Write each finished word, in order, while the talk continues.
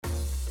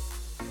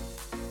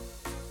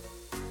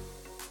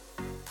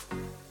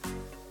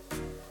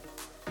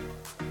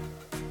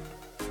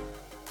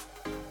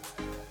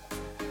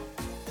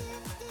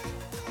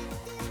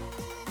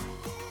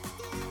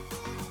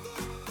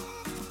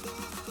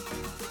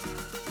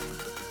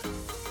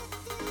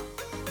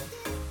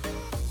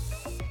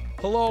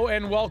Hello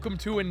and welcome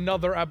to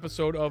another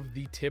episode of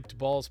the Tipped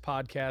Balls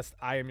podcast.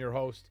 I am your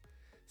host,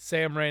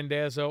 Sam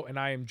Randazzo, and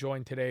I am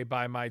joined today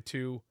by my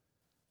two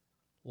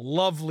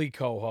lovely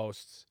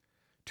co-hosts.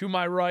 To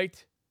my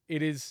right,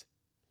 it is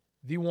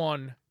the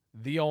one,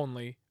 the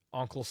only,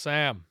 Uncle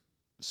Sam.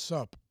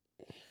 Sup?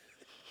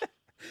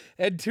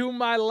 And to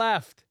my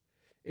left,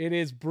 it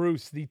is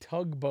Bruce, the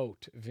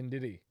tugboat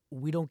Venditti.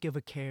 We don't give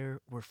a care.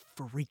 We're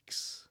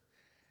freaks.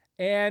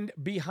 And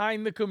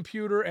behind the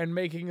computer and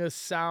making us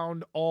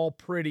sound all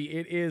pretty,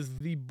 it is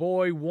the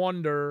boy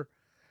wonder,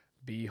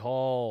 B.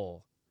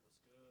 Hall.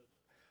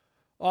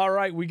 All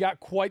right, we got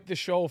quite the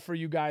show for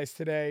you guys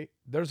today.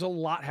 There's a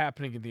lot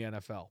happening in the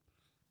NFL.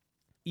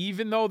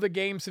 Even though the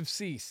games have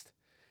ceased,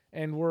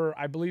 and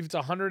I believe it's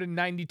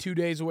 192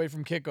 days away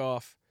from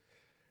kickoff,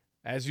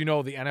 as you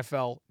know, the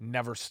NFL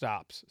never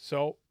stops.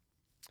 So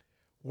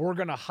we're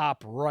going to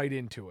hop right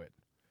into it.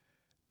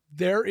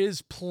 There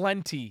is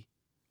plenty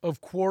of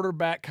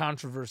quarterback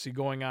controversy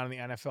going on in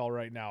the NFL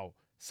right now.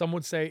 Some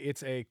would say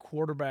it's a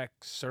quarterback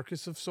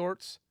circus of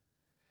sorts.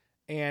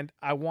 And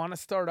I want to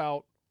start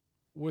out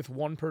with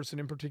one person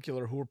in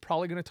particular who we're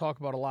probably going to talk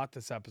about a lot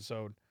this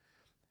episode.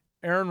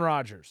 Aaron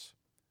Rodgers,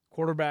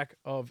 quarterback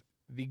of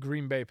the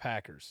Green Bay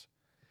Packers.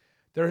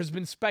 There has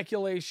been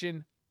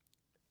speculation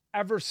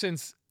ever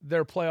since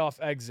their playoff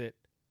exit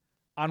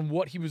on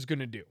what he was going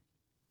to do.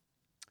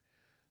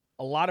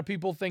 A lot of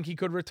people think he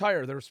could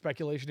retire. There was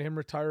speculation of him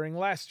retiring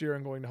last year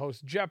and going to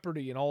host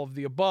Jeopardy and all of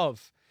the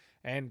above.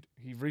 And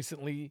he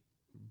recently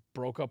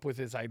broke up with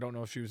I don't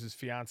know if she was his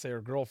fiance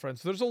or girlfriend.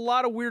 So there's a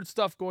lot of weird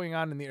stuff going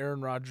on in the Aaron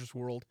Rodgers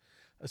world,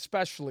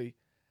 especially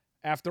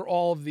after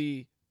all of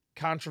the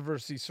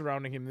controversy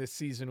surrounding him this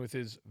season with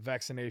his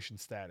vaccination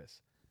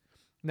status.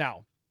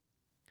 Now,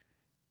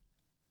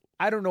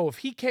 I don't know if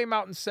he came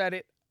out and said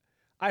it.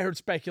 I heard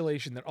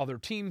speculation that other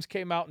teams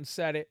came out and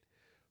said it.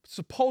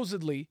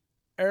 Supposedly,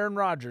 Aaron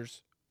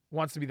Rodgers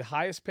wants to be the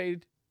highest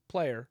paid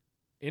player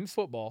in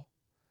football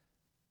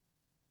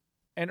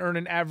and earn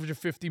an average of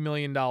 $50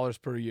 million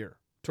per year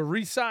to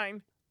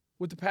re-sign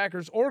with the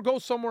Packers or go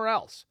somewhere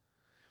else.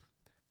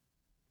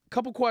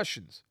 Couple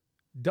questions.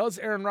 Does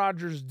Aaron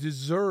Rodgers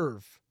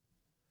deserve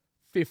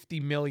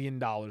 $50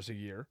 million a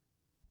year?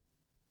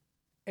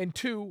 And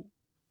two,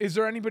 is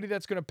there anybody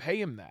that's going to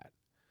pay him that?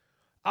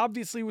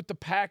 Obviously, with the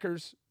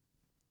Packers,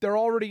 they're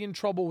already in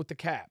trouble with the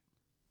cap.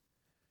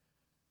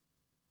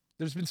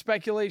 There's been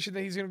speculation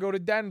that he's going to go to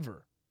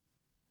Denver.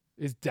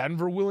 Is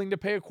Denver willing to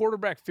pay a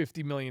quarterback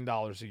 $50 million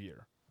a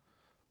year?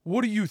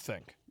 What do you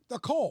think? The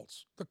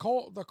Colts. The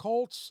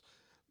Colts.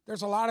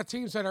 There's a lot of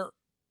teams that are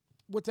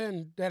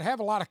that have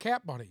a lot of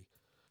cap money.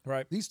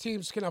 Right. These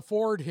teams can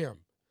afford him.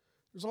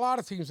 There's a lot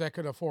of teams that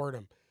can afford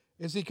him.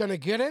 Is he going to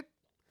get it?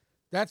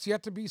 That's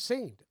yet to be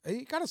seen.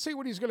 You got to see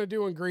what he's going to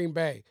do in Green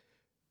Bay,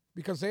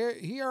 because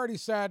he already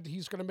said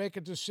he's going to make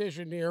a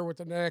decision here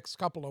within the next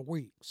couple of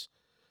weeks.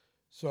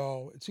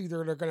 So it's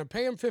either they're going to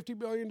pay him $50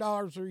 million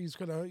or he's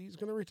going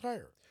to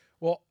retire.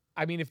 Well,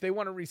 I mean, if they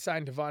want to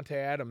re-sign Devontae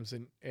Adams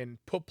and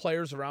put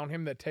players around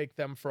him that take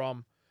them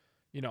from,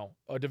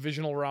 a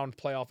divisional round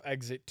playoff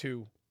exit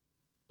to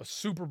a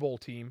Super Bowl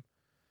team,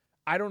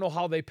 I don't know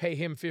how they pay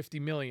him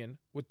 $50 million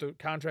with the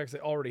contracts they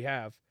already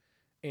have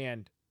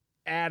and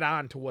add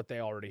on to what they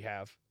already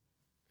have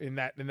in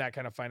that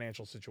kind of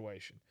financial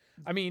situation.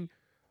 I mean,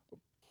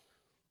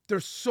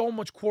 there's so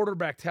much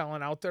quarterback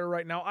talent out there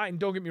right now. And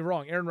don't get me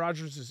wrong, Aaron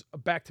Rodgers is a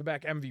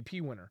back-to-back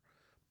MVP winner.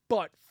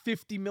 But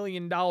 $50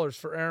 million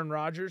for Aaron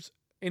Rodgers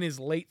in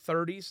his late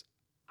 30s,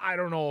 I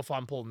don't know if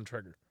I'm pulling the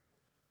trigger.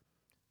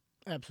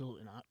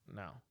 Absolutely not.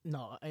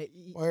 No.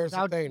 Well, here's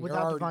the thing. They're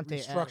already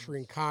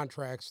restructuring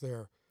contracts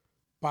there.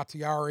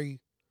 Bakhtiari,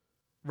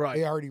 right?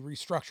 They already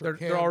restructured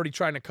him. They're already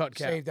trying to cut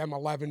cap. Save them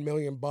 $11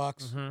 million.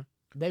 Mm-hmm.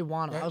 They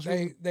want him. I was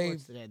reading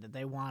reports today that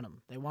they want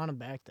him. They want him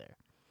back there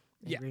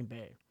in Green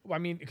Bay. I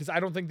mean, because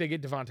I don't think they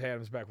get Devontae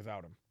Adams back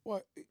without him.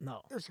 Well,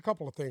 no. There's a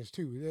couple of things,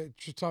 too. It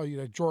should tell you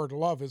that Jordan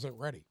Love isn't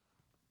ready.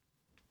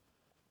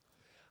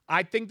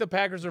 I think the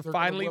Packers are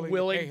finally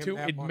willing to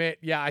admit,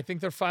 I think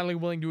they're finally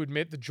willing to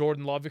admit the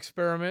Jordan Love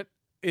experiment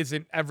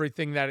isn't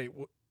everything that it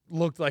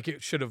looked like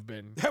it should have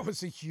been. That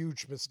was a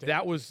huge mistake.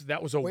 That was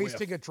a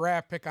wasting whiff. a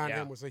draft pick on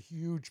him was a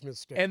huge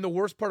mistake. And the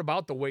worst part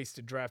about the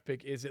wasted draft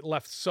pick is it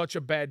left such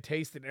a bad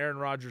taste in Aaron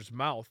Rodgers'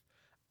 mouth.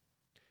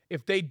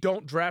 If they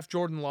don't draft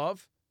Jordan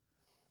Love,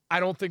 I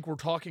don't think we're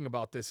talking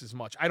about this as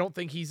much. I don't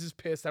think he's as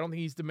pissed. I don't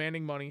think he's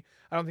demanding money.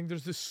 I don't think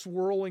there's this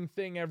swirling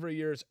thing every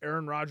year as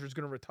Aaron Rodgers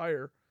going to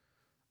retire.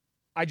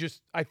 I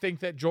think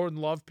that Jordan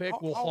Love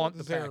pick will haunt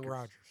the Packers. Aaron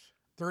Rodgers?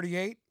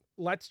 38?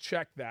 Let's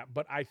check that,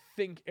 but I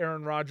think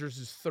Aaron Rodgers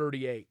is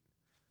 38.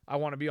 I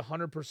want to be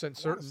 100%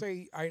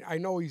 certain. I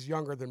know he's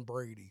younger than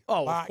Brady.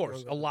 Oh, of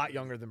course, a lot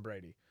younger than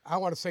Brady. I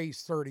want to say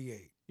he's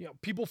 38.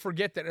 People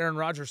forget that Aaron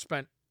Rodgers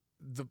spent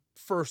the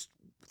first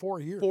 4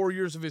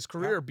 years of his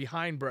career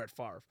behind Brett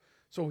Favre.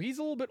 So he's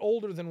a little bit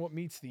older than what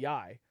meets the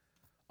eye.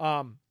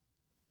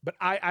 But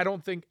I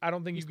don't think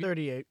he's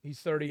 38. He's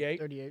 38.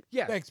 38.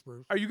 Yeah. Thanks,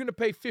 Bruce. Are you going to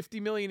pay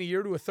 $50 million a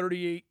year to a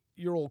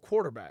 38-year-old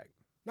quarterback?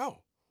 No.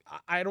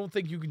 I don't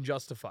think you can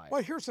justify it.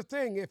 Well, here's the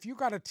thing. If you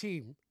got a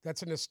team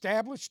that's an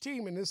established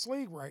team in this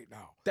league right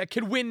now. That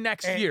could win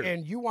next year.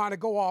 And you want to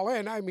go all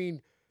in. I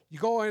mean, you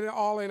go in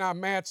all in on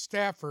Matt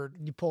Stafford.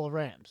 You pull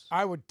Rams.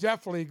 I would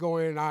definitely go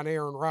in on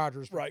Aaron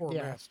Rodgers before Right.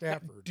 Yeah. Matt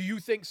Stafford. Do you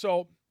think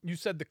so? You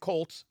said the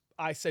Colts.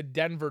 I said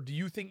Denver. Do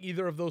you think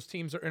either of those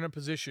teams are in a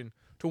position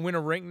to win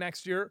a ring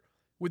next year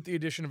with the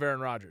addition of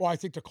Aaron Rodgers? Well, I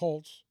think the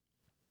Colts.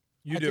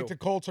 I think the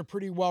Colts are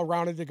pretty well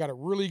rounded. They got a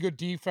really good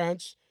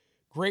defense,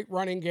 great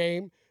running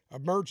game,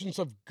 emergence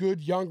of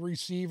good young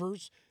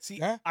receivers. See,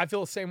 Yeah. I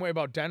feel the same way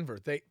about Denver.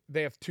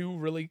 They have two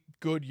really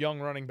good young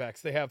running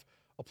backs. They have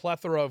a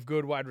plethora of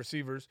good wide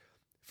receivers.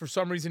 For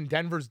some reason,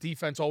 Denver's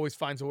defense always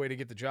finds a way to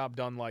get the job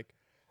done.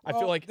 I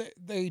feel like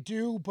they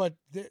do, but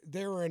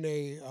they're in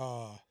a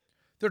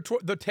they're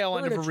the tail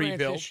end they're in of a a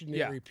rebuild.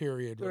 transitionary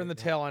period. They're in the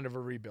right now. tail end of a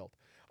rebuild.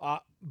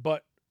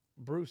 But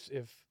Bruce,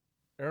 if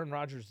Aaron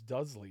Rodgers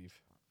does leave,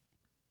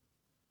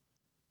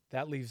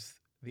 that leaves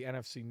the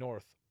NFC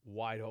North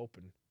wide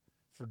open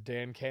for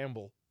Dan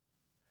Campbell.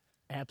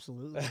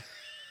 Absolutely.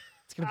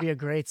 It's going to be a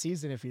great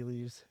season if he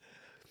leaves.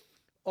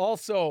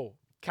 Also,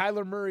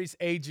 Kyler Murray's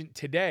agent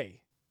today,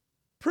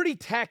 pretty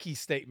tacky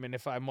statement,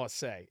 if I must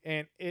say.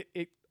 And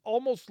it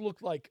almost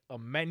looked like a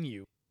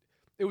menu.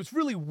 It was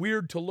really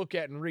weird to look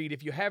at and read.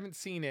 If you haven't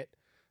seen it,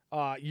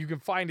 you can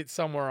find it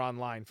somewhere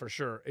online for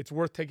sure. It's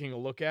worth taking a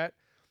look at.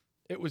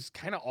 It was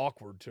kind of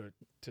awkward to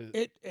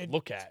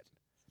look at.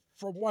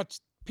 From what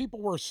people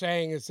were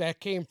saying is that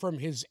came from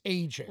his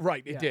agent.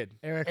 Right, it did.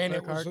 Eric And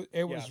Burkhart.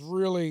 it was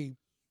really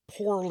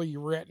poorly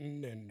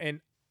written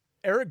And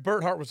Eric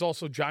Burkhart was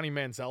also Johnny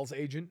Manziel's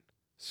agent.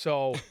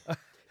 So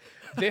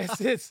this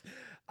is,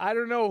 I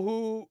don't know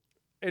who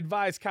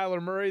advised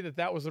Kyler Murray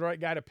that was the right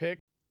guy to pick.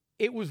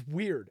 It was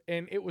weird.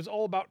 And it was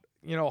all about,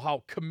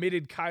 how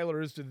committed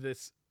Kyler is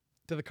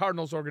to the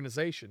Cardinals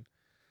organization.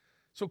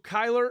 So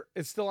Kyler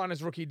is still on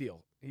his rookie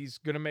deal. He's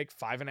going to make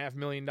 $5.5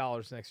 million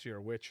next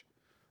year, which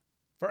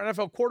for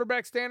NFL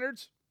quarterback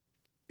standards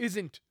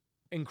isn't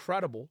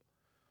incredible.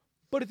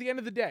 But at the end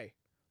of the day,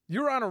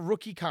 you're on a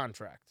rookie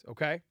contract,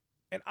 okay?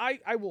 And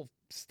I will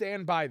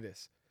stand by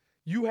this.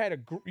 You've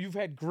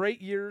had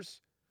great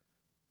years.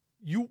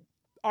 You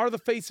are the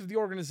face of the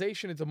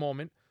organization at the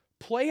moment.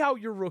 Play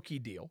out your rookie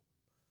deal.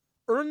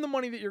 Earn the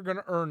money that you're going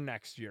to earn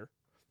next year.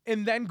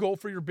 And then go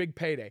for your big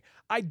payday.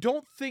 I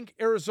don't think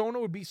Arizona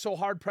would be so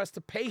hard-pressed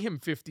to pay him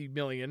 $50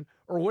 million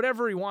or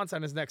whatever he wants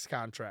on his next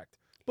contract.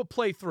 But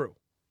play through.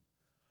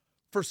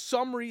 For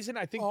some reason,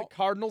 I think the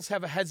Cardinals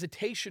have a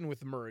hesitation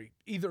with Murray,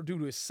 either due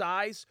to his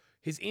size,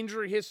 his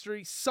injury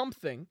history,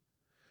 something.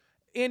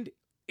 And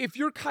if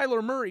you're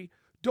Kyler Murray,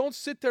 don't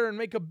sit there and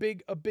make a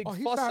big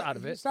fuss out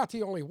of it. He's not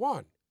the only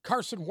one.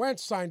 Carson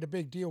Wentz signed a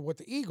big deal with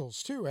the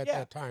Eagles too at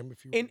that time.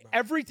 If you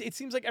remember. It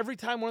seems like every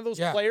time one of those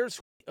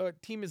players a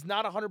team is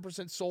not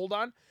 100% sold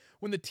on,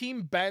 when the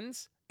team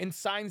bends and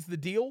signs the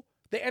deal,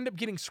 they end up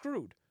getting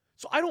screwed.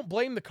 So I don't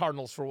blame the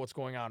Cardinals for what's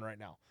going on right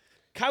now.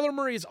 Kyler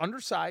Murray is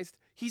undersized.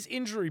 He's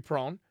injury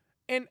prone.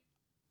 And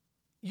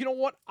you know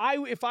what?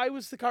 If I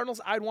was the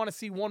Cardinals, I'd want to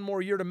see one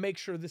more year to make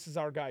sure this is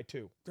our guy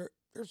too.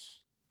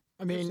 There's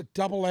a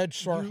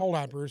double-edged sword. Hold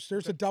on, Bruce.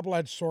 There's a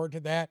double-edged sword to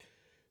that,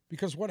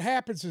 because what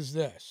happens is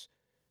this.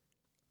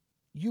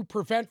 You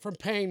prevent from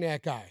paying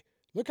that guy.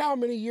 Look how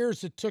many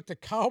years it took the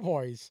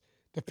Cowboys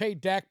to pay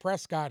Dak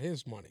Prescott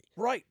his money.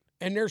 Right.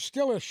 And they're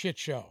still a shit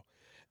show.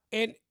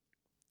 And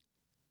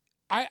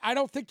I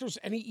don't think there's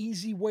any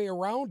easy way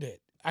around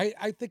it.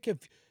 I think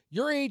if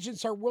your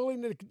agents are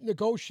willing to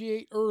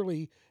negotiate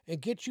early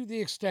and get you the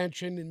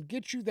extension and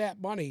get you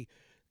that money,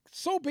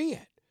 so be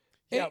it.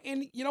 Yep.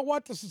 And you know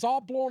what? This is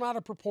all blown out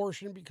of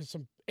proportion because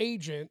some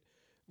agent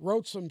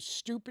wrote some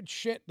stupid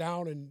shit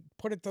down and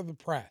put it to the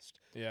press.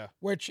 Yeah.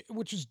 Which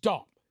is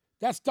dumb.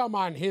 That's dumb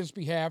on his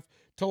behalf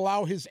to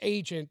allow his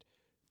agent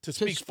to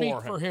speak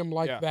for him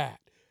like that.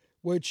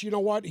 Which, you know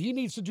what? He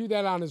needs to do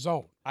that on his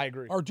own. I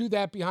agree. Or do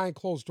that behind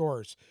closed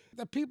doors.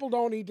 The people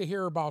don't need to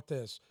hear about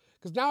this.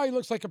 Because now he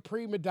looks like a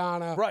prima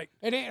donna. Right.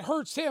 And it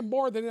hurts him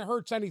more than it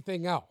hurts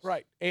anything else.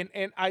 Right. And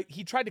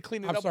he tried to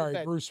clean it up. I'm sorry, with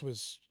that. Bruce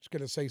was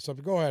going to say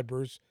something. Go ahead,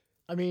 Bruce.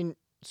 I mean,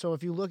 so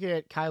if you look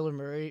at Kyler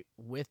Murray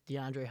with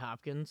DeAndre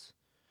Hopkins,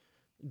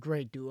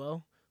 great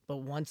duo. But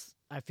once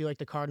I feel like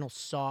the Cardinals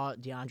saw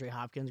DeAndre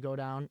Hopkins go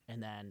down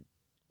and then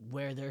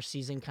where their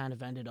season kind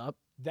of ended up.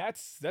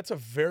 That's a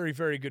very,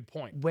 very good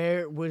point. What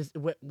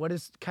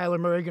is Kyler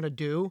Murray going to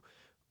do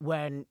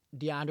when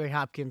DeAndre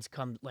Hopkins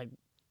comes? Like,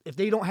 if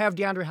they don't have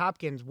DeAndre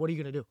Hopkins, what are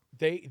you going to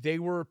do? They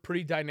were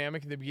pretty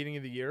dynamic in the beginning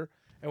of the year.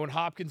 And when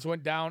Hopkins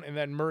went down and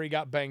then Murray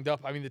got banged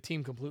up, I mean, the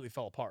team completely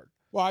fell apart.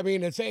 Well, I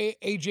mean, it's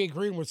A.J.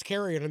 Green was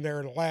carrying him there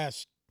in the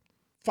last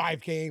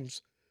 5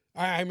 games.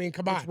 I mean,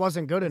 come on. Which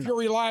wasn't good if enough. you're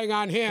relying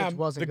on him, Which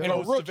wasn't the good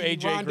and a ghost of rookie,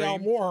 A.J. Rondell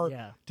Green.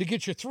 Moore, to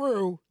get you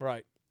through,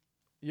 Right.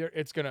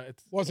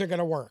 It wasn't going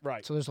to work.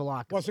 right. So there's a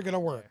lot. Wasn't going to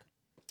work.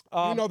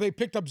 They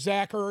picked up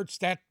Zach Ertz.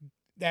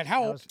 That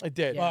helped. It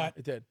did. But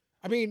it did.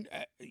 I mean,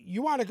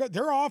 you want to go.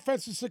 Their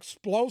offense is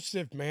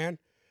explosive, man.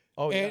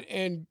 Oh, yeah.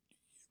 And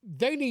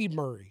they need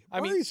Murray.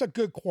 I mean, Murray's a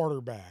good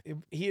quarterback.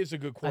 He is a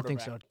good quarterback. I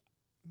think so.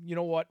 you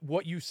know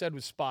what you said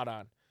was spot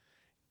on.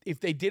 If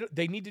they did,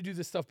 they need to do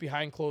this stuff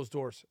behind closed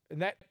doors.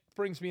 And that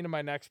brings me into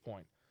my next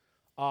point.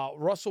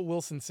 Russell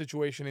Wilson's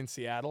situation in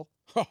Seattle.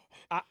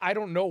 I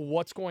don't know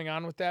what's going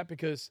on with that,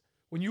 because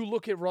when you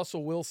look at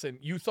Russell Wilson,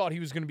 you thought he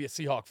was going to be a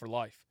Seahawk for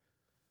life.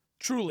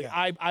 Truly,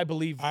 Yeah. I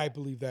believe that. I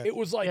believe that. It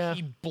was like Yeah.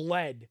 he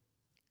bled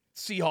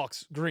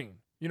Seahawks green.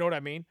 You know what I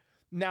mean?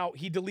 Now,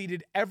 he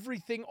deleted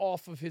everything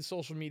off of his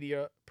social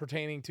media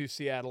pertaining to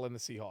Seattle and the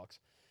Seahawks.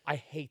 I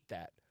hate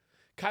that.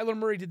 Kyler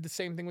Murray did the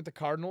same thing with the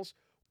Cardinals.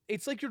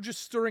 It's like you're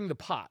just stirring the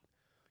pot.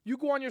 You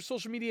go on your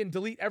social media and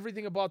delete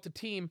everything about the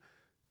team.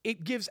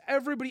 It gives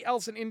everybody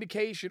else an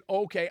indication,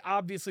 okay,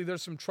 obviously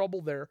there's some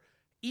trouble there,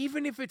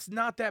 even if it's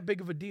not that big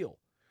of a deal.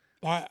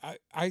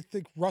 I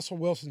think Russell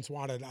Wilson's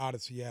wanted out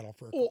of Seattle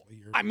for a couple of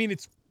years. I mean,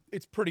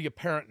 it's pretty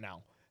apparent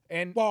now.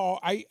 And Well,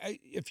 I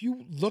if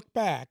you look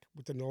back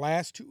within the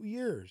last 2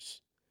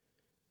 years,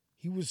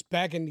 he was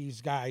begging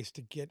these guys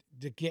to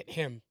get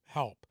him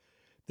help.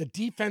 The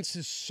defense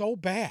is so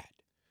bad.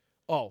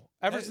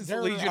 ever since the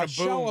They're Legion a of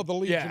shell Boom, of the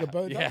Legion of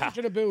Boom. The yeah,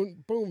 Legion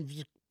of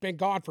Boom's been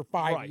gone for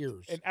 5 right.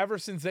 years. And ever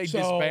since they So,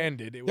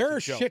 disbanded, it was They're a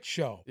a joke. shit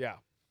show. Yeah,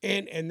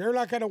 And they're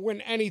not going to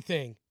win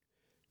anything.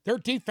 Their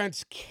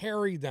defense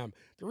carried them.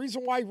 The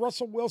reason why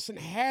Russell Wilson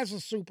has a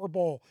Super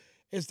Bowl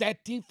is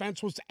that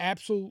defense was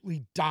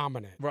absolutely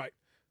dominant. right.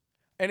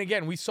 And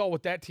again, we saw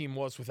what that team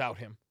was without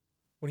him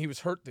when he was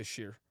hurt this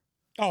year.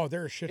 Oh,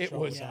 they're a shit It show.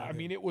 was, without I him.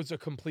 mean, it was a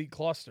complete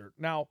cluster.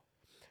 Now,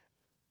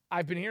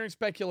 I've been hearing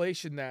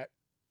speculation that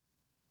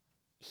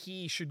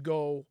he should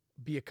go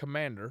be a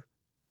commander.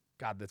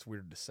 God, that's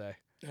weird to say.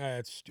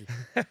 That's stupid.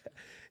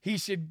 He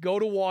should go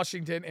to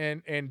Washington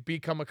and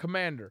become a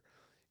commander.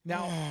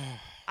 Now,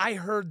 I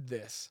heard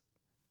this,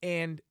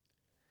 and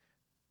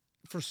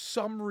for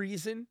some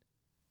reason,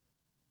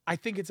 I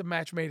think it's a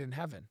match made in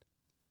heaven.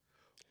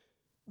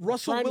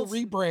 Russell trying Wilson,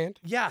 to rebrand.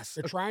 yes,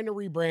 They're trying to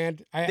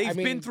rebrand. they've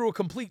been through a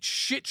complete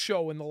shit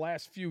show in the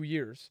last few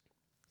years.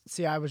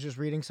 See, I was just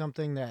reading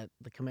something that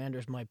the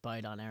Commanders might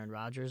bite on Aaron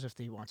Rodgers if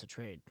he wants a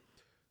trade.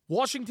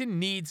 Washington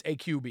needs a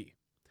QB.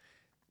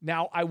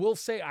 Now, I will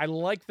say I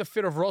like the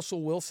fit of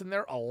Russell Wilson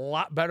there a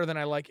lot better than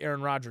I like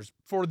Aaron Rodgers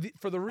for the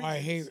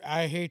reasons.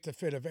 I hate the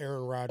fit of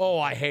Aaron Rodgers. Oh,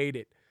 I hate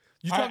it.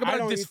 You talk I about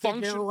don't even think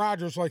Aaron dysfunction.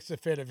 Rodgers likes the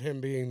fit of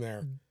him being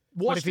there.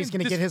 But if he's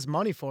going to Washington's get his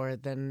money for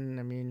it, then,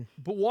 I mean,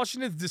 But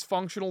Washington's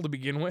dysfunctional to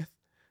begin with.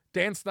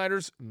 Dan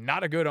Snyder's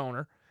not a good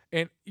owner,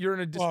 and you're in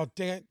a Well,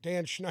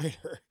 Dan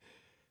Schneider,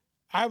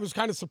 I was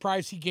kind of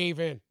surprised he gave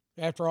in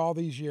after all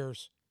these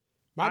years.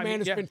 My I mean, man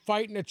has yeah. been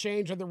fighting a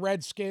change of the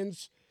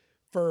Redskins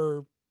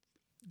for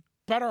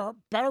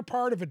better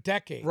part of a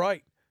decade,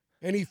 right.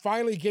 and he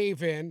finally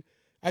gave in.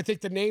 I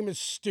think the name is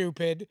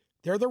stupid.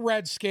 They're the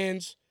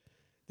Redskins.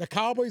 The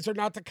Cowboys are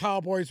not the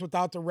Cowboys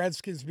without the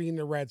Redskins being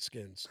the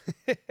Redskins.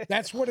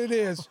 That's what it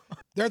is.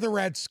 They're the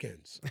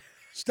Redskins.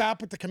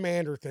 Stop with the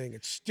commander thing.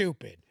 It's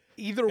stupid.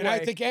 Either And way,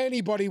 I think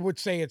anybody would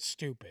say it's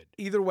stupid.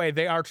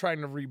 they are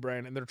trying to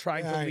rebrand, and they're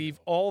trying Yeah, to I leave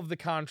all of the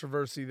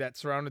controversy that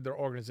surrounded their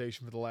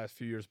organization for the last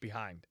few years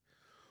behind.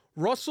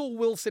 Russell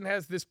Wilson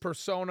has this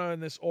persona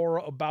and this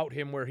aura about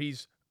him where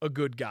he's a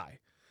good guy.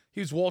 He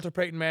was Walter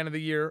Payton Man of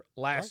the Year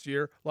last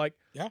year. Like,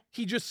 Yeah.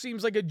 he just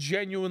seems like a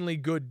genuinely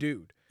good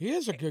dude. He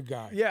is a good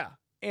guy. Yeah.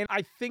 And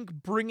I think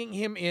bringing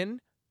him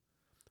in,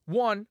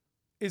 one,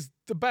 is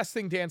the best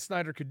thing Dan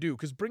Snyder could do,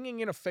 because bringing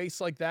in a face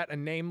like that, a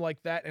name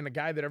like that, and a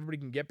guy that everybody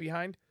can get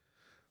behind,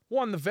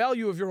 one, the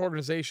value of your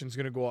organization is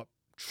going to go up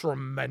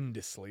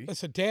tremendously.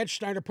 Listen, Dan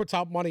Schneider puts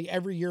out money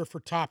every year for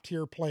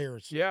top-tier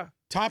players. Yeah.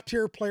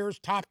 Top-tier players,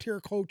 top-tier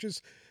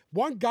coaches.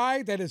 One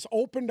guy that has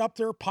opened up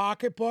their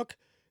pocketbook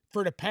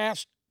for the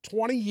past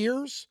 20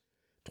 years,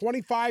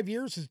 25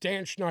 years is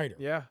Dan Schneider.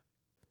 Yeah.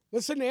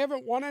 Listen, they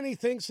haven't won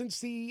anything since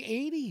the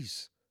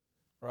 80s.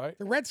 Right.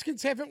 The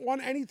Redskins haven't won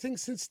anything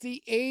since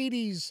the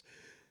 80s.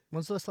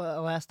 when's the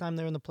last time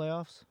they were in the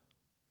playoffs?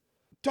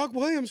 Doug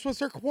Williams was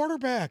their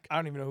quarterback. I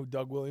don't even know who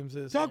Doug Williams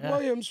is. Doug Yeah.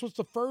 Williams was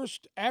the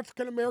first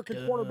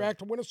African-American quarterback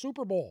to win a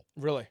Super Bowl.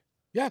 Really?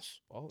 Yes.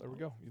 Well, there we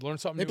go. You learn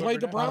something They new played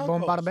every the day. Bada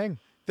boom, Broncos. bada bing.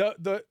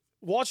 The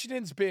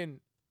Washington's been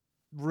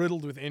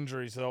riddled with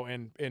injuries though,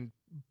 and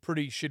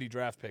pretty shitty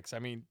draft picks. I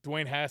mean,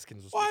 Dwayne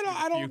Haskins was. Well, supposed to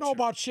be I the don't know future.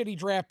 about shitty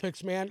draft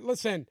picks, man.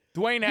 Listen,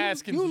 Dwayne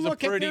Haskins was a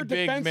look at pretty their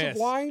big defensive miss.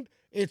 line,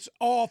 it's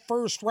all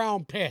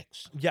first-round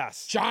picks.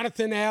 Yes.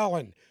 Jonathan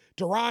Allen,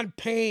 Deron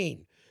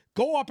Payne,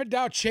 go up and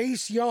down.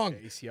 Chase Young,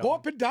 Chase Young. go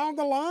up and down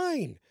the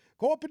line.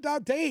 Go up and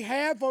down. They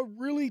have a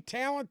really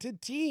talented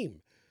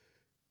team.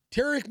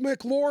 Tarek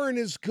McLaurin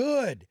is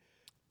good.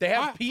 They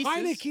have pieces.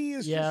 Heineke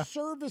is Yeah. just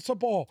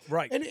serviceable.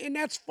 Right. And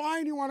that's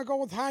fine. You want to go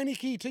with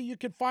Heineke till you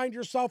can find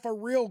yourself a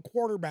real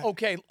quarterback.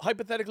 Okay,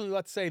 hypothetically,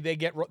 let's say they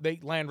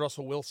land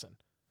Russell Wilson.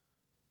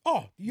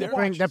 Oh, you They're-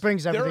 watch. That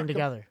brings they're everything a-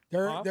 together.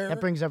 They're, That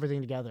brings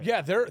everything together.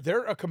 Yeah, they're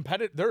a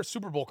competitor. They're a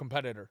Super Bowl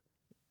competitor.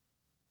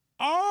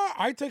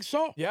 I think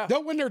so. Yeah.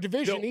 They'll win their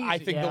division easy. I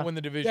think Yeah. they'll win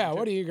the division. Yeah, too.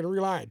 what are you going to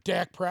rely on?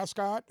 Dak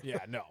Prescott? Yeah,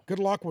 no. Good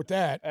luck with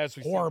that. As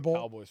we Horrible. see the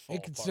Cowboys fall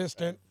apart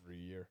Inconsistent. every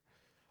year.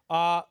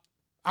 I'm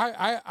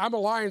a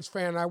Lions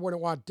fan, and I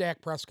wouldn't want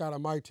Dak Prescott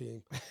on my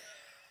team.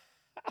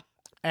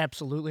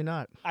 Absolutely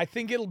not. I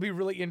think it'll be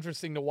really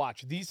interesting to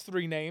watch. These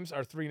three names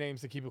are three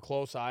names to keep a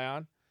close eye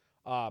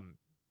on,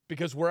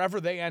 because wherever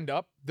they end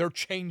up, they're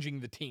changing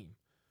the team,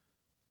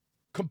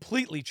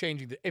 completely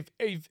changing the.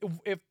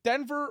 If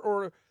Denver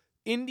or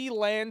Indy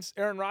lands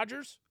Aaron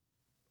Rodgers,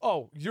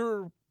 oh,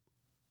 you're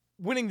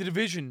winning the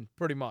division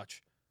pretty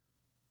much,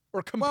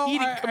 or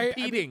competing. I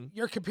mean,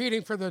 you're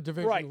competing for the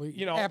division Right, lead.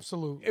 you know,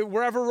 Absolutely.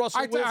 Wherever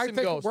Russell I Wilson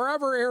think goes,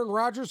 wherever Aaron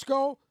Rodgers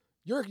go,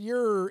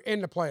 you're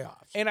in the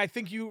playoffs. and I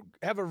think you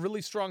have a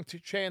really strong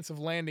chance of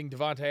landing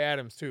Devontae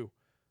Adams too,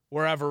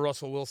 wherever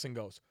Russell Wilson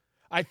goes.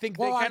 I think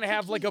they kind of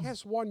have like he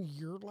has 1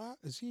 year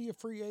left. Is he a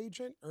free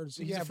agent or does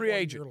he he's have a free 1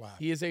 agent. year left?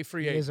 He is a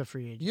free He agent. is a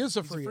free agent. He is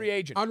a He's a free, free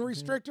agent.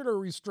 Unrestricted or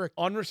restricted?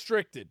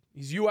 Unrestricted.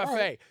 He's UFA.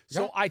 Right.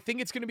 So Yeah. I think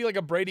it's going to be like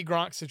a Brady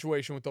Gronk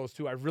situation with those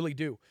two. I really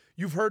do.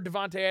 You've heard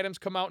Devontae Adams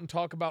come out and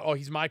talk about, oh,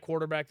 he's my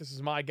quarterback. This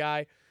is my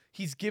guy.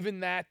 He's given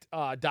that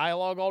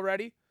dialogue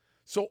already.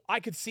 So I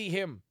could see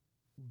him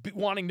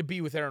wanting to be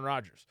with Aaron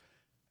Rodgers.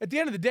 At the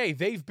end of the day,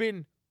 they've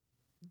been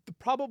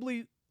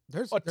probably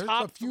There's a a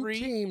top few three.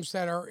 teams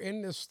that are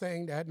in this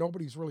thing that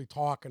nobody's really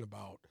talking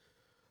about.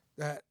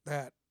 That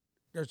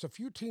there's a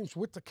few teams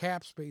with the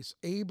cap space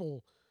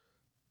able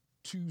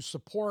to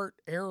support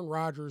Aaron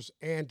Rodgers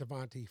and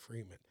Devontae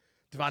Freeman.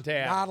 Devontae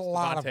Adams. Not a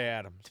lot of Devontae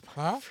Adams.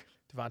 Huh?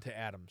 Devontae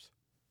Adams.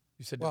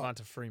 You said Well,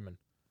 Devonta Freeman.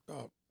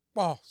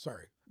 Well,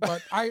 sorry,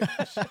 but I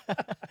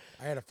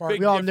had a fart. Big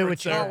We all knew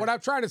difference what you there. No, what I'm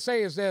trying to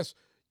say is this: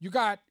 you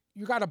got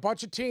a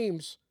bunch of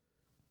teams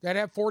that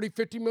have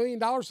 $40-50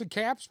 million in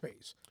cap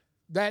space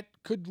that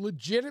could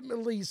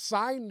legitimately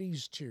sign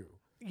these two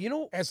You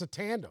know, as a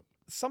tandem.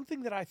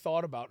 something that I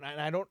thought about,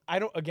 and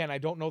I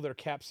don't know their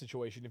cap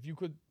situation. If you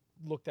could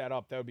look that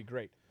up, that would be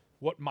great.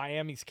 What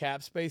Miami's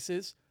cap space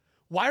is?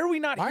 Why are we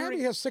not Miami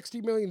hearing? has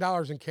 $60 million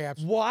in cap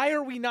space. Why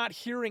are we not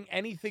hearing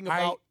anything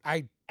about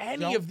I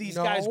any don't of these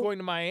guys know. going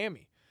to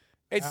Miami?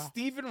 Is Yeah.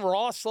 Stephen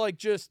Ross like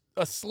just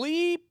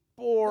asleep,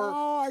 or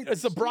No, is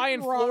the Stephen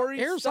Brian Ross- Flores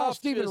Here's how stuff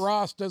Stephen just-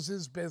 Ross does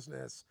his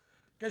business.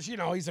 Because,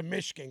 he's a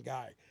Michigan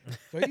guy.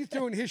 So he's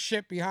doing his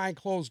shit behind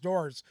closed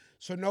doors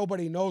so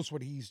nobody knows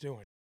what he's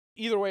doing.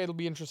 Either way, it'll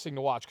be interesting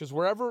to watch because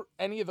wherever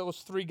any of those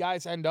three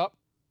guys end up,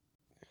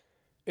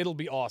 it'll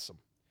be awesome.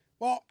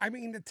 Well, I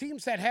mean, the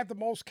teams that have the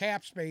most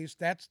cap space,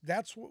 that's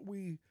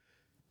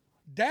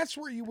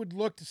where you would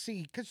look to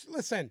see. Because,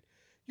 listen,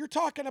 you're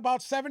talking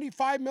about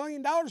 $75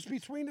 million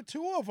between the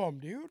two of them,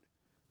 dude.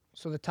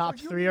 So the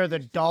top you three are need the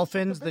these teams with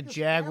Dolphins, the the biggest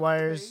cap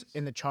Jaguars, space.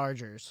 and the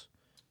Chargers.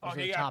 Those are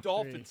Okay, the yeah, top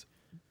Dolphins.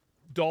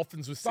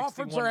 Dolphins with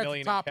Dolphins 61 are at the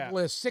million top in of cap. the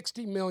list,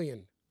 $60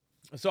 million.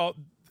 So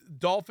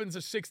Dolphins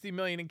are 60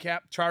 million in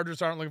cap.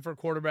 Chargers aren't looking for a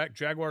quarterback.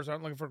 Jaguars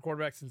aren't looking for a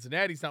quarterback.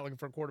 Cincinnati's not looking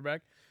for a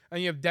quarterback.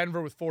 And you have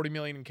Denver with 40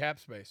 million in cap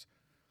space.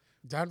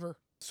 Denver.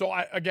 So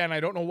I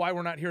don't know why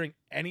we're not hearing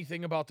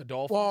anything about the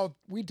Dolphins. Well,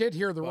 we did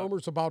hear the But-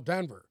 rumors about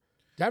Denver.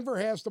 Denver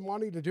has the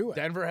money to do it,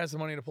 Denver has the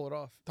money to pull it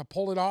off. to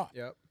pull it off.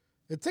 Yep.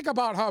 And think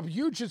about how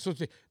huge this would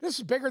be. This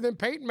is bigger than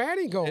Peyton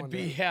Manning going It'd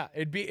be there.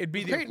 it'd be the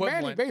Peyton Manning,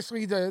 equivalent.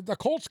 basically, the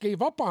Colts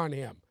gave up on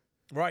him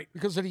Right.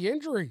 because of the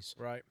injuries.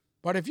 Right.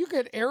 But if you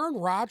get Aaron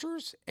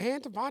Rodgers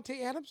and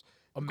Devontae Adams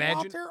go Imagine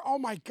out there, oh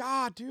my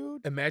God,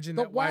 dude. imagine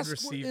The that wide West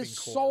receiving is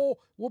core.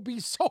 will be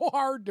so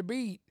hard to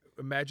beat.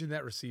 Imagine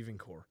that receiving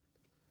core.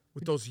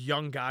 With those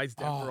young guys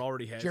Denver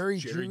already has. Jerry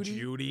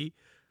Jeudy.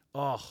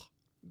 Oh.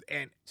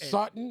 And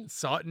Sutton.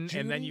 and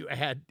then Jeudy. you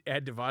add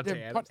Devontae Then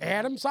Adams. put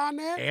Adams on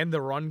that. And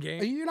the run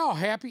game. You know how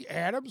happy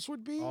Adams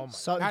would be? Oh my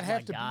Sutton's Not my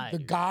have to guy. be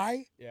the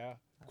guy. Yeah.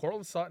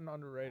 Cortland Sutton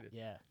underrated.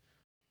 Yeah.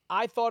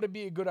 I thought it'd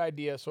be a good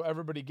idea so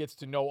everybody gets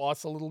to know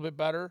us a little bit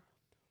better,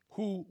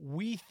 who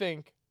we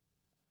think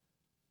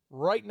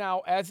right now,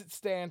 as it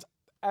stands,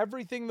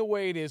 everything the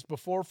way it is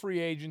before free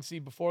agency,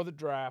 before the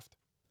draft,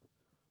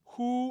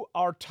 who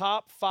our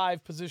top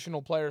 5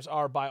 positional players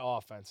are by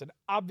offense. And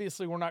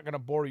obviously, we're not going to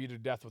bore you to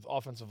death with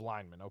offensive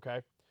linemen,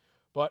 okay?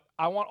 But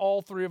I want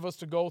all three of us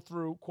to go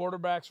through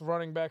quarterbacks,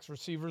 running backs,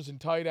 receivers, and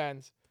tight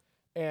ends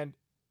and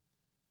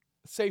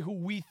say who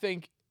we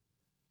think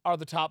are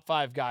the top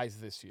 5 guys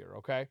this year,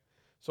 okay?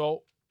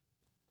 So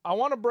I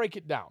want to break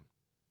it down.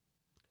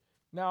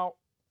 Now,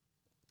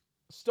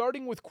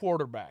 starting with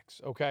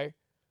quarterbacks, okay?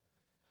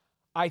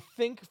 I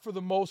think for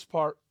the most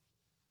part,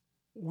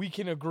 we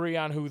can agree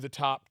on who the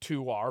top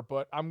 2 are,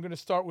 but I'm going to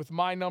start with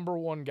my number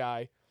 1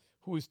 guy,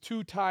 who is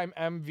 2-time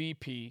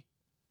MVP,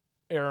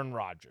 Aaron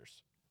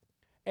Rodgers.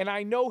 And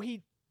I know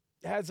he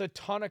has a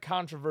ton of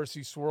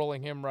controversy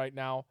swirling him right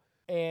now,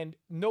 and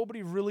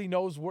nobody really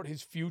knows what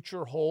his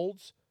future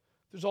holds.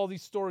 There's all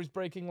these stories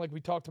breaking, like we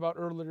talked about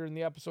earlier in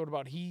the episode,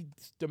 about he's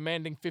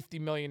demanding $50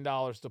 million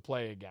to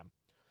play again.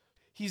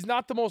 He's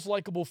not the most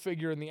likable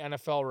figure in the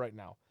NFL right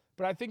now.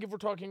 But I think if we're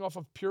talking off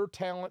of pure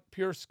talent,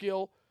 pure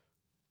skill,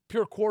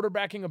 pure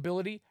quarterbacking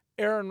ability,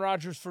 Aaron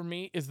Rodgers, for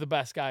me, is the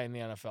best guy in the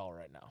NFL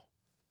right now.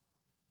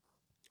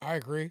 I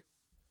agree.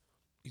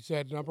 He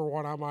said number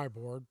 1 on my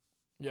board.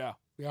 Yeah.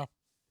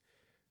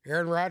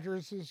 Aaron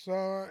Rodgers is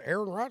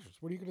Aaron Rodgers.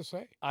 What are you going to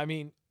say? I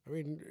mean,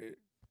 I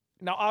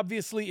now,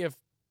 obviously, if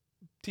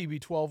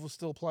TB12 was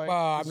still playing,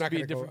 I'm this would not be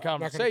going a to different go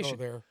conversation.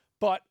 there.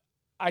 But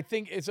I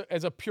think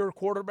as a pure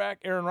quarterback,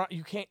 Aaron Rodgers,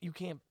 you can't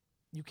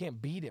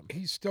beat him.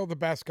 He's still the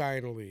best guy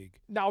in the league.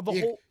 Now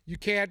You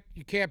can't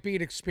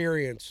beat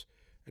experience,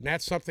 and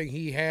that's something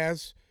he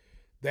has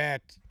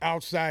that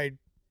outside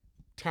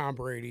Tom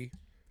Brady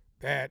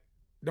that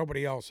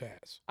nobody else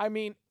has. I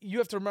mean, you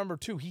have to remember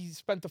too, he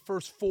spent the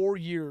first 4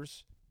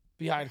 years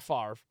behind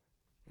Favre.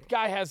 The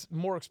guy has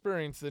more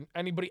experience than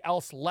anybody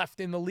else left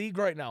in the league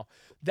right now.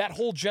 That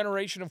whole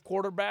generation of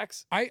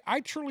quarterbacks.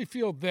 I truly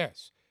feel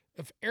this.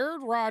 If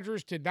Aaron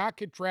Rodgers did not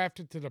get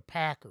drafted to the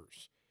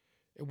Packers,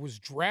 it was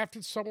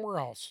drafted somewhere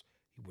else,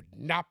 he would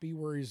not be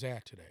where he's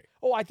at today.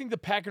 Oh, I think the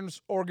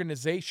Packers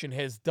organization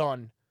has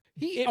done.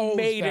 He It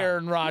made them.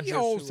 Aaron Rodgers. He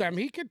owes them.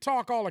 He can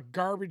talk all the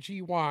garbage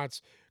he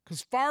wants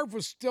because Favre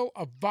was still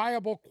a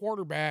viable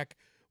quarterback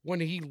when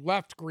he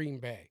left Green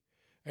Bay.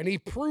 And he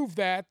proved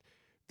that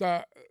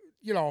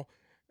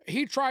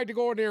he tried to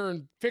go in there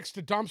and fix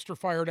the dumpster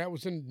fire that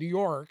was in New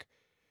York,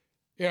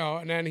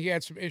 and then he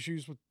had some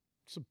issues with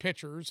some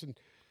pitchers, and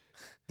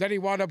then he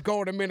wound up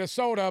going to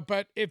Minnesota.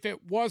 But if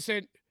it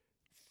wasn't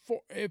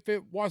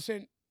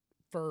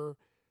for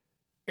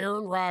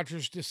Aaron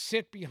Rodgers to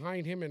sit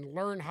behind him and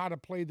learn how to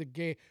play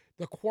the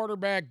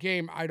quarterback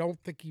game, I don't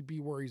think he'd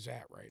be where he's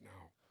at right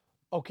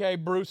now. Okay,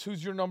 Bruce,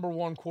 who's your number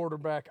one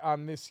quarterback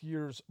on this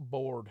year's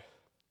board?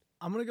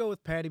 I'm gonna go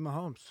with Patty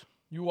Mahomes.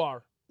 You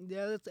are.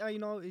 Yeah, that's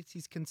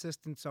he's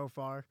consistent so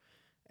far,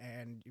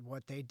 and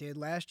what they did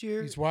last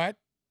year. He's what?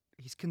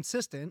 He's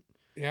consistent.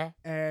 Yeah.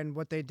 And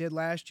what they did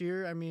last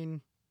year, I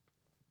mean,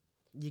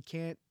 you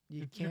can't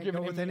You're go giving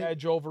him with the any.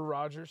 edge over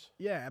Rodgers?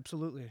 Yeah,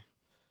 absolutely.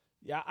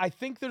 Yeah, I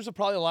think there's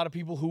probably a lot of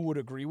people who would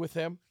agree with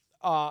him.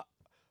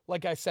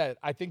 Like I said,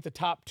 I think the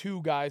top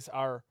two guys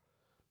are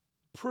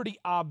pretty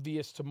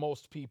obvious to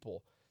most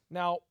people.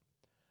 Now,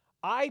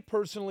 I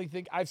personally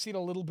think I've seen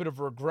a little bit of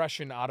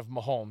regression out of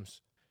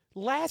Mahomes.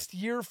 Last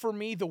year for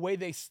me, the way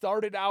they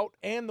started out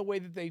and the way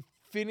that they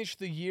finished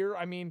the year,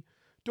 I mean,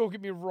 don't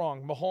get me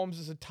wrong, Mahomes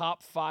is a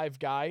top 5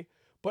 guy,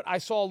 but I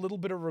saw a little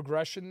bit of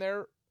regression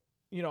there.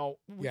 If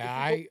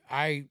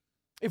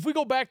we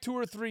go back 2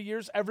 or 3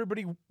 years,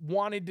 everybody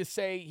wanted to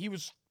say he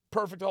was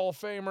perfect Hall of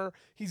Famer.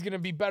 He's going to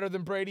be better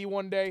than Brady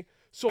one day.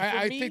 So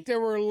I think that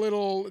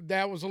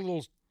was a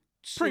little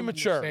soon to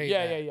premature. say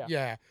Yeah.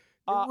 Yeah.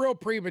 Real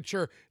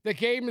premature. The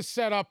game is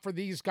set up for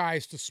these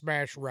guys to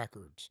smash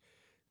records.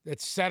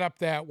 It's set up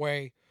that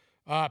way.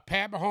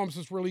 Pat Mahomes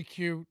is really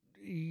cute.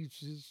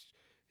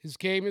 His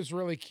game is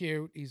really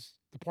cute. He's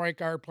the point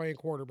guard playing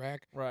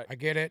quarterback. Right. I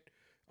get it.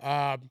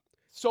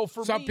 So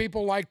for some me,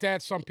 people like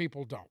that, some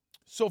people don't.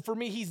 So for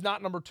me, he's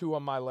not number 2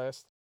 on my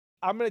list.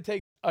 I'm going to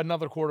take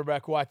another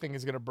quarterback who I think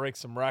is going to break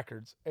some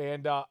records,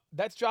 and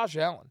that's Josh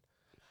Allen.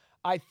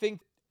 I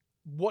think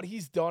what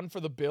he's done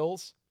for the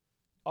Bills,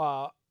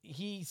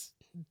 he's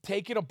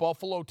taken a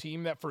Buffalo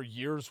team that for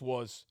years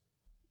was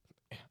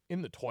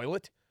in the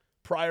toilet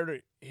prior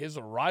to his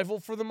arrival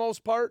for the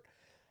most part.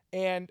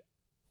 And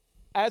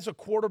as a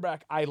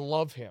quarterback, I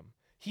love him.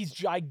 He's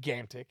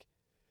gigantic.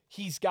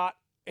 He's got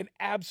an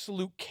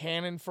absolute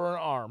cannon for an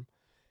arm.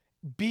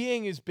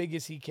 Being as big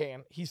as he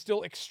can, he's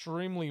still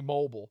extremely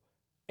mobile.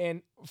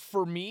 And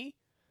for me,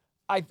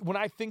 when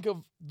I think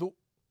of the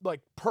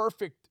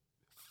perfect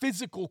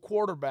physical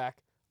quarterback,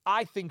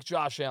 I think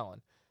Josh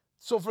Allen.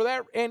 So for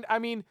that, and I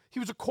mean, he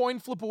was a coin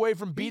flip away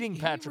from beating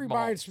Patrick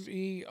Mahomes. He reminds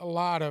me a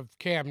lot of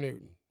Cam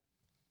Newton,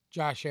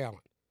 Josh Allen.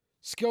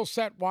 Skill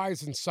set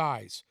wise and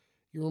size.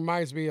 He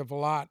reminds me of a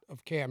lot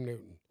of Cam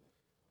Newton.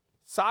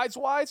 Size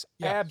wise,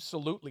 yes.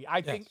 Absolutely.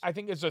 I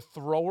think as a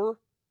thrower,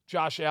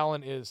 Josh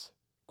Allen is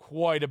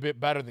quite a bit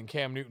better than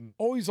Cam Newton.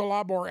 Oh, he's a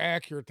lot more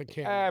accurate than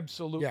Cam.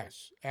 Absolutely.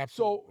 Yes,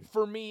 absolutely. So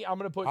for me, I'm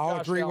going to put I'll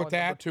Josh agree Allen with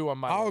that. number 2 on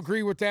my I'll list.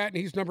 agree with that, and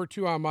he's number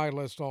 2 on my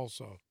list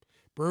also.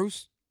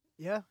 Bruce?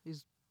 Yeah,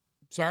 he's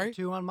Sorry?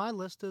 2 on my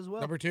list as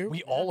well. Number 2?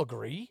 We all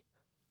agree?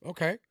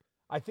 Okay.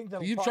 I think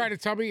that You try to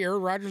tell me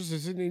Aaron Rodgers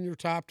isn't in your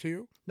top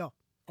 2? No.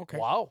 Okay.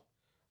 Wow.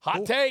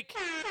 Hot take.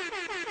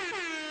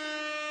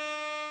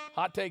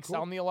 Hot take. Cool.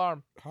 Sound the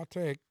alarm. Hot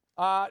take.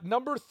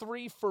 Number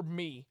 3 for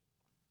me,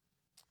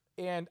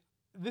 and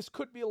this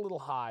could be a little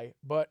high,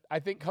 but I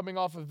think coming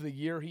off of the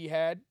year he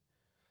had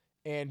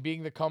and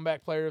being the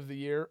comeback player of the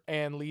year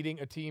and leading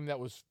a team that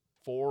was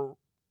 4-12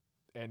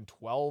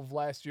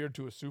 last year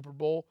to a Super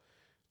Bowl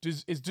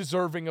is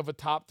deserving of a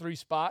top 3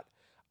 spot.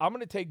 I'm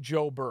going to take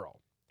Joe Burrow.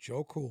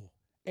 Joe Cool.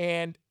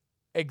 And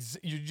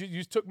you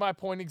just took my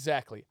point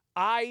exactly.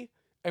 I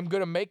am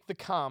going to make the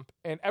comp,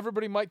 and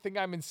everybody might think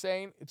I'm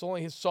insane. It's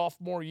only his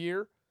sophomore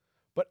year.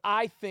 But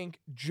I think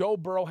Joe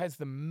Burrow has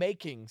the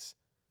makings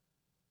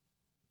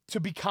to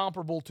be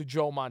comparable to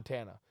Joe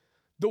Montana.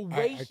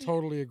 I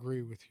totally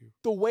agree with you.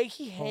 The way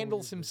he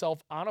handles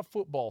himself on a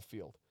football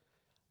field,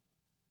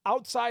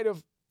 outside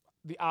of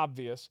the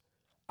obvious,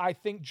 I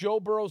think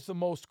Joe Burrow's the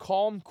most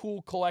calm,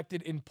 cool,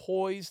 collected, and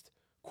poised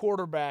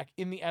quarterback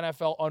in the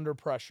NFL under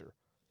pressure.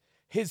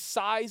 His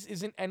size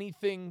isn't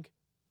anything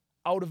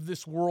out of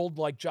this world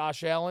like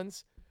Josh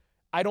Allen's.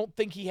 I don't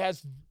think he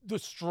has the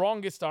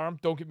strongest arm.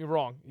 Don't get me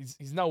wrong.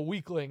 He's no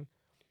weakling.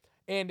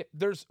 And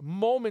there's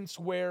moments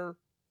where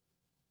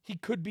he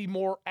could be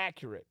more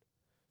accurate.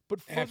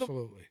 But for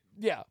Absolutely.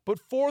 but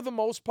for the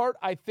most part,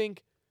 I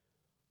think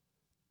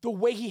the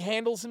way he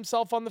handles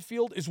himself on the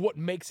field is what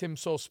makes him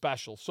so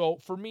special. So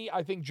for me,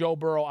 I think Joe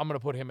Burrow, I'm going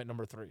to put him at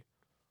number 3.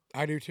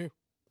 I do too.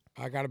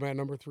 I got him at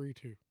number 3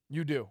 too.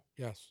 You do.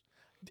 Yes.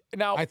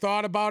 Now, I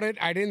thought about it.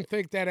 I didn't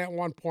think that at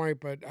one point,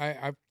 but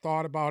I've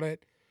thought about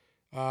it.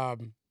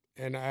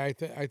 And I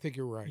think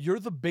you're right. you're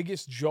the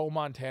biggest Joe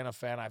Montana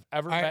fan I've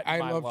ever met in I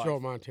my love life. Joe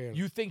Montana.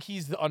 You think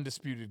he's the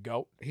undisputed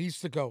GOAT.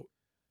 He's the GOAT.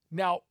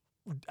 Now,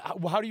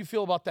 how do you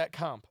feel about that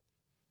comp?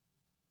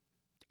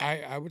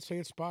 I would say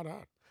it's spot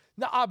on.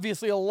 Now,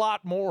 obviously, a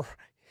lot more.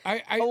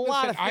 A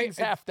lot of things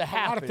have to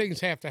happen. A lot of things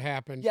have to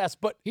happen. Yes,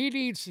 but He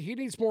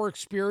needs more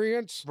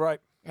experience. right.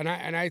 And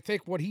I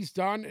think what he's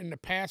done in the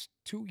past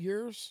 2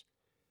 years,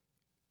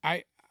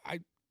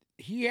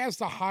 he has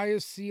the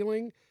highest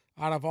ceiling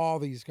out of all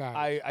these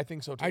guys. I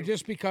think so too.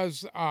 Just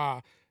because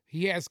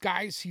he has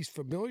guys he's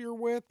familiar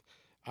with.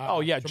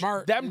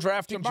 Them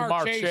drafting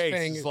Jamar Chase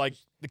thing is like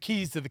the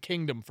keys to the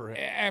kingdom for him.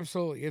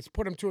 Absolutely, it's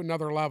put him to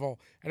another level.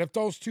 And if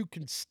those two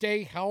can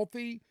stay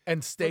healthy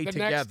And stay for the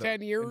together. next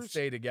 10 years, And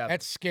stay together.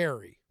 that's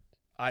scary.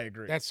 I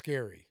agree. That's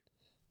scary.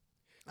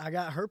 I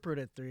got Herbert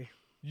at 3.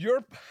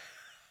 You're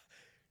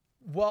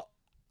well.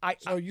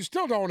 So you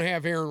still don't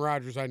have Aaron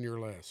Rodgers on your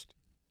list.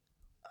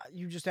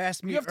 You just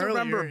asked me You have to earlier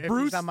remember, if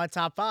Bruce- he's on my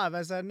top 5.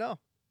 I said no.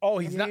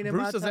 He's He not. ain't in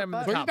Bruce my doesn't have him in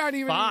top the But top he's not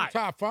even 5. in the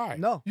top 5.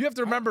 No, You have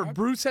to remember,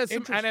 Bruce has some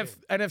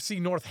interesting. NFC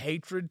North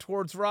hatred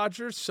towards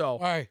Rodgers. So,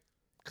 Why?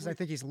 because I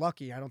think he's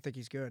lucky. I don't think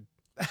he's good.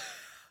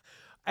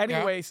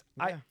 anyways,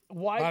 Yeah.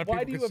 why A lot of why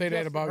people do you could say have that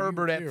Justin about you,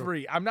 Herbert at too.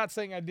 3? I'm not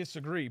saying I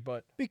disagree,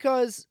 but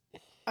Because,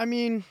 I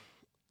mean,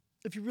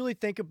 if you really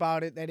think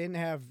about it, they didn't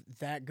have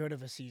that good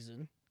of a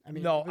season. I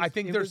mean, no, it I was-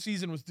 think it their was-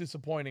 season was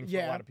disappointing for a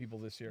Yeah. lot of people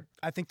this year.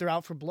 I think they're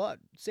out for blood.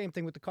 Same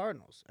thing with the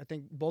Cardinals. I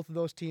think both of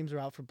those teams are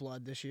out for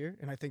blood this year,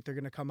 and I think they're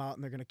going to come out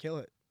and they're going to kill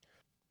it.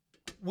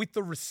 With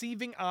the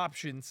receiving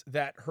options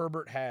that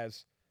Herbert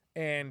has,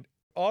 and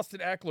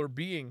Austin Eckler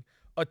being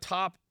a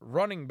top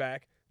running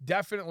back,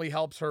 definitely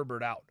helps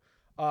Herbert out.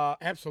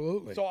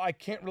 Absolutely. So I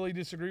can't really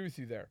disagree with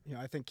you there. You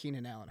know, I think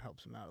Keenan Allen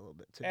helps him out a little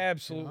bit too.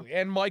 Absolutely.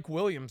 And Mike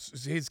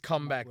Williams, his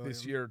comeback this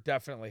Williams. year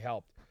definitely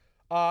helped.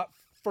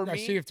 For I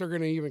me, see if they're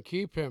going to even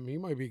keep him. He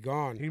might be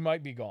gone. he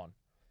might be gone.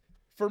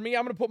 For me,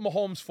 I'm going to put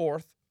Mahomes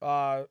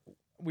 4th.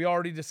 We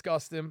already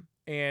discussed him,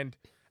 and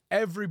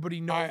everybody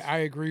knows. I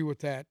agree with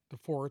that. The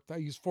 4th.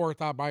 He's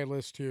 4th on my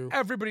list too.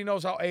 Everybody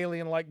knows how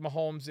alien-like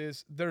Mahomes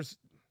is.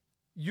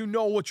 You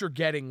know what you're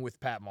getting with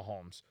Pat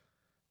Mahomes.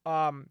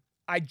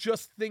 I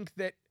just think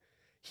that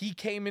he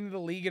came into the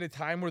league at a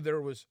time where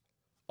there was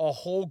a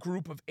whole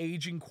group of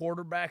aging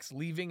quarterbacks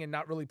leaving and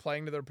not really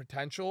playing to their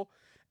potential,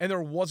 and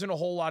there wasn't a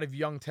whole lot of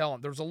young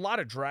talent. There was a lot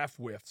of draft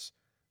whiffs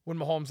when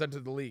Mahomes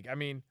entered the league. I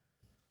mean,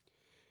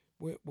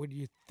 When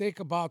you think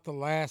about the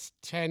last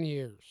 10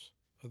 years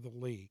of the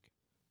league,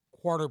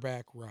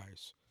 quarterback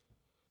rise,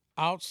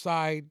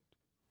 outside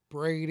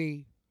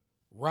Brady,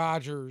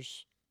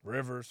 Rodgers,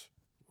 Rivers,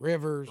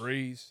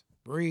 Breeze,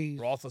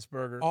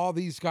 Roethlisberger. all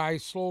these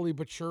guys slowly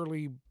but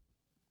surely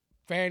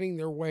fanning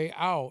their way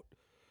out.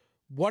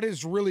 What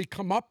has really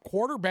come up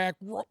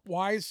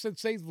quarterback-wise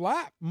since they've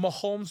left?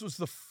 Mahomes was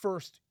the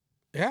first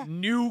Yeah.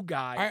 new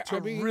guy to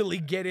really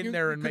get in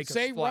there and you make could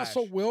say a splash.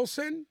 Russell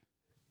Wilson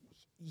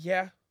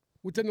Yeah.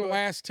 within the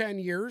last 10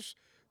 years,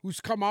 who's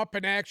come up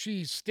and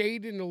actually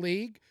stayed in the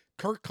league.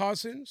 Kirk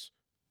Cousins,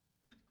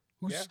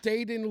 who Yeah.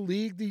 stayed in the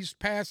league these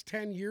past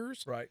 10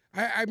 years. Right.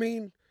 I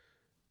mean,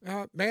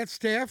 Matt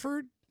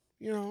Stafford,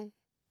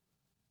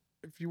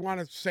 if you want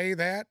to say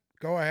that,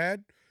 go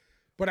ahead.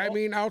 But I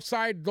mean,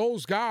 outside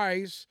those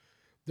guys,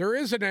 there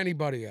isn't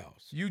anybody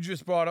else. You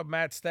just brought up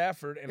Matt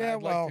Stafford, and I'd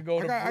like to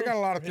go to I got a Bruce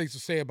lot of for things to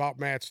say about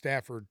Matt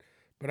Stafford,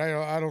 but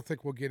I don't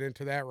think we'll get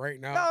into that right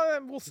now.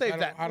 No, we'll save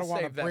that. I don't We'll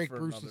want to save that break for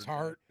Bruce's another day.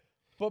 heart.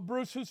 But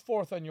Bruce, who's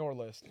 4th on your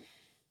list?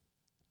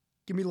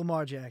 Give me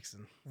Lamar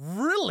Jackson.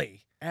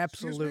 Really?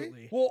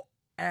 Absolutely. Well,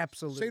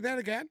 Absolutely. Say that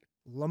again.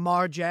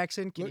 Lamar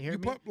Jackson. Can you hear You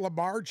me? put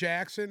Lamar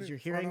Jackson Is your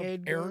in front hearing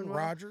of aid Aaron doing well?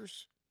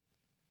 Rodgers?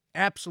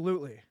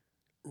 Absolutely.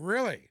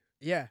 Really?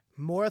 Yeah.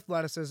 More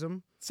athleticism.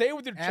 say it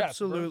with your chest. Bruce.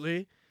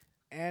 Absolutely.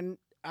 And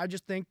I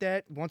just think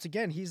that, once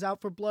again, he's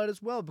out for blood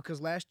as well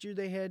because last year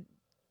they had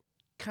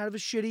kind of a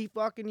shitty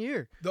fucking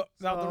year. Now,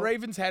 the So-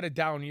 Ravens had a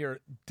down year,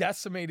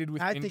 decimated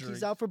with I injuries. think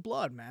he's out for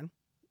blood, man.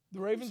 The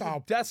Ravens He's were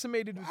out for-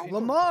 decimated with out for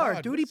injuries. Lamar,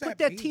 blood? dude, What he does put that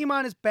that mean? team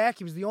on his back.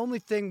 He was the only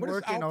thing What does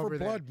working out for over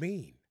there. blood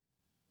mean?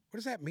 What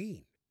does that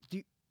mean?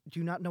 Do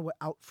you not know what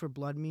out for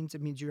blood means?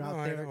 It means you're No, out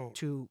I there don't.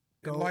 to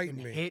go Enlighten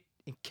and me. hit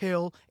and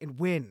kill and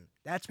win.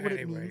 That's what it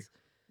Anyway. means.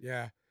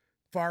 Yeah.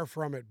 Far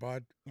from it,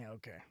 bud. Yeah,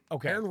 okay.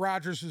 Okay. Aaron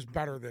Rodgers is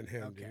better than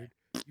him, Okay.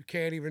 dude. You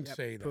can't even Yep,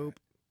 say that. Poop,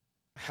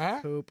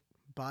 Huh? poop,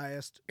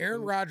 biased. Aaron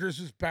poop. Rodgers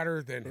is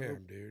better than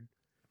him, dude.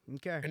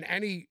 Okay. And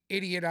any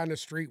idiot on the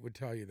street would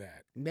tell you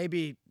that.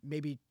 Maybe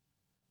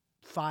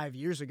 5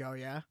 years ago,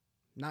 yeah.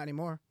 Not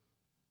anymore.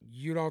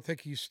 You don't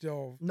think he's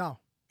still No.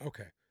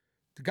 okay?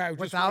 The guy who just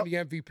Without- won the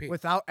MVP.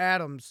 Without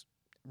Adams,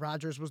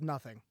 Rodgers was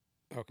nothing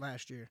Okay.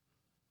 last year.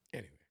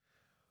 Anyway,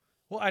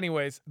 Well,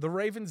 anyways, the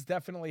Ravens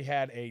definitely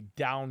had a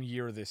down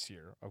year this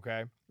year,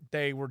 okay?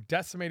 They were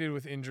decimated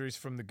with injuries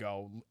from the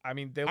go. I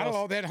mean, they I don't know.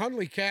 lost. That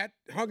Hundley cat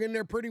hung in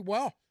there pretty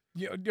well.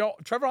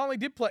 Trevor Huntley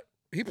did play.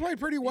 He played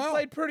pretty well. He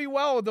played pretty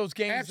well with those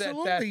games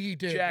Absolutely, that he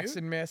did,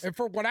 Jackson dude. missed. And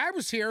from what I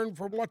was hearing,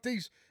 from what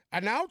these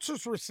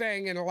announcers were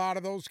saying in a lot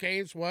of those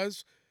games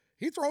was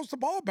he throws the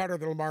ball better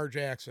than Lamar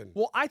Jackson.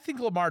 Well, I think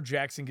Lamar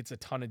Jackson gets a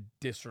ton of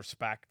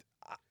disrespect.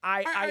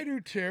 I do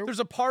too. There's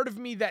a part of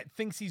me that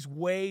thinks he's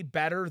way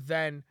better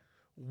than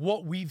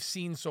what we've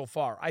seen so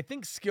far. I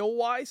think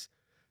skill-wise,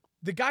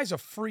 the guy's a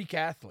freak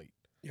athlete.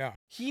 Yeah.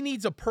 He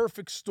needs a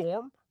perfect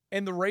storm,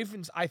 and the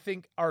Ravens, I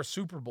think, are a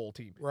Super Bowl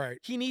team. Right.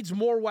 He needs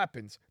more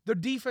weapons. Their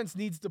defense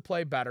needs to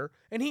play better,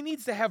 and he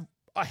needs to have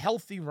a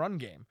healthy run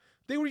game.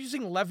 They were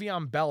using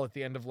Le'Veon Bell at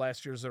the end of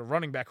last year as a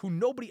running back who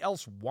nobody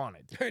else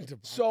wanted.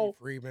 Devontae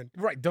Freeman.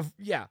 Right.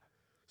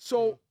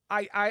 So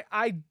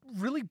I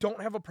really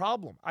don't have a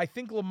problem. I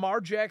think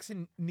Lamar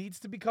Jackson needs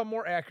to become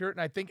more accurate,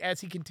 and I think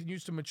as he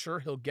continues to mature,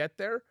 he'll get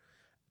there.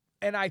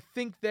 And I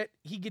think that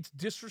he gets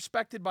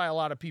disrespected by a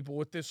lot of people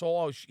with this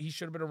whole, oh, he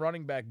should have been a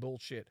running back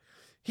bullshit.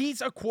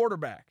 He's a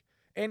quarterback,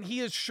 and he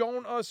has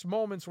shown us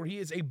moments where he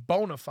is a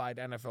bona fide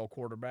NFL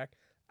quarterback.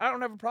 I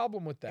don't have a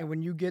problem with that. And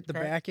when you get the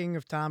backing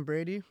of Tom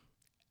Brady,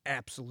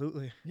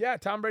 absolutely. Yeah,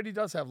 Tom Brady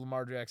does have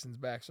Lamar Jackson's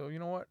back. So you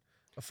know what?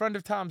 A friend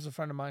of Tom's a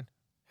friend of mine.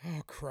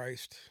 Oh,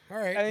 Christ. All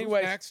right.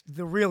 Anyways, who's next?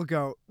 The real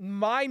GOAT.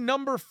 My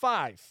number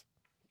 5.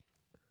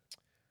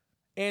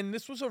 And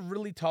this was a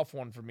really tough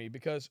one for me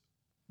because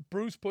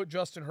Bruce put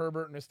Justin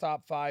Herbert in his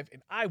top 5,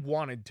 and I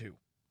wanted to.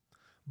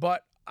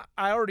 But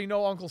I already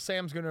know Uncle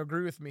Sam's going to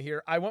agree with me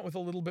here. I went with a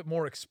little bit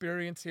more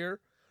experience here,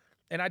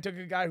 and I took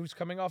a guy who's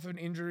coming off of an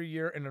injury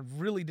year and a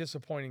really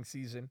disappointing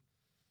season.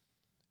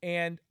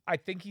 And I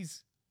think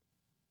he's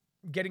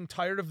getting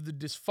tired of the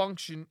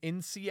dysfunction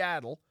in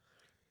Seattle,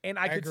 and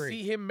I could agree.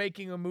 see him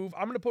making a move.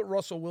 I'm going to put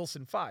Russell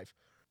Wilson 5.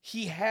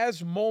 He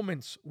has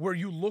moments where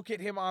you look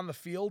at him on the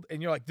field,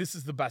 and you're like, this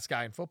is the best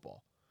guy in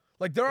football.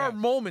 Like, there are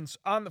moments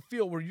on the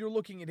field where you're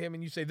looking at him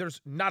and you say, there's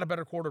not a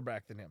better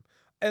quarterback than him.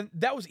 And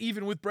that was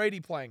even with Brady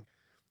playing.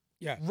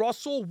 Yeah.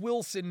 Russell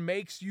Wilson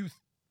makes you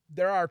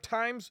there are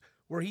times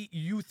where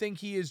you think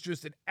he is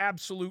just an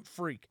absolute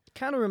freak.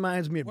 Kind of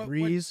reminds me of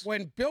Breeze.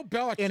 When Bill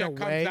Belichick in a comes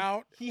way.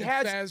 out, He and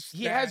has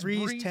says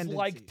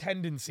Breeze-like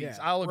tendencies. Yeah.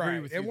 I'll agree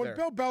right. with you And when there.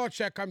 Bill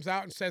Belichick comes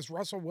out and says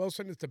Russell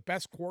Wilson is the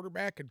best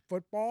quarterback in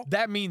football,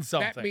 That means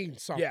something. that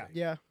means something.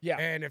 Yeah. Yeah.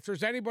 And if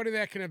there's anybody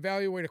that can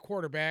evaluate a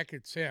quarterback,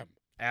 it's him.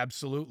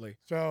 Absolutely.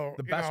 So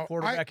The best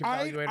quarterback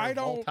evaluator of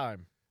all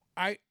time.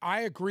 I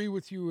agree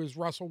with you as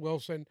Russell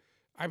Wilson.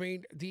 I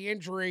mean, the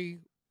injury,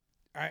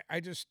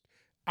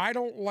 I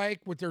don't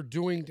like what they're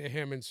doing to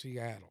him in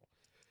Seattle.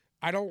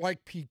 I don't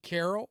like Pete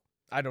Carroll.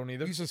 I don't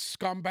either. He's a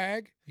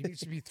scumbag. He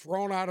needs to be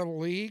thrown out of the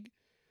league.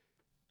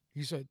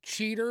 He's a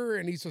cheater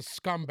and he's a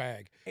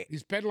scumbag.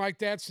 He's been like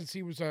that since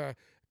he was a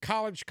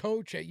college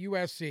coach at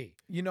USC.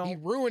 You know, He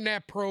ruined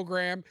that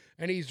program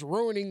and he's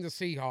ruining the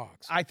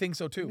Seahawks. I think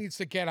so He too. needs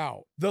to get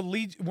out.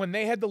 When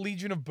they had the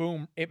Legion of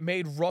Boom, it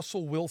made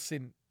Russell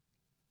Wilson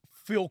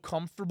feel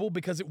comfortable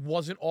because it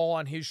wasn't all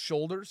on his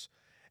shoulders.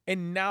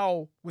 And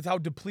now, with how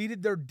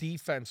depleted their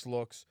defense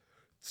looks,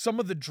 some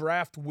of the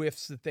draft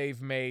whiffs that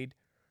they've made,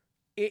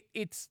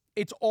 it's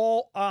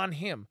all on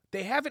him.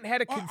 They haven't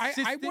had a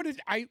consistent.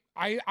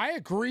 I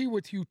agree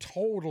with you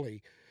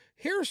totally.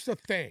 Here's the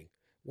thing: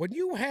 when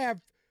you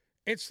have,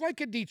 it's like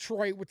in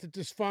Detroit with the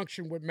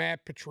dysfunction with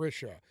Matt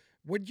Patricia.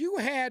 When you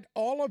had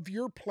all of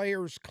your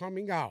players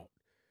coming out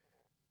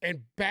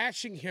and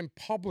bashing him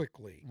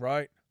publicly,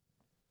 Right.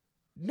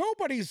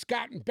 nobody's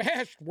gotten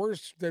bashed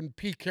worse than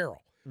Pete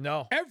Carroll.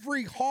 No.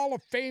 Every Hall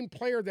of Fame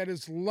player that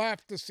has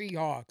left the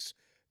Seahawks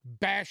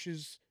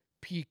bashes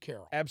Pete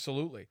Carroll.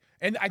 Absolutely.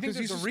 And I think 'Cause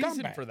there's he's a a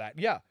reason scumbag. for that.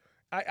 Yeah.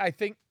 I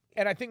think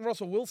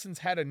Russell Wilson's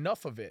had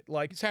enough of it.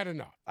 Like, He's had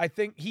enough. I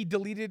think he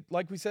deleted,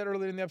 like we said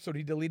earlier in the episode,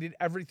 he deleted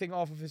everything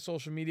off of his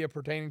social media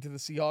pertaining to the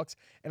Seahawks.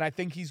 And I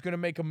think he's going to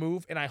make a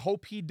move. And I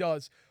hope he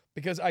does,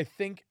 because I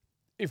think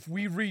if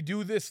we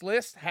redo this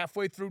list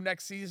halfway through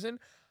next season,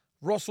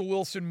 Russell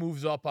Wilson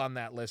moves up on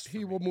that list.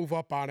 He will move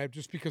up on it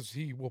just because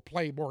he will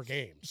play more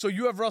games. So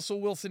you have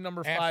Russell Wilson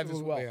number 5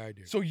 as well. Absolutely, I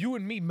do. So you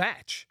and me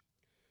match.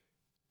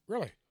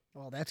 Really?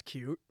 Well, that's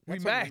cute.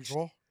 That's we matched.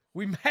 unusual.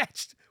 We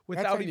matched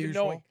without That's even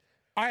unusual. knowing.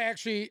 I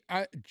actually,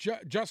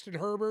 Justin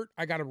Herbert,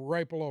 I got him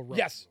right below Russell.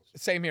 Yes,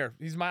 same here.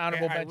 He's my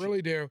honorable I mention.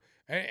 really do.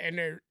 And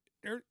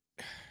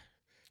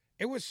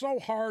it was so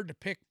hard to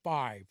pick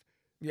 5.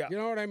 Yeah. You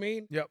know what I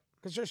mean? Yep.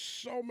 Because there's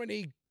so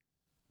many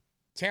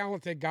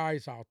talented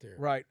guys out there.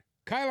 Right.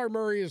 Kyler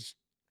Murray has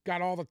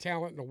got all the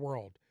talent in the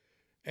world.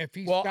 If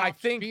he Well, stops I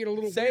think being a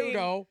little saying-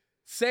 weirdo,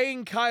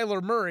 Saying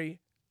Kyler Murray,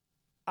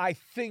 I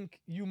think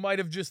you might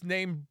have just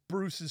named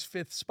Bruce's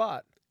 5th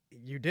spot.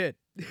 You did.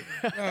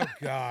 oh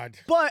God.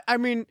 But I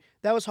mean,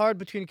 that was hard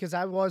because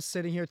I was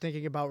sitting here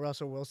thinking about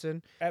Russell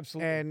Wilson,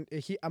 Absolutely. and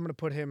I'm going to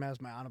put him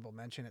as my honorable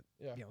mention. At,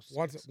 Yeah. you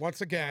know,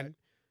 Once again,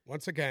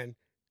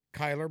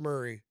 Kyler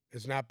Murray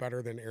is not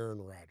better than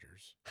Aaron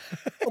Rodgers.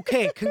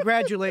 Okay,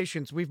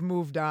 congratulations. We've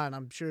moved on.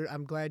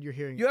 I'm glad you're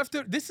hearing You have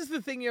to. This is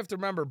the thing you have to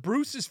remember.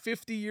 Bruce is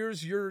 50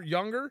 years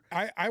younger.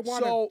 I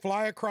want to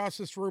fly across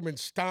this room and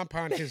stomp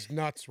on his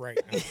nuts right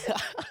now.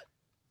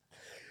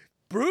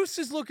 Bruce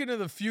is looking to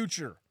the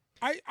future.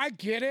 I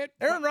get it.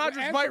 Aaron but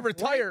Rodgers as might of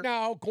retire. right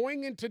now,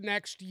 going into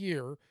next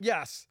year,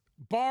 Yes.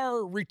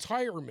 bar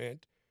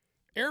retirement,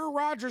 Aaron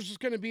Rodgers is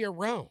going to be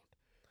around.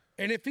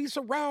 And if he's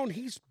around,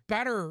 he's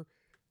better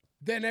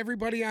than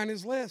everybody on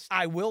his list.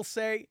 I will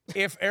say,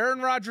 if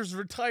Aaron Rodgers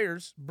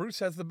retires, Bruce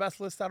has the best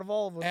list out of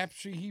all of us.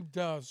 Actually, he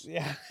does.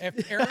 Yeah.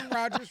 If Aaron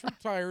Rodgers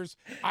retires,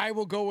 I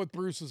will go with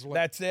Bruce's list.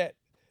 That's it.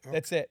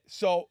 That's it.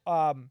 So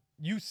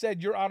you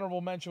said your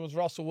honorable mention was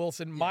Russell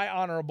Wilson. My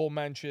honorable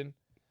mention,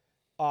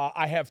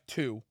 I have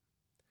two,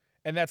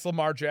 and that's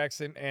Lamar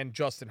Jackson and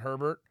Justin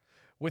Herbert,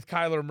 with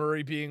Kyler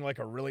Murray being like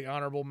a really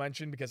honorable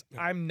mention because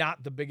I'm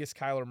not the biggest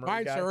Kyler Murray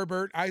Mine's guy.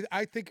 Herbert.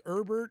 I think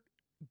Herbert,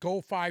 go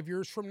 5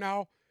 years from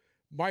now,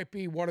 might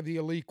be one of the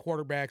elite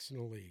quarterbacks in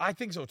the league. I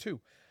think so too.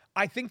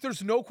 I think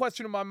there's no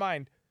question in my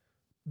mind.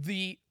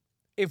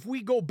 If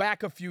we go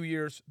back a few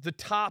years, the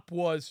top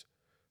was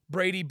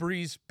Brady,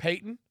 Breeze,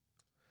 Peyton.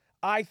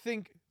 I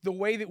think the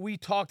way that we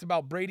talked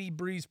about Brady,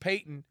 Breeze,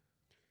 Peyton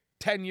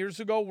 10 years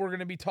ago, we're going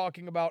to be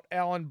talking about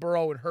Allen,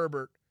 Burrow, and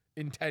Herbert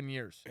in 10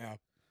 years. Yeah.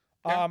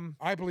 Um,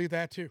 I believe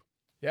that too.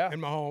 yeah.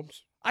 And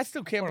Mahomes. I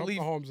still can't Put believe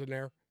Mahomes in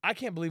there. I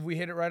can't believe we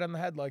hit it right on the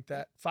head like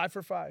that. 5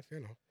 for 5. You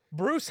know,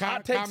 Bruce,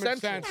 hot take common central.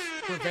 sense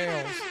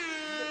prevails.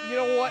 You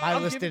know what? My I'll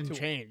list give it didn't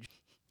to him. change.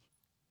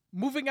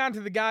 Moving on to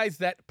the guys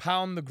that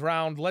pound the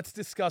ground, let's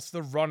discuss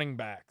the running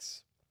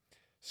backs.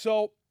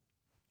 So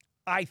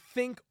I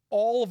think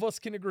all of us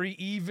can agree,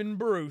 even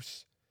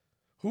Bruce,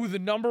 who the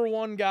number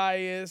one guy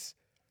is.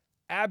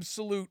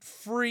 Absolute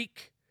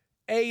freak,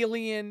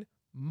 alien,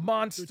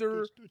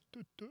 monster,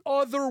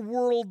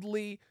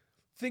 otherworldly.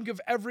 Think of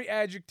every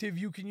adjective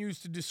you can use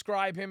to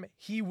describe him.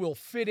 He will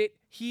fit it.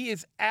 He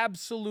is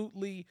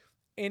absolutely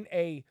in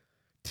a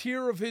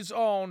tier of his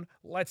own.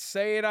 Let's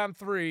say it on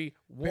 3.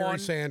 Barry 1.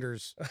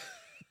 Sanders.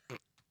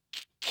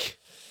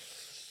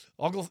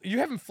 Uncle, you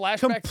having flashbacks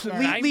to the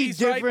Completely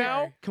 90s right different.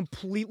 now?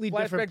 Completely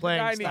Flashback different to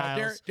playing 90s.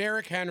 styles.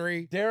 Derrick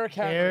Henry. Derrick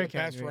Henry. Derrick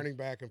Best Henry. running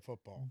back in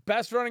football.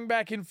 Best running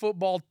back in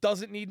football.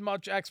 Doesn't need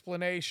much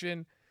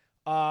explanation.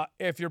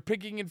 If you're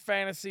picking in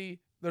fantasy,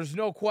 there's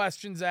no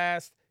questions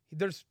asked.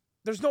 There's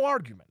no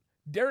argument.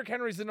 Derrick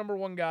Henry's the number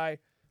one guy.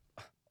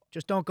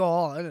 Just don't go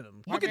all in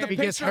him. Look at the If he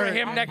gets picture of hurt,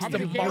 him next How to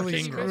many Mark games did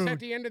he Ingram. miss at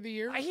the end of the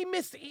year? He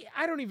missed,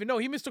 I don't even know.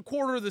 He missed a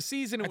quarter of the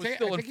season and was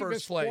still I in think he first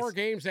missed place. 4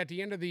 games at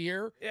the end of the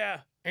year Yeah.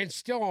 and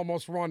still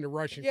almost won the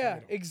rushing Yeah,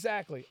 title.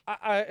 exactly.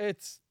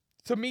 It's,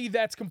 to me,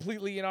 that's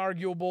completely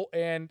inarguable,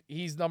 and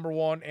he's number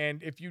one.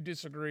 And if you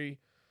disagree,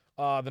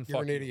 then You're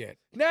fuck an you. idiot.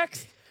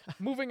 Next,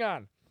 moving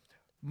on.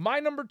 My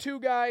number 2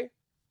 guy,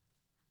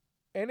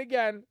 and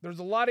again, there's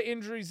a lot of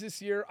injuries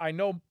this year. I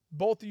know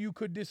both of you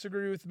could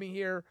disagree with me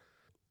here.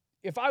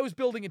 If I was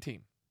building a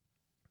team,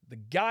 the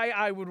guy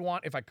I would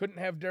want, if I couldn't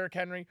have Derrick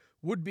Henry,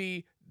 would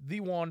be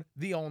the one,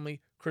 the only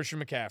Christian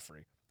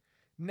McCaffrey.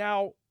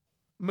 Now,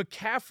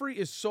 McCaffrey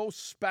is so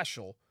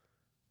special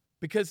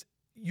because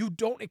you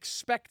don't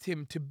expect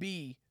him to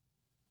be,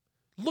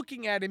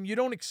 looking at him, you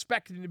don't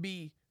expect him to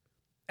be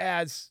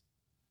as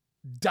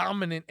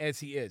dominant as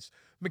he is.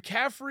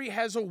 McCaffrey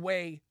has a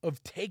way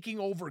of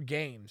taking over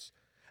games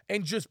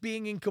and just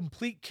being in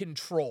complete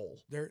control.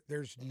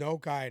 There's no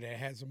guy that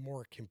has a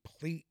more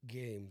complete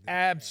game. Than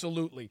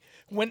Absolutely.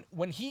 When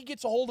he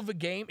gets a hold of a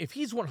game, if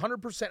he's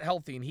 100%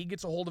 healthy and he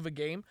gets a hold of a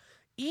game,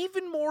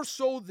 even more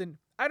so than,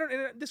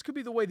 and this could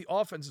be the way the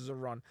offenses are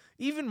run,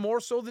 even more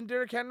so than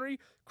Derrick Henry,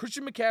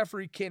 Christian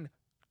McCaffrey can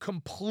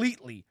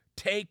completely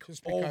take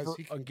just because over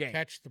he a can game.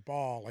 catch the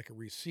ball like a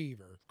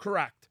receiver.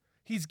 Correct.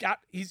 He's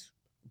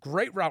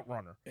great route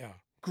runner, Yeah.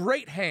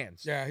 great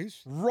hands, Yeah,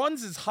 he's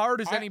runs as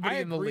hard as anybody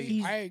in the agree.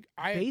 league.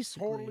 I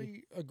basically-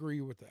 totally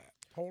agree with that.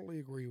 Totally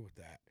agree with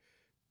that.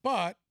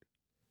 But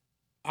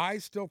I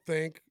still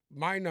think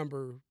my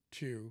number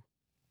 2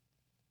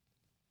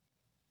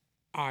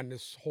 on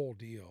this whole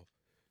deal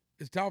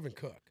is Dalvin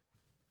Cook.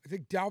 I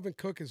think Dalvin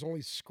Cook has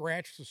only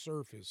scratched the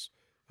surface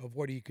of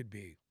what he could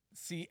be.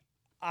 See,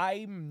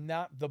 I'm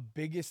not the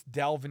biggest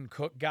Dalvin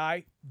Cook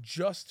guy,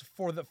 just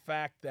for the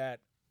fact that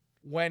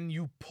when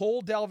you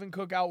pull Dalvin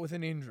Cook out with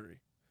an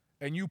injury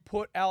and you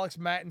put Alex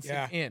Mattinson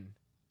Yeah. in,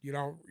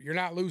 You're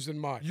not losing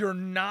much. you're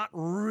not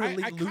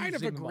really I losing kind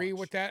of agree much.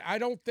 with that. I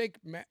don't think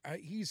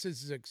he's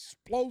as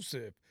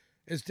explosive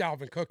as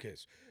Dalvin Cook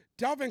is.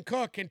 Dalvin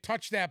Cook can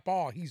touch that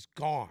ball, he's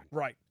gone.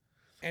 Right.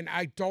 And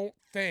I don't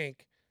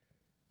think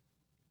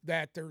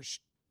that there's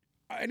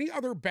any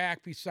other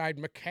back beside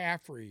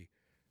McCaffrey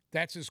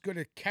that's as good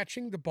at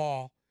catching the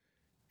ball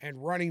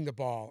and running the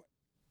ball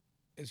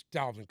as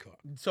Dalvin Cook.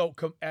 So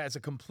as a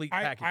complete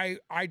package.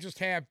 I just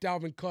have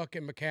Dalvin Cook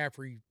and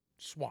McCaffrey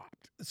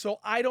swapped. So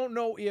I don't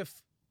know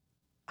if,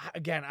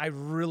 again, I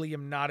really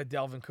am not a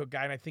Dalvin Cook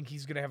guy, and I think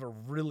he's going to have a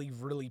really,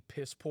 really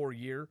piss poor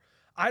year.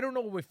 I don't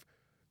know if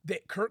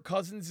that Kirk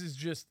Cousins is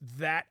just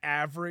that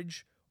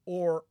average,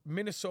 or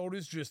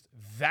Minnesota's just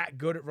that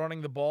good at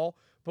running the ball.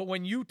 But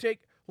when you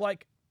take,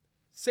 like,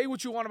 say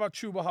what you want about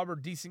Chuba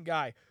Hubbard, decent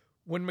guy.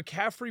 When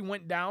McCaffrey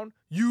went down,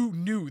 you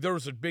knew there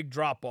was a big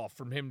drop-off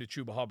from him to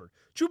Chuba Hubbard.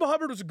 Chuba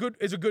Hubbard is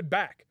a good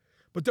back,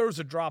 but there was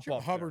a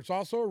drop-off. Hubbard's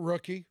also a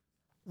rookie.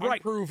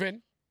 Right.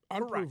 Unproven.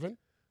 Correct.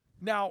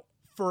 Now,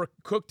 for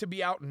Cook to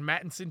be out and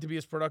Mattinson to be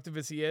as productive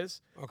as he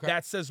is,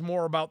 that says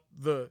more about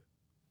the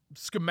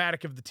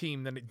schematic of the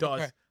team than it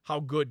does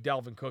how good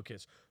Dalvin Cook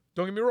is.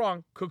 Don't get me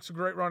wrong, Cook's a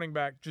great running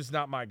back, just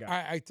not my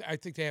guy. I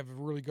think they have a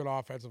really good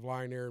offensive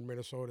line there in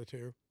Minnesota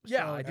too.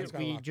 Yeah, So I do. did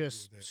we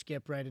just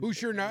skip right into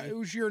Who's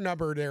your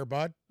number there,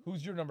 bud?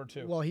 Who's your number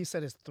 2? Well, he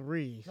said it's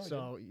 3. No, he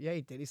so yeah,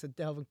 he did. He said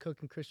Dalvin Cook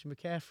and Christian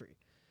McCaffrey.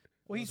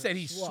 Well, he said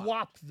he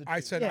swapped the two.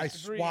 I said Yeah. I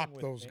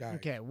swapped those guys.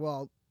 Okay,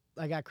 well,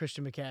 I got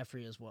Christian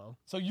McCaffrey as well.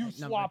 So you At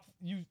number- swapped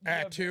you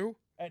At have- 2?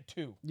 At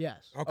 2.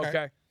 Yes.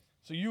 Okay.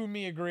 So you and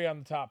me agree on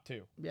the top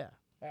 2. Yeah.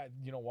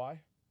 You know why?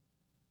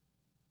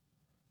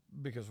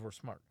 Because we're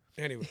smart.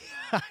 Anyway,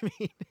 I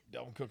mean,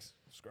 Dalvin Cook's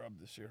scrub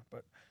this year,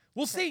 but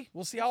we'll see.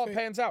 We'll see how it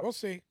pans out. we'll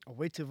see. I'll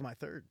wait till my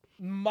 3rd.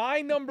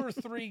 My number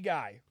 3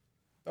 guy,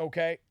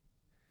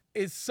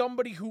 is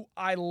somebody who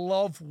I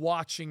love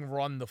watching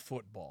run the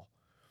football.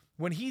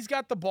 When he's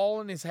got the ball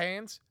in his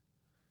hands,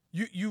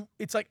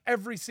 it's like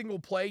every single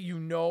play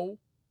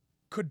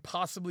could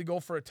possibly go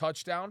for a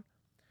touchdown.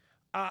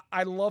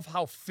 I love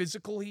how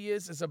physical he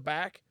is as a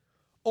back,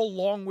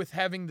 along with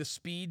having the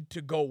speed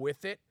to go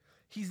with it.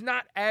 He's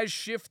not as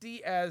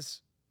shifty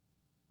as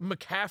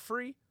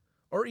McCaffrey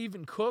or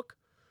even Cook,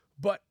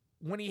 but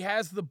when he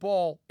has the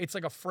ball, it's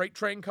like a freight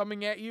train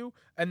coming at you,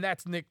 and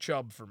that's Nick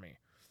Chubb for me.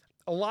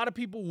 A lot of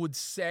people would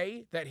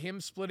say that him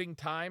splitting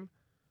time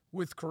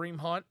with Kareem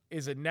Hunt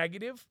is a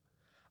negative.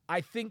 I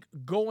think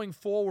going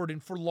forward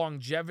and for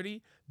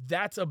longevity,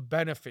 that's a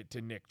benefit to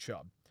Nick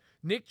Chubb.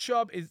 Nick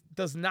Chubb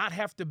does not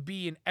have to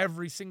be in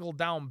every single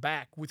down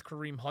back with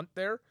Kareem Hunt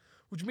there,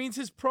 which means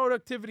his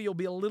productivity will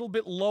be a little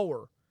bit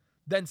lower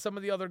than some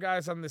of the other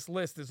guys on this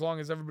list as long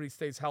as everybody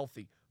stays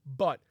healthy.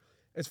 But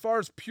as far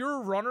as pure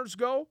runners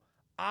go,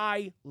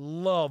 I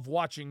love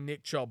watching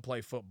Nick Chubb play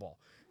football.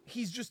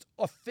 He's just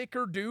a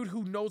thicker dude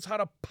who knows how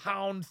to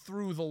pound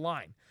through the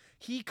line.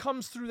 He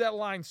comes through that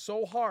line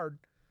so hard.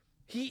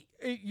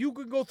 You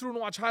could go through and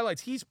watch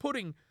highlights. He's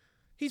putting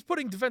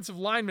defensive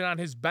linemen on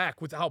his back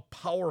with how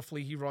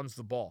powerfully he runs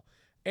the ball.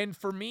 And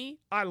for me,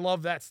 I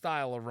love that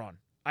style of run.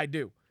 I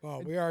do.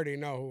 Well, we already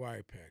know who I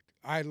picked.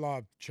 I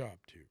love Chubb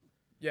too.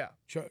 Yeah.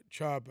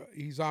 Chubb,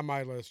 he's on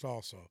my list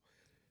also.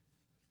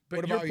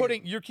 But What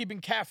about you're keeping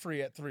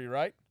Caffrey at 3,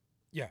 right?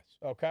 Yes.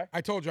 Okay. I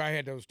told you I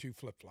had those 2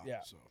 flip-flops.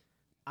 Yeah. So.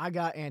 I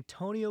got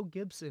Antonio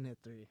Gibson at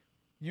 3.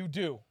 You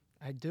do.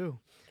 I do.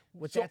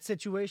 With So- that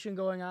situation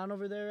going on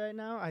over there right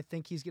now, I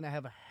think he's going to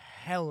have a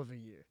hell of a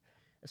year,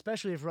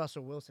 especially if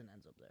Russell Wilson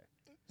ends up there.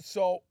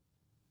 So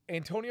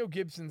Antonio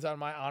Gibson's on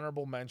my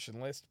honorable mention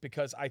list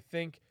because I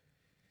think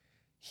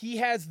he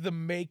has the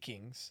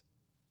makings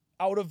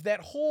out of that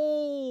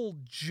whole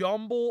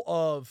jumble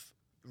of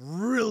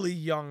really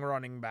young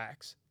running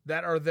backs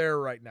that are there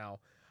right now.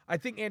 I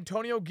think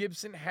Antonio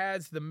Gibson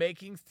has the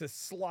makings to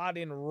slot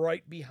in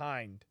right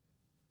behind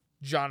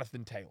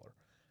Jonathan Taylor.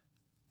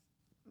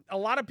 A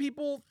lot of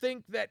people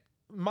think that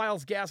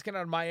Myles Gaskin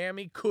out of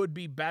Miami could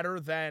be better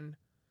than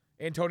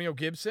Antonio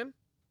Gibson,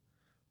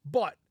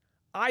 but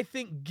I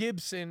think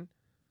Gibson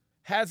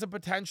has a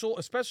potential,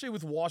 especially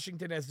with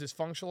Washington as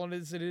dysfunctional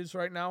as it is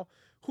right now.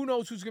 Who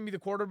knows who's going to be the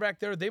quarterback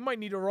there? They might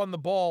need to run the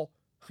ball,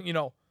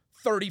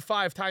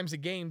 35 times a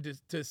game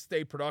to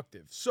stay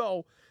productive.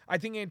 So I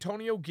think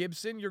Antonio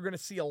Gibson, you're going to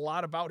see a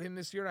lot about him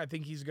this year, and I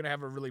think he's going to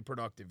have a really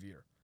productive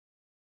year.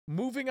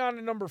 Moving on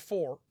to number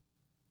 4,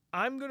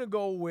 I'm going to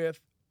go with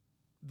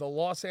the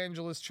Los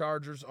Angeles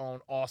Chargers' own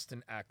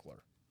Austin Eckler.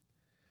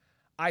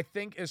 I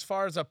think as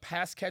far as a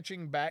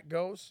pass-catching back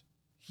goes,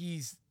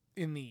 he's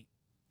in the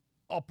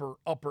upper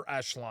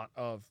echelon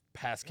of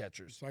pass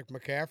catchers. It's like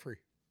McCaffrey.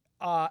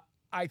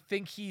 I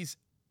think he's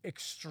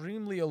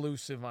extremely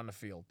elusive on the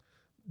field.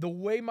 The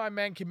way my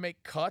man can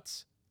make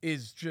cuts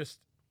is just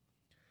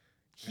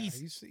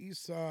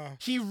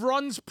he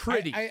runs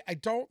pretty. I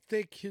don't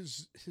think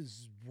his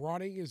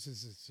running is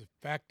as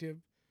effective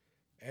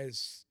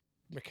as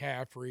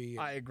McCaffrey.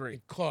 I agree.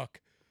 And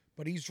Cook,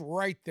 but he's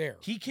right there.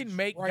 He can He's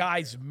make right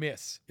guys there.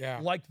 miss, Yeah.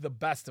 like the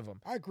best of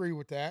them. I agree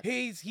with that.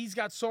 He's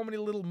got so many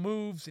little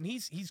moves, and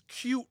he's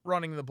cute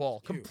running the ball.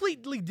 Cute.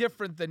 Completely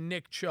different than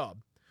Nick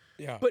Chubb.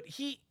 Yeah. But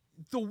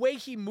the way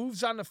he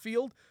moves on the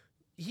field,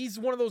 he's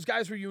one of those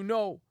guys where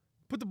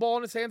put the ball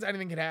in his hands,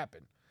 anything can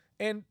happen.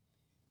 And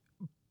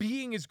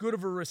being as good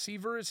of a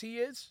receiver as he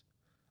is,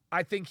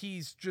 I think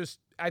he's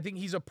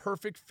a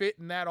perfect fit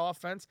in that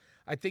offense.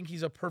 I think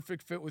he's a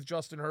perfect fit with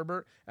Justin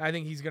Herbert, and I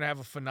think he's going to have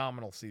a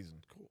phenomenal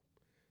season. Cool.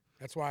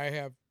 That's why I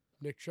have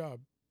Nick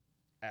Chubb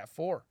At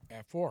 4.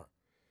 at 4.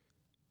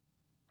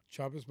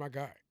 Chubb is my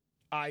guy.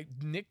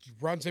 Nick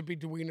Runs in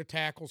between the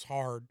tackles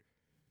hard,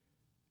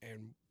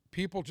 and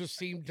people just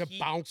seem to He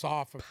bounce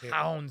off of him.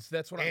 pounds.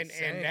 That's what I'm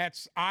saying. And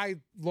I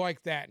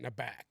like that in the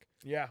back.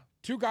 Yeah.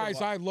 Two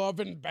guys I love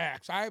in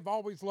backs. I've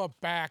always loved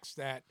backs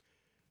that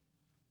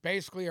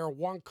basically are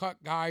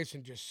one-cut guys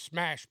and just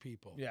smash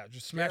people. Yeah,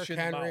 just smash Derrick you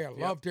in the Henry. mouth.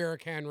 I love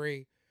Derrick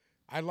Henry.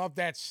 I love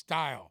that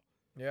style.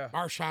 Yeah.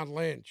 Marshawn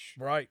Lynch.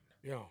 Right.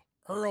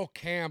 Earl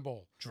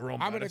Campbell.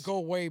 Jerome I'm going to Bettis. go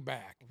way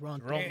back. Run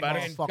Jerome through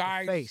Bettis. the motherfucking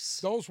guys, face.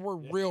 those were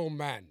real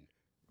men.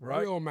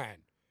 Right. Real men.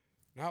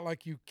 Not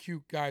like you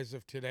cute guys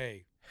of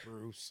today,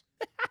 Bruce.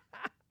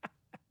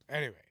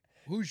 Anyway,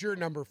 who's your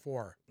number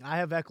 4? I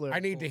have Eckler. I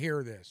need to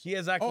hear this. He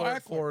has Eckler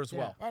at 4 as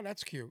well. Oh,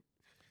 that's cute.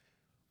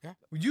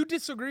 Would you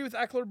disagree with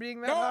Eckler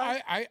being that No,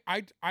 high?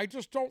 I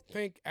just don't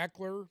think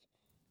Eckler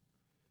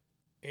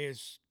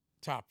is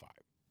top 5.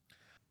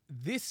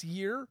 This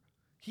year,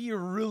 he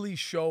really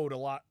showed a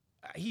lot.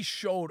 He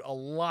showed a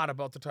lot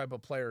about the type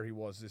of player he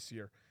was this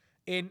year.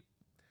 And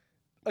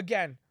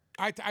again,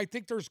 I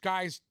think there's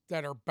guys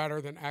that are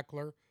better than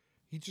Eckler.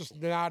 He's just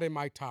not in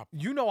my top.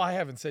 you know I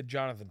haven't said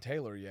Jonathan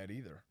Taylor yet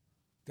either.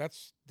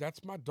 That's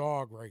my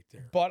dog right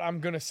there. But I'm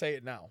going to say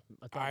it now.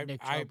 I thought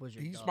Nick Chubb was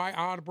your He's dog. my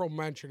honorable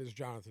mention is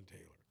Jonathan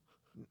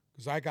Taylor.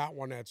 Because I got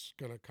one that's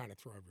going to kind of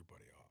throw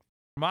everybody off.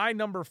 My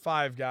number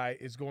 5 guy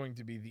is going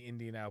to be the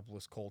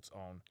Indianapolis Colts'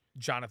 own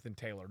Jonathan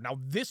Taylor. Now,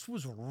 this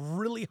was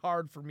really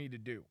hard for me to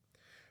do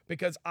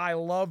because I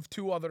love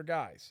 2 other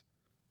guys.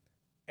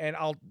 And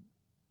I'll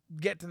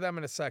get to them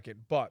in a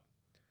second. But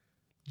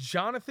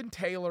Jonathan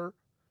Taylor,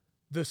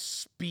 the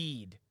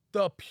speed,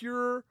 the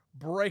pure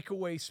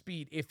breakaway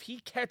speed. If he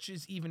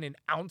catches even an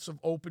ounce of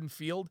open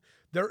field,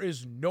 there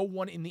is no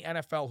one in the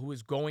NFL who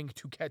is going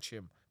to catch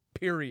him,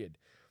 period.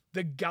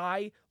 The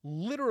guy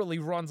literally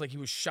runs like he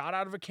was shot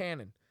out of a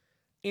cannon.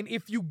 And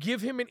if you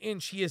give him an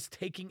inch, he is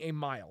taking a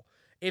mile.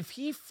 If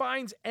he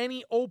finds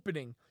any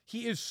opening,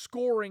 he is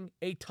scoring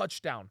a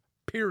touchdown,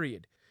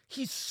 period.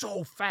 He's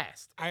so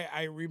fast.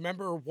 I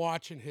remember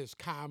watching his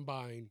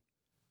combine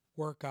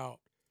workout,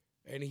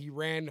 and he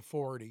ran the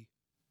 40.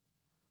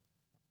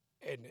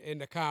 In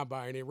the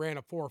combine, he ran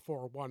a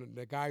 4.41, and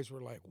the guys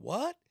were like,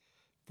 "What?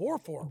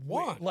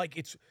 4.41? Like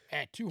it's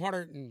At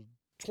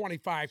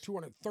 225,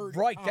 230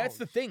 right. pounds. That's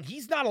the thing.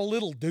 He's not a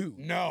little dude.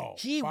 No,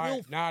 He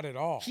will not at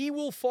all. He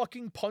will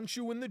fucking punch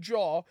you in the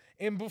jaw,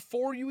 and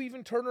before you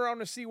even turn around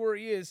to see where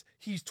he is,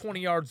 he's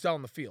 20 yards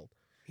down the field.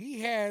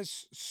 He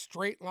has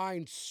straight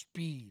line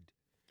speed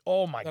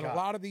Oh my that god. a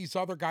lot of these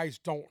other guys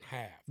don't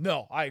have.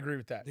 No, I agree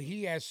with that.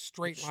 He has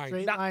straight line.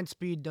 Straight line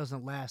speed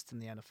doesn't last in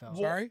the NFL. Well,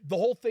 Sorry? the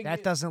whole thing That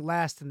is- doesn't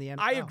last in the NFL.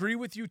 I agree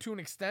with you to an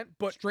extent,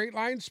 but Straight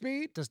line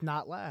speed? Does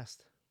not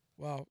last.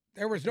 Well,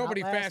 there was Not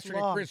nobody last faster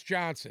than long. Chris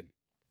Johnson.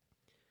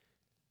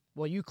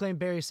 Well, you claim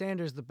Barry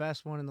Sanders the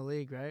best one in the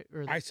league, right?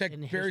 Or I said in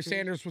Barry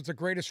history? Wasn't the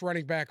greatest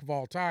running back of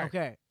all time.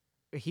 Okay,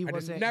 he I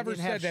wasn't. never he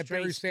didn't have said that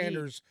Barry straight speed.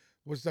 Sanders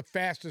was the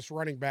fastest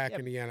running back Yeah,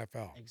 in the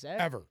NFL.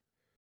 exactly. Ever.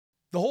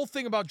 the whole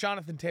thing about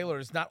Jonathan Taylor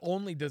is not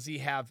only does he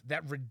have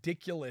that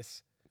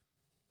ridiculous,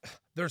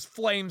 there's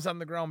flames on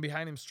the ground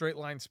behind him, straight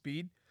line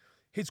speed,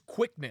 his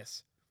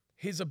quickness,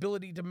 his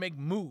ability to make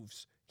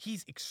moves.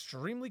 He's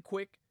extremely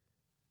quick.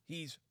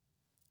 His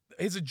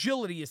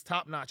agility is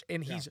top notch,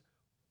 and he's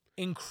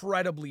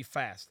incredibly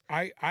fast.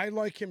 I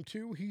like him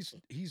too.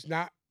 He's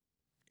not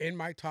in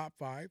my top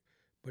 5,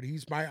 but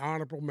he's my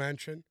honorable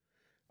mention.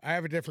 I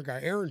have a different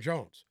guy, Aaron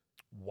Jones.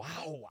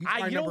 Wow. He's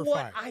my You know number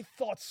what? 5. I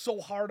thought so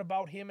hard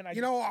about him, and I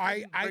You know, just I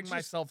couldn't bring just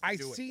myself to I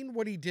do it. seen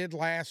what he did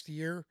last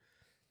year,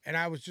 and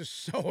I was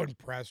just so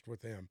impressed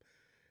with him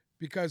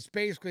because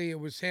basically it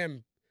was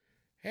him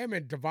and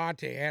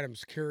Devontae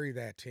Adams carry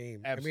that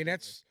team. I mean,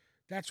 that's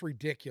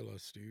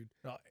ridiculous, dude.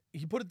 No,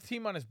 he put the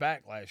team on his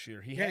back last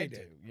year. He Yeah, he had to,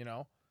 did. you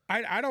know.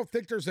 I don't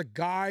think there's a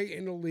guy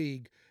in the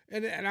league,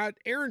 and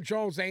Aaron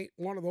Jones ain't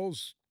one of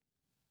those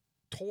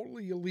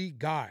totally elite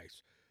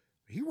guys.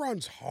 He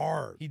runs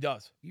hard. He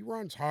does. He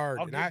runs hard.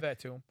 I'll and give that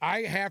to him.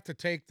 I have to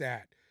take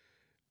that.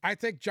 I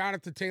think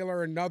Jonathan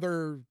Taylor,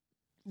 another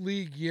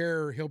league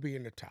year, he'll be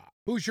in the top.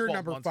 Who's your 12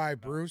 number months 5,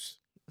 from now. Bruce?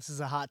 This is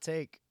a hot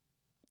take.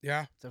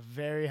 Yeah, It's a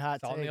very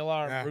hot Sound take. the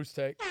alarm, Yeah. Bruce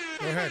take. go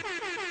ahead.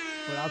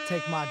 But I'll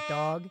take my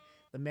dog,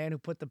 the man who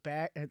put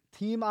the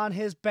team on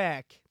his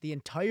back the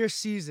entire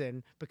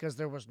season because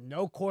there was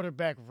no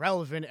quarterback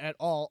relevant at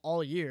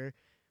all year.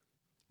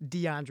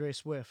 DeAndre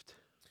Swift.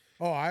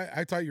 Oh,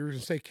 I thought you were going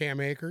to say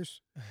Cam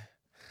Akers.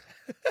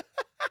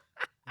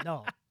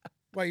 No.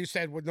 Well, you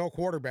said with no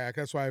quarterback.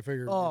 That's why I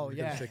figured Oh, you were going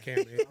yeah. to say Cam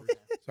Akers.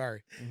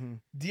 Sorry.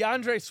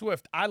 DeAndre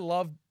Swift. I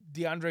love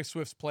DeAndre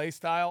Swift's play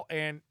style,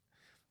 and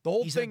the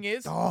whole He's thing a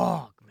is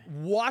dog,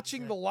 man.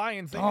 watching the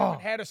Lions. They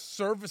dog. haven't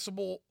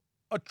had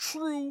a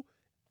true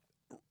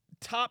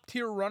top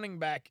tier running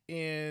back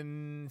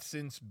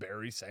since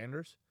Barry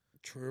Sanders.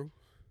 True.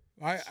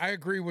 I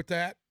agree with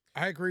that.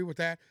 I agree with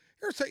that.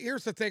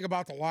 Here's the thing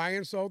about the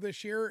Lions, though,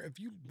 this year. If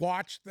you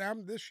watch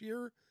them this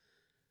year,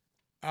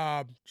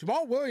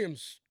 Jamal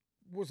Williams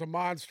was a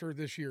monster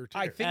this year, too.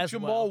 I think As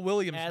Jamal well.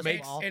 Williams As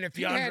makes well. And if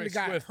he DeAndre hadn't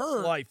got Swift's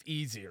hurt- life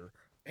easier.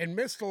 and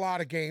missed a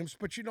lot of games.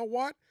 But you know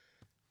what?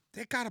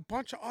 They got a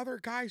bunch of other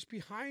guys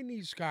behind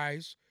these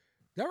guys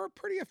that were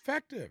pretty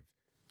effective.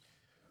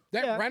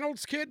 That Yeah.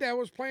 Reynolds kid that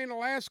was playing the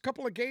last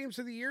couple of games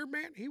of the year,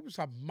 man, he was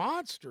a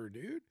monster,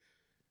 dude.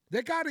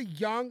 They got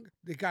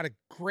a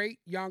great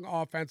young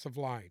offensive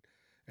line.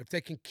 If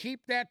they can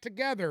keep that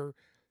together,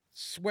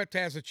 Swift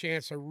has a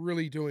chance of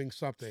really doing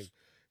something.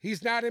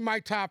 He's not in my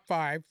top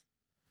 5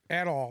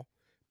 at all,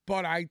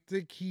 but I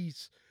think he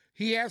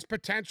has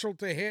potential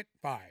to hit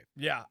 5.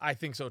 Yeah, I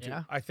think so too.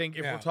 Yeah. I think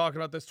if Yeah. we're talking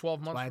about this 12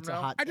 months Why from it's a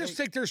now, hot I just take.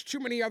 think there's too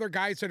many other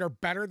guys that are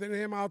better than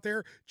him out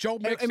there. Joe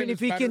Mixon I mean, is if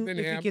he better can, than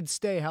if him. he could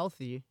stay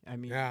healthy, I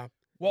mean, Yeah.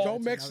 well, Joe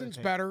that's another Mixon's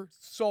thing. better.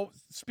 so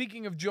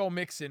speaking of Joe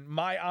Mixon,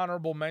 my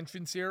honorable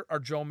mentions here are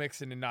Joe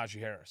Mixon and Najee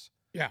Harris.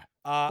 Yeah.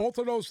 Uh, Both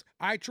of those,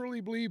 I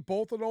truly believe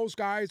both of those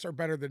guys are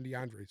better than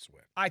DeAndre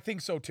Swift. I think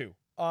so too.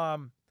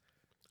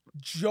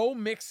 Joe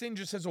Mixon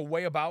just has a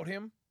way about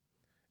him.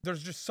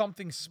 There's just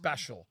something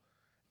special.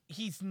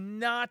 He's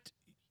not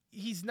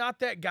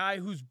that guy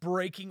who's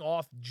breaking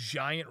off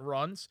giant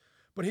runs,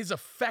 but his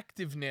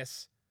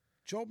effectiveness,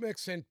 Joe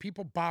Mixon,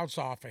 people bounce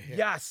off of him.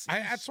 yes,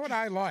 That's what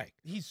I like.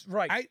 he's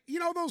right. You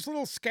know those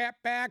little scat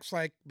backs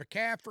like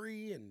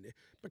McCaffrey, and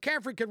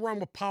McCaffrey can run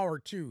with power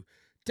too.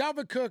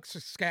 Delvin Cook's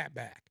a scat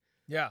back.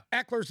 Yeah.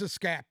 Eckler's a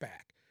scat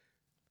back.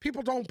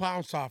 People don't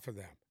bounce off of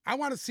them. I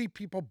want to see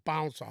people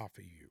bounce off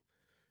of you.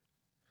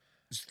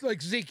 It's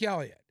like Zeke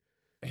Elliott.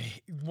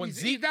 When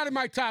He's not in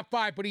my top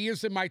 5, but he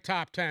is in my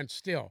top 10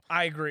 still.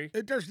 I agree.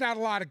 There's not a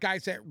lot of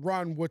guys that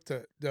run with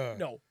the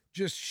No.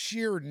 just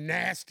sheer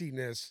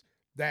nastiness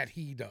that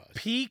he does.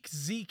 Peak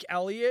Zeke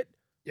Elliott.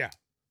 Yeah.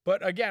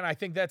 But again, I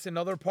think that's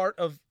another part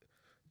of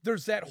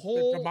there's that The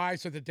whole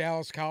demise of the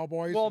Dallas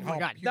Cowboys. Well, and my how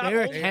God, puny not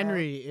Derrick only- they are.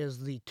 Henry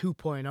is the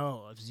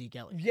 2.0 of Zeke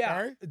Elliott. yeah,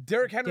 Sorry?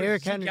 Derrick Henry,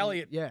 Derrick Zeke Henry,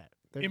 Elliott yeah,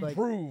 they're like,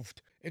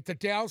 improved. If the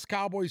Dallas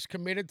Cowboys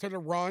committed to the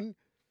run,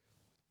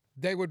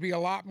 they would be a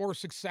lot more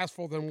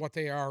successful than what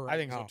they are right I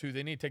think now. so too.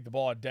 They need to take the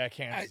ball at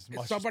deckhands as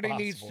much Somebody as possible.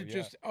 needs to yeah.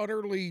 just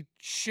utterly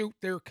shoot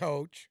their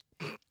coach,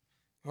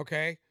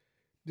 okay?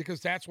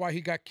 Because that's why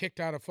he got kicked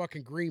out of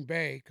fucking Green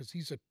Bay, because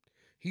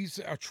he's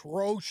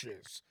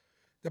atrocious.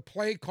 The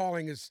play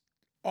calling is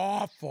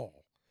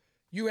awful.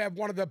 You have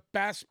one of the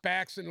best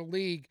backs in the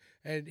league,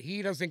 and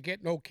he doesn't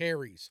get no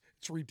carries.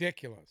 It's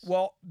ridiculous.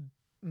 Well,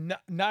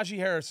 Najee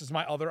Harris is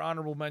my other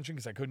honorable mention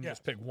because I couldn't Yes.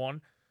 just pick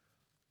one.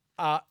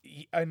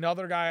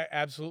 Another guy I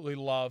absolutely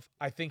love.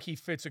 I think he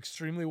fits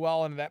extremely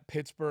well into that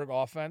Pittsburgh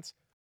offense.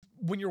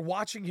 When you're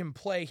watching him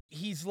play,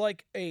 he's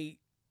like a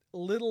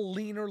little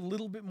leaner,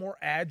 little bit more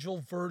agile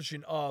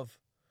version of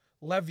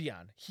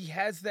Le'Veon. He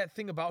has that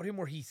thing about him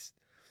where he's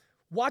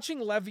watching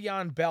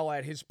Le'Veon Bell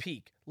at his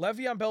peak.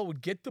 Le'Veon Bell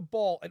would get the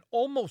ball and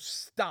almost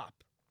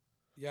stop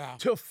Yeah.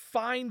 to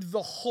find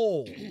the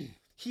hole.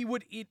 He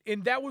would eat,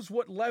 and that was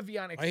what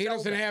Le'Veon excelled He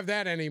doesn't at. have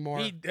that anymore.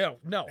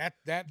 No.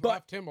 That But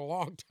left him a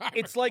long time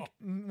It's ago. like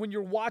when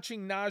you're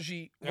watching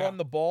Najee Yeah. run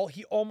the ball,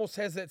 he almost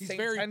has that He's same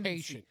very tendency.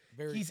 patient.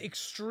 Very He's patient.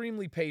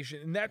 extremely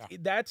patient, and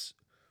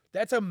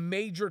that's a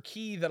major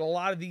key that a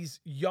lot of these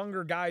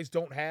younger guys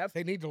don't have,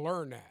 They need to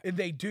learn that. and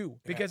they do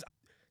because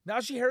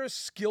Najee Harris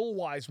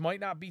skill-wise might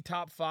not be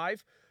top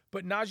 5,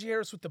 but Najee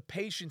Harris with the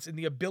patience and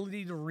the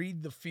ability to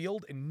read the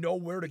field and know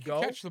where to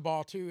go, Catch the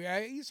ball too.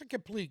 Yeah, he's a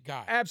complete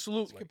guy.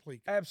 absolutely, He's a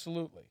complete.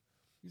 absolutely.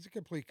 He's a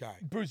complete guy.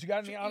 Bruce, you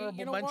got any You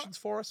honorable know what? mentions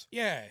for us?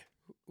 Yeah.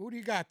 Who do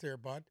you got there,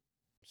 bud?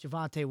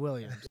 Javonte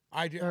Williams.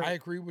 I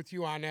agree with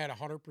you on that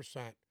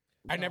 100%.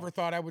 I never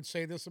thought I would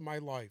say this in my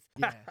life.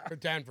 Yeah, For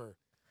Denver.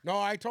 No,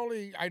 I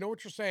know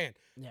what you're saying.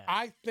 yeah.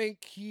 I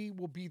think he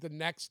will be the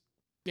next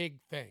big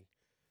thing.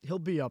 He'll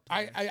be up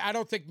there. I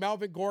don't think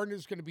Melvin Gordon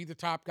is going to be the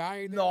top guy.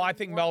 in No, there I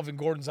think anymore. Melvin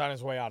Gordon's on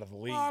his way out of the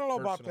league. I don't know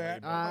about personally,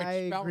 that. but- might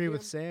I spell agree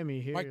with him. Sammy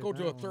here. Might go with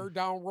to a that one. third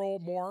down role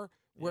more,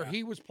 where Yeah.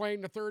 he was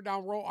playing the third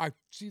down role. I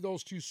see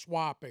those two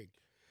swapping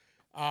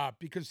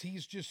because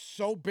he's just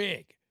so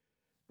big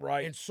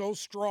Right. and so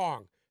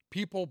strong.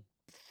 People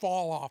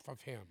fall off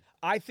of him.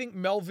 I think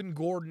Melvin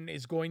Gordon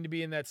is going to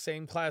be in that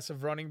same class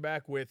of running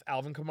back with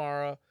Alvin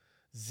Kamara,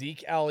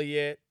 Zeke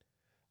Elliott.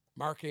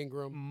 Mark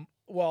Ingram.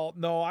 Well,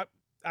 no,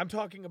 I'm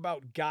talking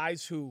about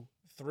guys who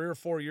 3 or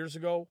 4 years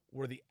ago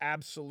were the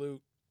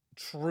absolute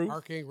truth,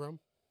 Mark Ingram.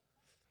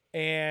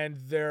 and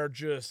they're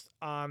just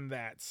on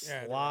that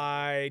Yeah,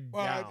 slide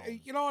Well,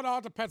 down. you know, it all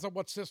depends on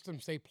what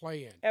systems they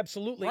play in.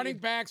 Absolutely. Running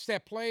backs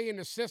that play in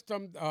the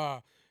system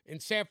in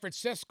San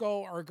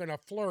Francisco are going to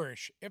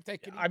flourish if they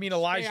can. I mean, stay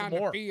Elijah on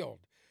Moore. the field.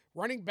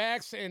 Running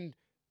backs in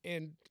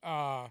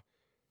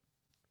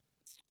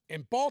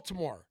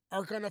Baltimore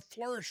are going to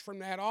flourish from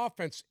that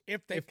offense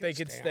if they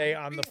could stay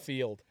on the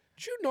field.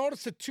 Did you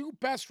notice the two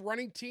best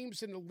running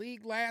teams in the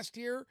league last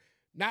year?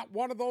 Not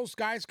one of those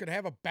guys could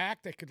have a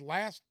back that could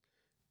last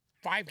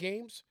 5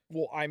 games.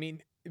 Well, I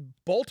mean,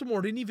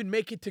 Baltimore didn't even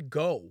make it to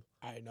go.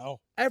 I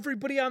know.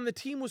 Everybody on the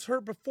team was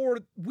hurt before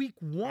week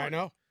 1. I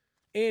know.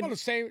 And Well,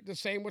 the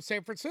same with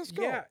San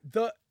Francisco. yeah,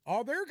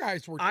 All their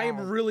guys were I am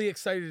down. really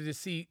excited to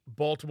see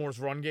Baltimore's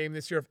run game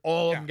this year if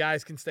all of them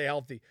guys can stay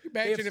healthy.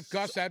 Imagine if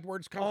Gus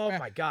Edwards comes Oh back.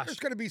 my gosh. There's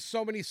going to be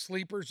so many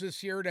sleepers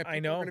this year that I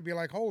people know. are going to be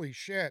like, holy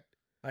shit.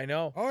 I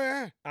know. Oh,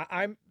 yeah.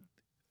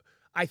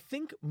 I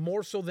think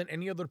more so than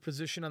any other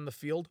position on the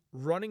field,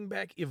 running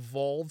back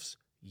evolves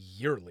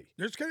yearly.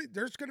 There's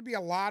gonna be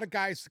a lot of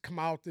guys that come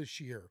out this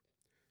year,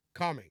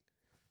 coming.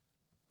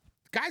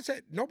 Guys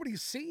that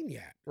nobody's seen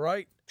yet.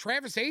 Right?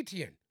 Travis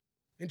Etienne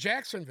in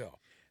Jacksonville.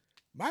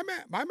 My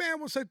man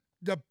was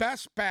the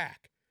best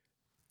back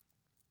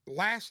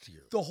last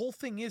year. The whole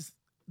thing is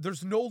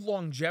there's no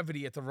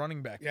longevity at the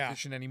running back Yeah.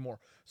 position anymore.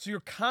 So you're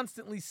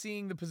constantly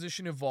seeing the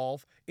position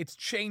evolve. It's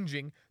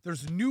changing.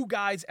 There's new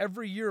guys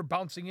every year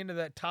bouncing into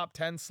that top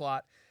 10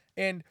 slot.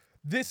 And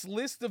this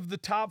list of the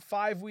top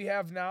 5 we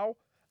have now,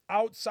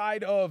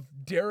 outside of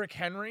Derrick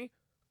Henry,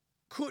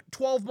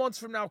 12 months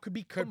from now could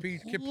be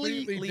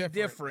completely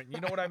different. You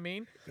know what I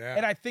mean? Yeah,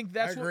 And I think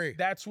I agree.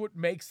 that's what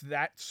makes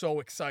that so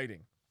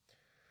exciting.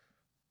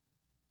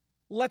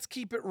 Let's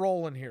keep it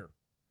rolling here.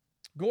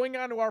 Going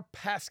on to our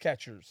pass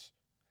catchers.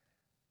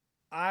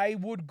 I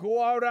would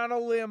go out on a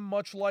limb,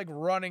 much like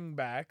running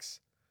backs,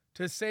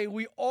 to say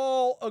we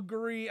all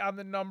agree on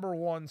the number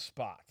 1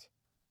 spot.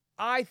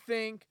 I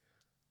think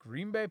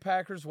Green Bay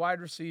Packers wide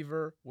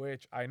receiver,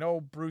 which I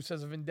know Bruce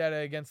has a vendetta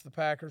against the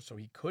Packers, so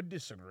he could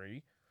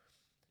disagree.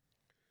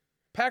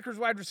 Packers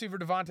wide receiver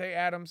Devontae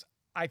Adams,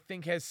 I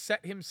think, has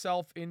set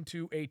himself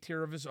into a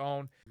tier of his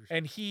own,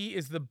 and he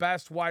is the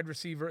best wide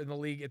receiver in the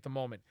league at the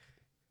moment.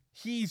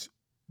 He's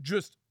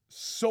just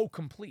so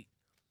complete.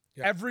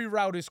 Yep. Every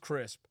route is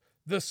crisp.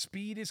 The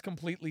speed is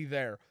completely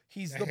there.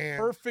 He's the hand.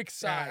 perfect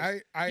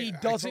size. Yeah, he I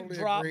doesn't totally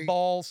drop agree.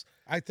 balls.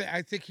 I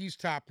think he's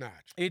top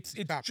notch. It's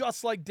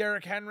just like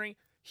Derrick Henry.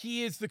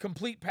 He is the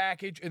complete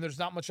package, and there's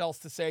not much else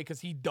to say because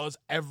he does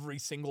every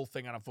single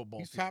thing on a football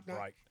He's field. top notch.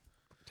 Right.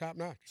 Top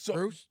notch. So,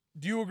 Bruce,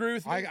 do you agree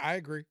with me? I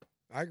agree.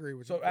 I agree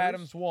with you. So Bruce?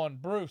 Adams won.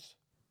 Bruce.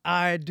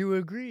 I do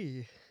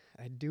agree.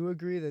 I do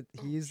agree that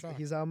shocked.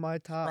 he's on my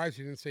top. Surprised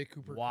you didn't say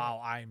Cooper.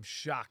 Wow, I'm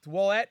shocked.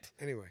 Willette, Cup.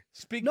 Anyway,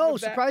 speaking No,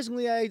 of that,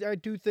 surprisingly, I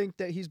do think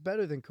that he's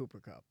better than Cooper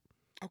Cup.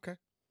 okay.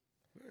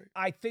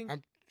 I think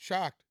I'm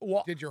shocked.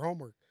 Well, Did your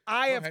homework.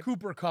 I go have ahead.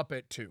 Cooper Kupp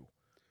at 2.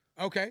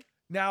 Okay.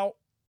 Now,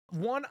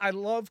 one, I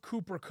love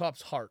Cooper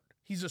Kupp's heart.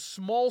 He's a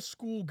small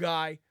school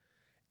guy,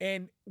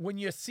 and when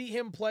you see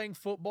him playing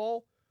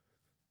football,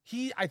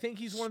 I think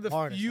he's one of the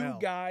Smart as few hell.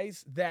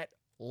 guys that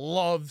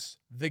loves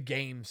the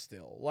game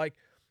still. Like,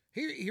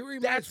 He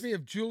reminds That's- me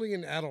of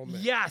Julian Edelman.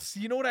 yes,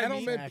 you know what I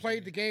mean? Edelman Exactly.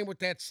 played the game with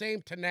that same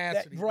That-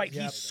 tenacity. right,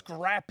 Yep. he's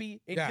scrappy,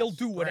 and Yes, he'll do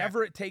scrappy.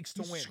 whatever it takes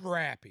to He's win.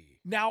 scrappy.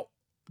 Now,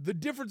 the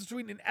difference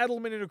between an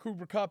Edelman and a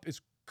Cooper Kupp is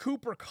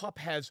Cooper Kupp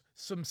has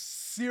some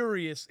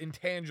serious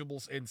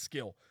intangibles and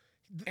skill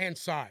And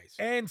size.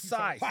 and He's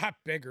size. a lot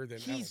bigger than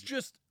He's Edelman.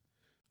 just,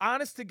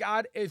 honest to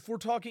God, if we're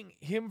talking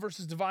him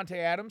versus Devontae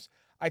Adams,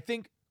 I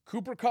think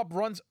Cooper Kupp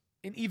runs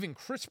an even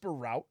crisper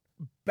route,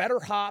 better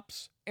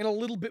hops, and a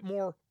little bit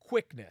more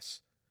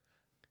quickness.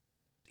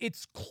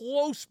 It's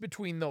close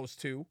between those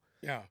two.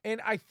 Yeah.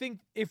 And I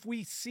think if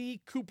we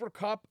see Cooper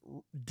Kupp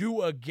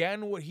do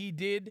again what he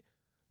did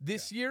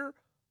this year,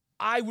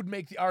 I would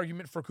make the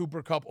argument for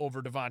Cooper Kupp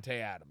over Devontae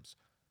Adams.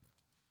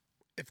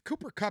 If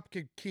Cooper Cup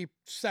could keep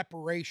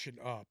separation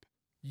up,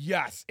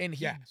 Yes, and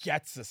he Yes.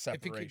 gets the if he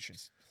separation.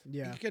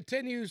 Yeah. he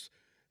continues,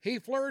 he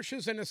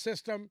flourishes in a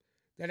system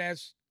that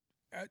has,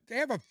 they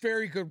have a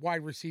very good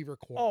wide receiver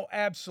core. Oh,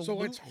 absolutely.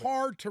 So it's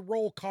hard to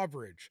roll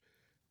coverage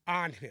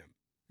on him.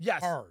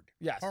 Yes. Hard.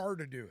 Yes. Hard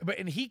to do it. But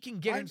and he can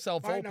get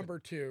himself my open. number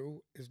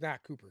 2 is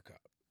not Cooper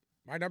Cup.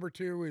 My number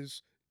 2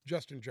 is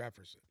Justin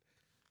Jefferson.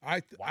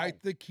 I Wow.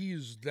 think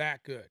he's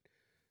that good.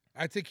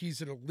 I think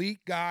he's an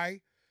elite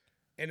guy,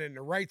 and in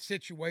the right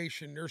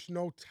situation, there's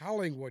no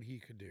telling what he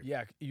could do.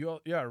 Yeah,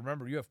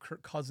 remember you have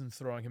Kirk Cousins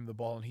throwing him the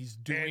ball and he's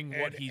doing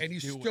what he's and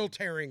he's doing. still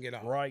tearing it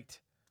up. Right.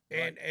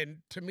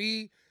 And to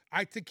me,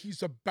 I think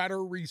he's a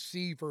better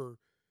receiver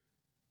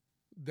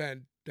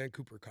than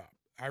Cooper Cup.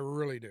 I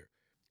really do.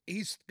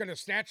 He's going to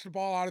snatch the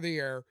ball out of the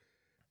air.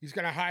 He's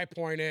going to high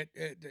point it.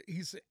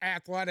 He's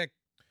athletic.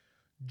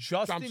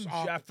 Justin Jumps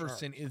off the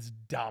Jefferson is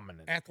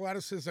dominant.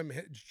 Athleticism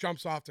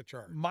jumps off the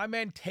chart. My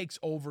man takes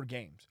over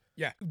games.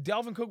 Yeah.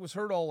 Dalvin Cook was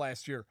hurt all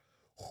last year.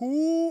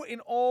 Who in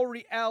all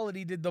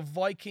reality did the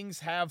Vikings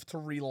have to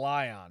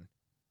rely on?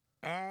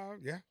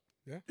 Yeah.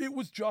 It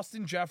was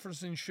Justin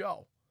Jefferson's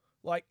show.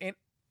 And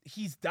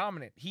he's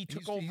dominant. He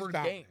took He's over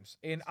dominant. games.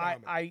 And He's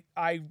dominant.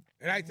 I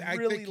And I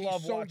really think he's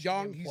love so watching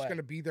young, him he's play. going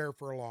to be there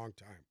for a long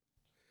time.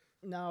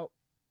 Now,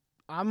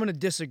 I'm gonna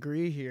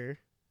disagree here,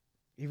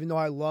 even though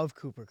I love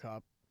Cooper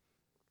Cup.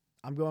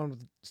 I'm going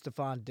with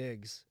Stephon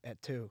Diggs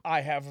at 2. I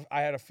had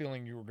a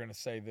feeling you were going to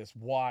say this.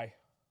 Why?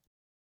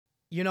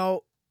 You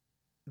know,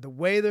 the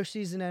way their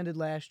season ended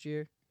last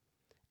year,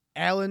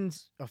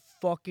 Allen's a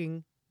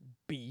fucking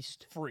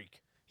beast.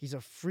 Freak. He's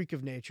a freak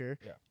of nature.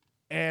 Yeah.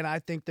 And I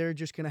think they're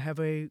just going to have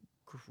a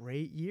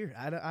great year.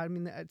 I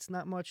mean, it's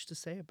not much to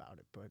say about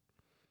it, but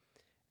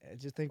I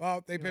just think.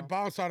 Well, they've you been know.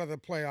 bounced out of the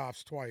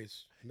playoffs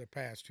twice in the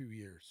past 2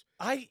 years.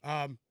 So I-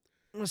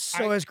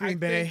 has Green I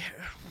Bay.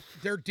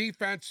 think their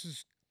defense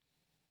is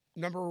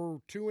number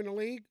 2 in the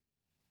league.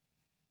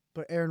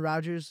 But Aaron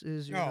Rodgers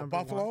is your No, number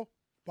Buffalo. one.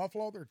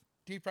 Buffalo, their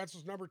defense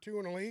is number 2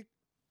 in the league.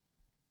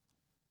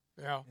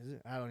 Yeah. Is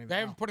it? I don't even They know.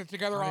 haven't put it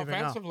together I don't even know.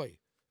 offensively.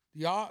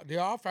 The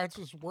offense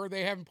is where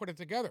they haven't put it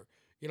together.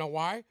 You know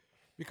why?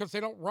 Because they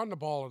don't run the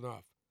ball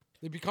enough.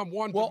 They become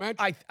one Well,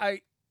 dimensional.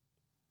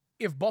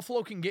 if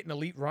Buffalo can get an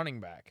elite running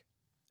back,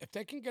 If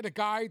they can get a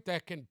guy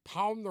that can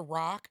pound the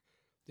rock,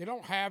 they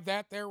don't have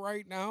that there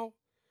right now.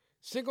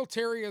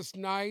 Singletary is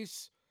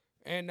nice,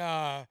 and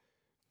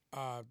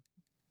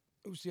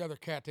who's the other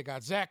cat they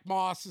got? Zach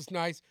Moss is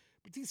nice,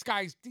 but these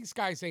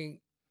guys ain't.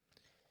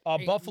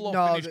 Buffalo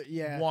No, finished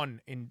yeah.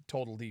 1 in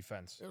total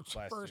defense It was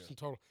last first year. in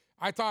total.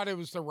 I thought it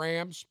was the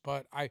Rams,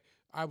 but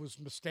I was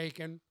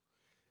mistaken.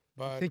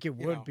 But I think it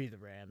you would know, be the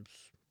Rams.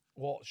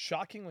 Well,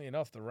 shockingly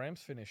enough, the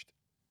Rams finished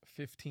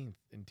 15th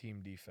in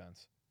team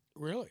defense.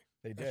 really.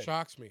 They That did.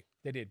 shocks me.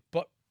 They did.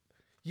 But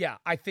yeah,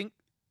 I think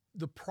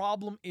the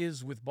problem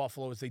is with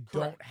Buffalo is they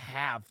don't Correct.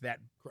 have that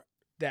Correct.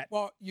 that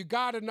Well, you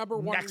got a number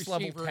one Next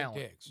level receiver in talent.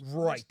 Diggs.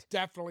 Right. He's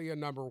definitely a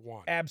number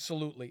one.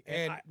 absolutely.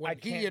 And I when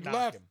can't he had knock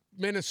left him.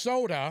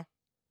 Minnesota,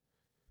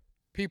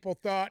 people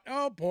thought,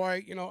 oh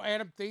boy,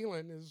 Adam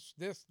Thielen is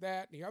this,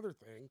 that, and the other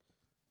thing.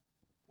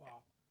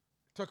 Well,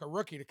 it took a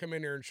rookie to come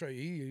in there and show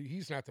you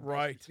he's not the best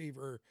Right.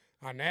 receiver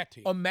on that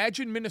team.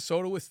 Imagine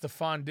Minnesota with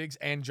Stephon Diggs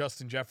and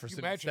Justin Jefferson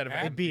imagine instead of that?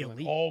 Adam They'd be Thielen.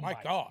 elite. Oh My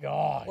my God.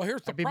 God. Well,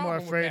 here's the I'd be more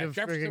problem afraid with that. of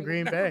Jefferson friggin' would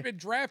Green never Bay. been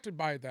drafted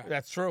by them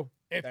That's true.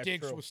 if That's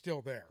Diggs true. was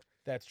still there.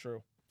 That's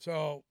true.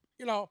 So,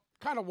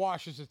 kind of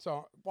washes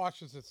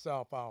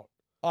itself out.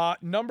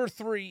 Number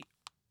 3,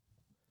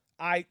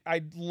 I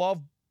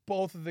love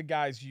both of the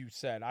guys you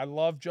said. I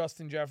love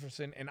Justin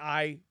Jefferson and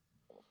I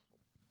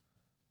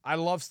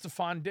love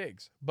Stephon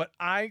Diggs. But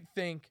I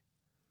think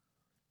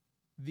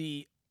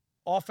the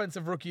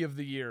offensive rookie of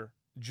the year,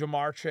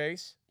 Jamar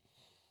Chase,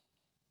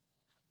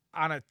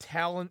 on a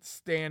talent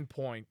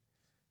standpoint,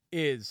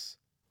 is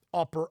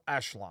upper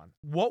echelon.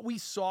 What we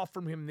saw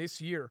from him this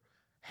year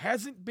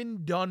hasn't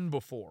been done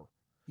before.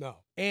 No.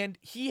 And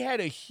he had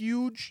a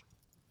huge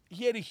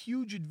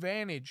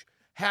advantage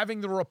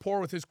having the rapport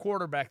with his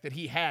quarterback that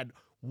he had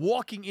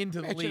walking into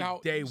the Imagine league how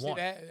day easy one.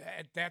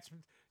 That's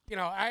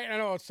I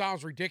know it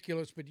sounds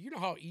ridiculous, but you know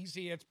how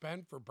easy it's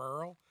been for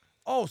Burrow.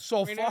 Oh,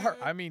 so I mean, far.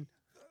 I mean,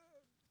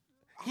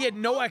 he had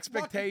no How lucky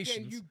expectations.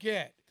 can you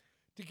get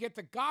to get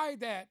the guy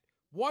that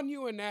won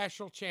you a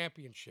national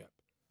championship,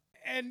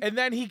 and And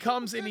then he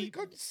comes said and he he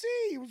couldn't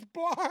see, he was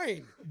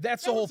blind.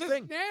 that's That the whole was his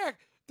thing.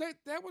 neck.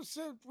 That was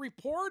a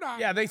report on.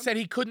 Yeah, they him. said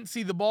he couldn't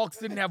see the ball 'cause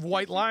didn't have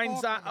white What are you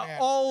lines on, talking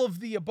about? all of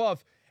the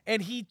above.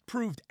 And he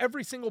proved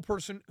every single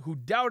person who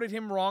doubted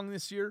him wrong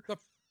this year. The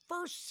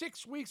first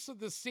 6 weeks of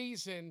the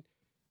season,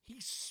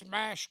 he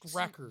smashed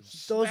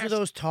records. Those are Smashed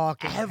those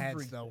talking heads,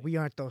 everything. though. We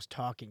aren't those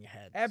talking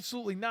heads.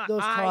 Absolutely not.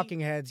 Those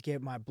talking heads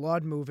get my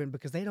blood moving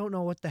because they don't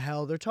know what the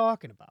hell they're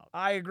talking about.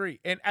 I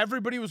agree. And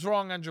everybody was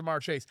wrong on Jamar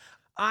Chase.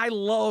 I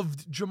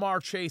loved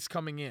Jamar Chase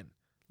coming in.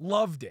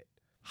 Loved it.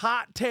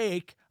 Hot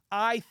take.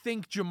 I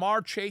think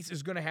Jamar Chase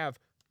is going to have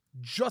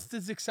just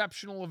as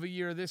exceptional of a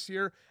year this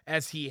year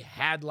as he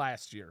had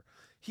last year.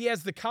 He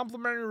has the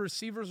complementary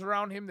receivers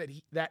around him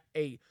that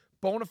a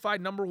bona fide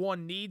number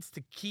one needs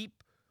to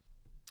keep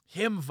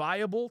him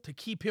viable, to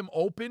keep him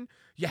open.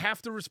 You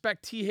have to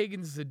respect T.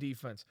 Higgins as a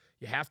defense.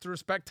 You have to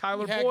respect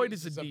Tyler Boyd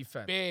as a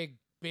defense. Big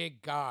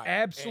guy.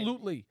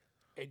 Absolutely.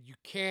 And you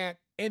can't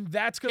And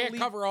that's going to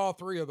leave cover all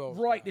three of those.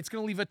 right. guys. It's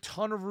going to leave a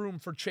ton of room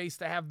for Chase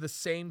to have the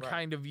same Right.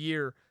 kind of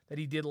year that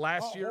he did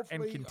last year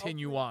and Hopefully-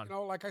 continue hopefully,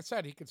 on. Like I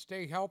said, he could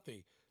stay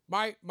healthy.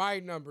 My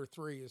number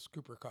 3 is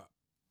Cooper Kupp.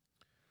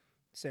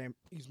 Same.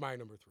 He's my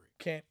number 3.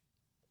 Can't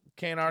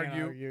Can't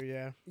argue.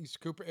 yeah. It's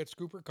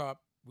Cooper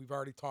Kupp. We've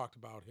already talked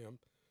about him.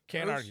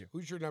 Can't argue.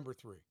 Who's your number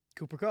 3?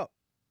 Cooper Kupp.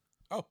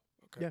 Oh,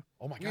 okay. Yeah.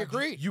 Oh my We God.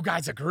 agreed. You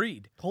guys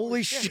agreed.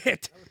 Holy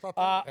shit. Never thought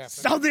that would happen.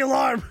 Sound the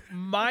alarm.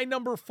 My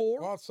number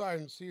 4. Go outside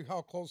and see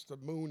how close the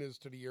moon is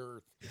to the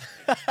earth.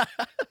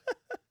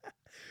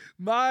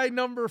 My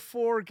number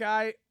 4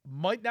 guy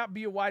might not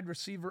be a wide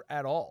receiver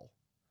at all.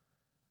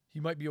 He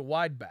might be a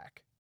wide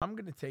back. I'm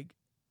going to take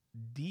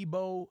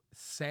Deebo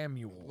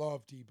Samuel.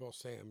 Love Deebo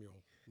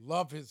Samuel.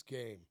 Love his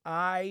game.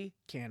 I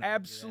Can't argue that.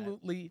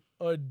 absolutely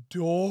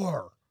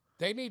adore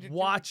They need to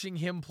watching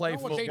him play you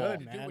know what they football. need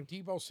to man. do with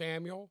Deebo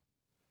Samuel,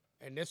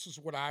 and this is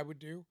what I would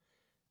do.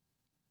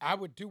 I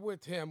would do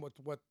with him with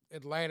what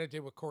Atlanta did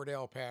with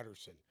Cordell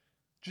Patterson.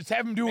 Just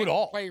have him do Make it him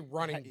all. Play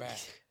running back.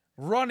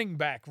 Running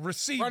back,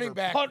 receiver, Running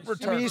back, punt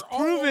receiver. I returner. mean, he's all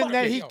proven over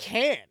that the he field.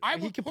 can. I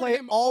He would can put play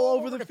him all all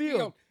over the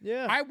field.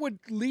 Yeah. I would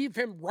leave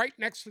him right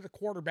next to the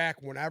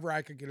quarterback whenever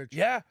I could get a chance.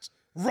 Yeah.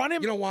 Run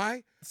him. You know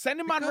why? Send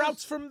him on Because,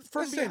 routes from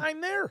listen,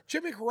 behind there.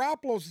 Jimmy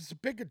Garoppolo's as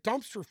big a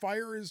dumpster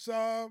fire as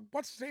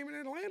what's his name in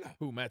Atlanta?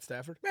 Who, Matt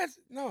Stafford?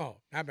 No,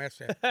 not Matt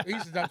Stafford.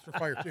 He's a dumpster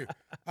fire too.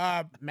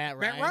 Matt Matt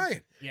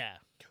Ryan. Yeah.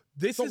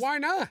 This So is why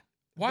not?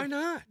 Why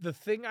not? the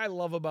thing I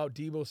love about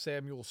Deebo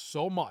Samuel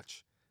so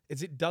much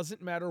is it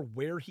doesn't matter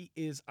where he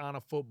is on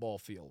a football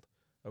field.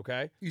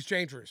 Okay? He's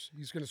dangerous.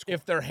 He's going to score.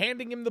 If they're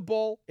handing him the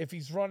ball, if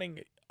he's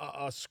running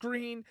a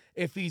screen,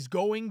 if he's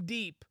going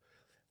deep,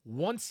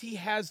 once he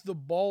has the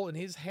ball in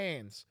his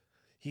hands,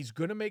 he's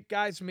going to make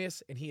guys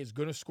miss and he is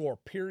going to score,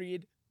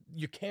 period.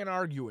 You can't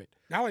argue it.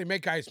 Not only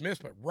make guys miss,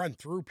 but run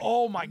through people.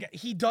 Oh my God,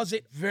 he does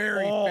it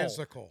Very all.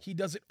 physical. He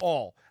does it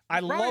all. I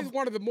Probably love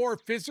one of the more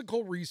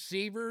physical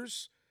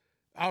receivers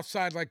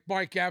outside like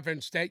Mike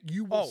Evans that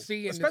you will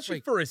see in especially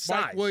this, like, for his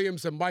Mike size.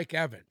 Williams and Mike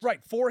Evans. Right,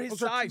 for his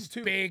Those are size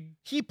two too. big.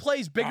 He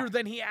plays bigger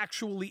than he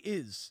actually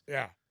is.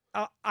 Yeah.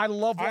 I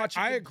love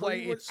watching I him agree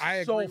play. with- It's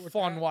I so agree with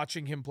fun that.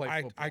 watching him play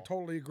football. I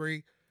totally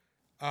agree.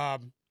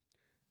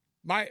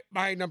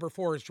 My number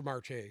 4 is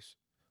Jamar Chase.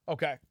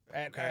 Okay,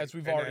 and Okay, as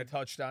we've and already then-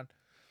 touched on,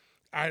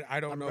 I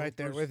don't I'm know right who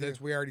there Bruce with is.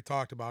 We already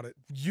talked about it.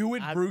 you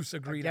and I- Bruce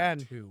agreed on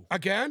again. 2.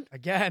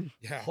 Again?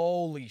 Yeah.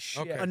 Holy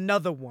shit! Okay.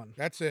 Another one.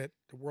 That's it.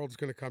 The world's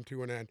going to come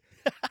to an end.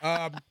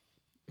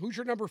 Who's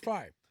your number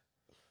 5?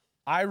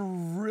 I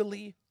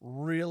really,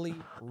 really,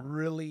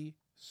 really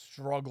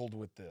struggled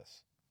with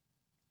this.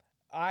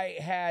 I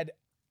had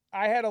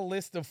a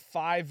list of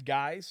 5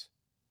 guys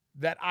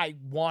that I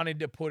wanted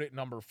to put at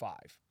number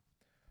 5.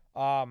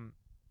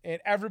 And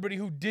everybody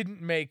who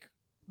didn't make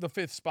the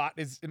 5th spot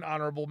is an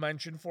honorable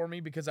mention for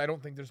me because I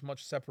don't think there's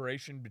much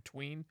separation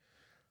between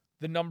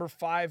the number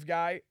 5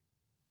 guy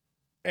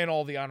and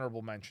all the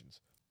honorable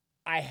mentions.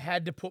 I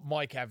had to put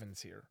Mike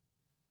Evans here.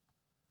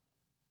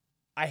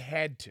 I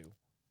had to.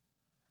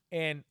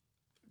 And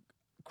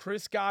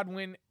Chris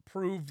Godwin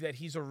proved that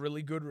he's a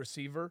really good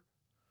receiver.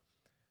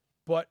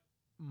 But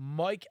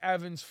Mike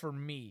Evans, for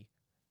me,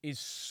 is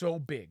so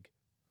big.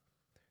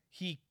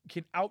 He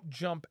can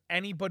outjump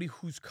anybody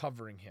who's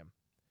covering him.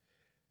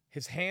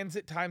 His hands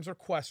at times are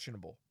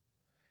questionable.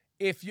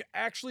 If you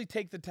actually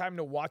take the time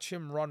to watch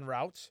him run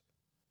routes,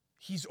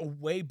 he's a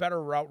way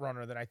better route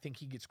runner than I think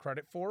he gets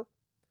credit for.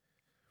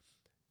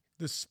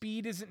 The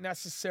speed isn't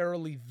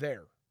necessarily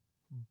there.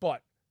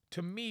 But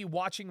to me,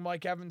 watching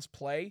Mike Evans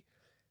play,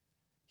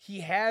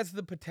 he has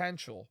the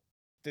potential.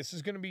 This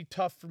is going to be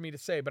tough for me to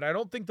say, but I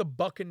don't think the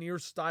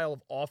Buccaneers style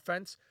of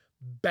offense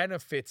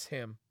benefits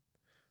him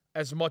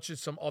as much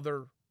as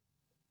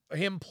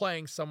him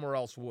playing somewhere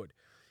else would.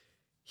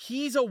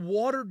 He's a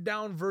watered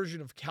down version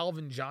of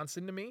Calvin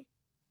Johnson to me.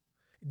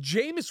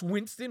 Jameis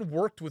Winston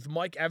worked with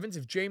Mike Evans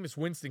if Jameis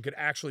Winston could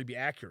actually be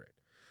accurate.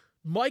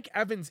 Mike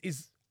Evans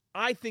is,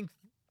 I think,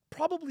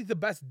 probably the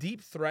best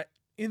deep threat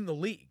in the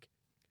league.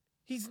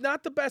 He's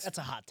not the best. That's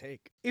a hot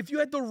take. If you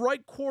had the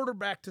right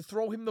quarterback to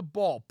throw him the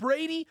ball,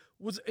 Brady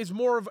is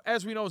more of,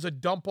 as we know, is a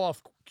dump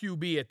off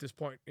QB at this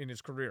point in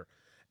his career.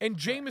 And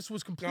Jameis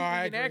was completely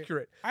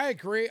inaccurate. I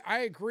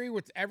agree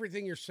with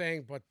everything you're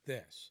saying, but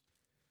this.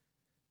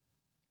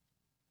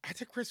 I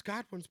think Chris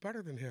Godwin's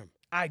better than him.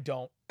 I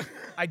don't.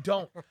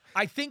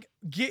 I think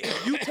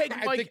if you take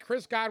I Mike, think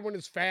Chris Godwin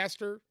is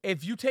faster.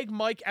 if you take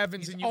Mike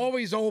Evans He's and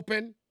always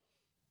open.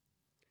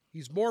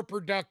 He's more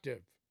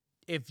productive.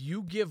 if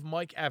you give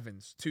Mike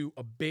Evans to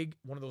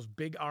one of those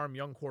big arm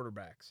young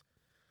quarterbacks,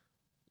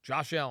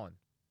 Josh Allen,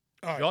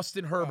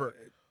 Justin Herbert,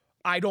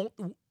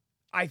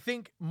 I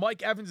think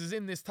Mike Evans is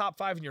in this top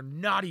 5 and you're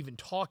not even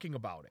talking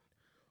about it.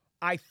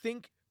 I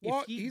think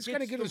He's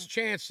going to get his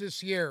chance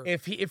this year.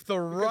 if the Because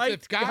right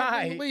if Godwin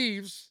guy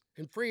leaves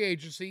in free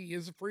agency, he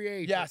is a free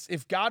agent. yes,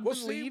 if Godwin We'll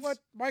see leaves, what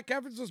Mike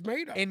Evans is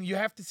made of. and you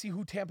have to see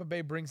who Tampa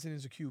Bay brings in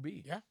as a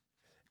QB. Yeah.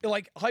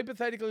 Like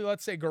hypothetically,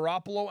 let's say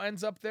Garoppolo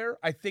ends up there.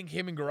 I think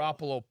him and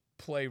Garoppolo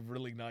play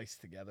really nice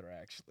together.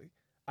 Actually,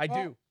 I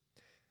do.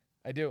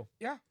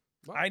 Yeah.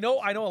 Well, I know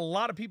a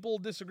lot of people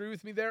disagree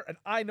with me there, and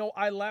I know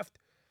I left.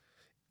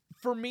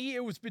 For me,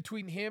 it was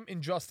between him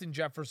and Justin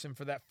Jefferson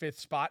for that 5th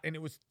spot, and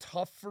it was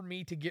tough for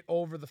me to get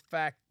over the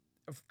fact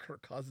of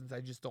Kirk Cousins.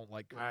 I just don't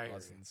like Kirk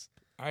Cousins.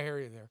 I hear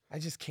you there. I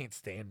just can't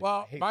stand it.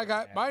 Well, I hate my that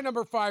guy, guy. my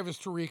number 5 is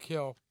Tyreek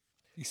Hill.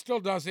 He still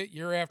does it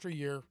year after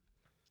year.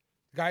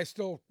 The guy's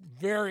still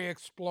very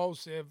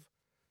explosive.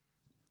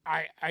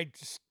 I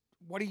just,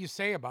 what do you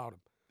say about him?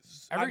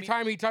 Every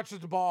time he touches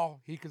the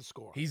ball, he can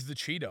score. He's the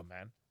cheetah,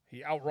 man.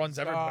 He outruns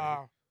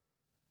everybody.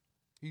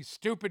 He's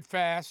stupid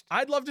fast.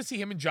 I'd love to see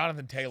him and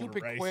Jonathan Taylor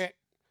Stupid race. quick.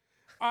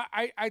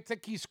 I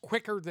think he's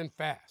quicker than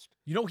fast.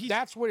 You know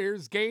That's what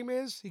his game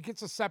is. He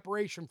gets a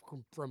separation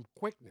from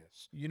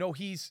quickness. You know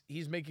he's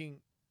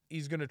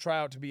going to try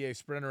out to be a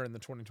sprinter in the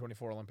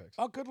 2024 Olympics.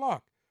 Oh, good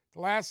luck.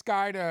 The last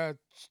guy to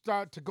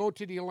go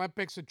to the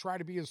Olympics and try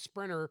to be a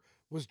sprinter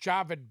was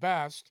Javid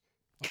Best,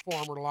 a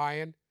former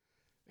Lion.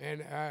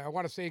 And I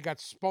want to say he got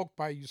smoked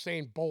by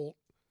Usain Bolt,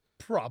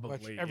 Probably.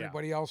 which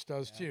everybody else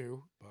does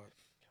too. But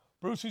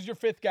Bruce, who's your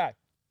 5th guy?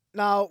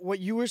 Now, what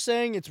you were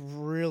saying, it's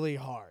really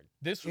hard.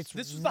 This was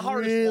It's the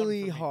hardest one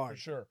really for me, hard.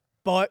 for sure.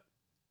 But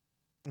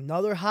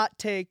another hot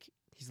take.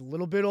 He's a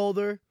little bit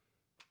older.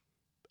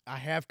 I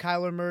have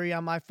Kyler Murray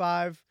on my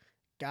 5.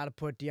 Got to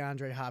put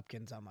DeAndre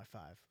Hopkins on my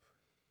 5.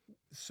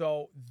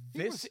 So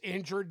he was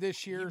injured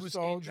this year, was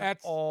so injured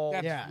that's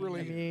Yeah,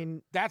 really. I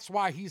mean, That's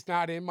why he's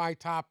not in my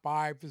top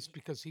 5. Is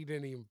because he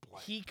didn't even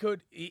play.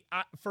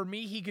 for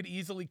me, he could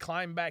easily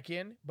climb back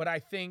in, but I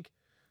think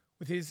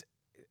with his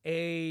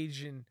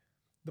age and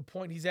the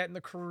point he's at in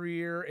the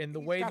career and the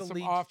He's way got the some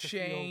league's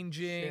off-the-field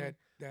changing, shit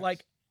that's-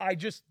 like I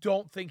just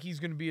don't think he's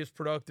going to be as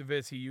productive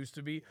as he used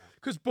to be.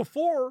 Because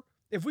before,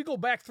 if we go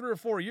back 3 or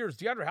 4 years,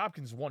 DeAndre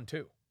Hopkins won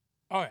 2.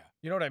 Oh, yeah.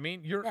 You know what I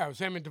mean? Yeah, it was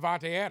him and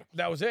Devontae Adams.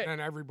 That was it. And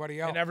everybody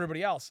else. And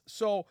everybody else.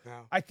 So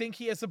Yeah. I think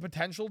he has the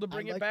potential to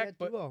bring I it like back, that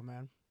but duo,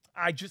 man.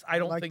 I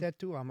don't like think that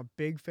too. I'm a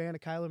big fan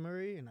of Kyler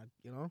Murray, and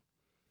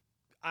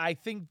I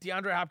think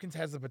DeAndre Hopkins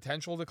has the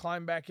potential to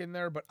climb back in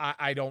there, but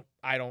I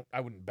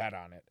wouldn't bet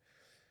on it.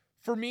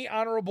 For me,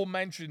 honorable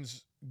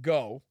mentions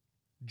go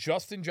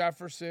Justin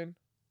Jefferson,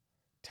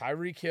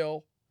 Tyreek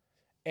Hill,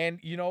 and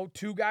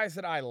two guys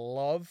that I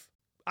love.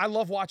 I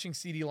love watching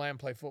CeeDee Lamb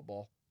play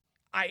football.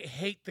 I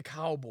hate the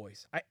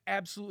Cowboys.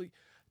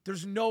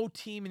 There's no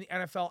team in the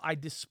NFL I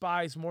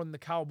despise more than the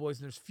Cowboys,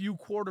 and there's few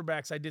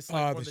quarterbacks I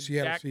dislike more the than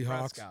Seattle Dak Seahawks.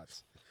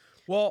 Prescott.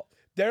 Well,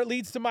 that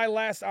leads to my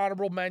last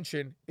honorable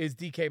mention is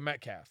DK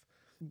Metcalf.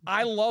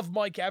 I love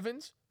Mike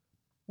Evans,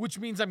 which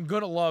means I'm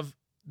going to love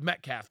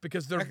Metcalf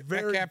because they're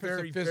very, Metcalf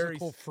very, is a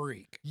physical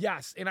freak.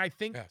 Yes, and I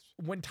think Yes.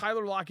 when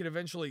Tyler Lockett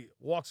eventually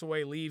walks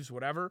away, leaves,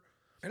 whatever.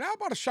 And how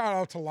about a shout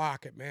out to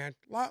Lockett, man?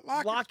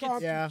 Lockett's gone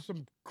through yeah.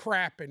 some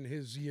crap in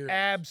his years.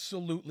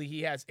 Absolutely,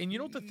 he has. And you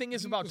know what the thing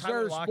is He about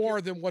Tyler deserves Lockett?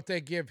 more than what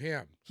they give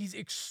him. He's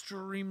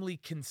extremely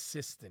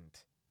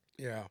consistent.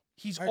 Yeah.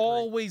 He's I agree.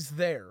 always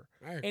there.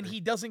 I agree. And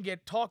he doesn't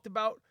get talked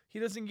about. He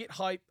doesn't get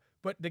hype,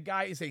 but the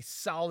guy is a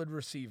solid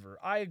receiver.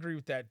 I agree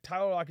with that.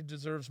 Tyler Lockett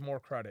deserves more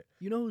credit.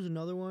 You know who's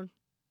another one?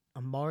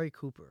 Amari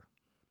Cooper.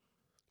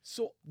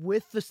 So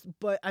With this,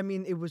 but I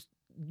mean,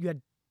 you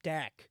had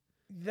Dak.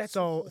 that's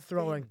So the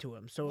throwing thing. to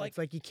him. So Like- it's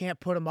like you can't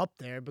put him up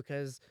there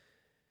because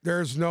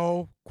There's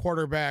no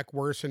quarterback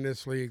worse in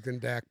this league than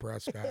Dak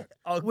Prescott.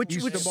 which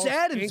He's which the most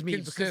saddens me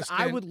because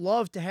I would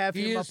love to have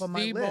He him is up on my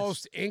the list.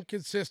 most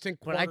inconsistent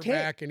But I can't.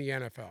 quarterback in the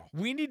NFL.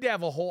 We need to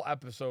have a whole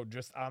episode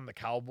just on the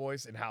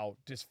Cowboys and how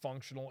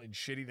dysfunctional and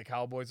shitty the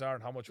Cowboys are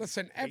and how much we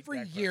Listen, hate every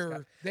Dak Prescott.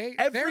 year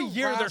Every their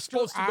year they're roster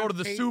supposed to go on to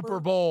the paper, Super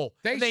Bowl.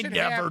 They and they should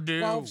never have do.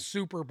 12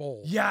 Super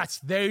Bowls. Yes,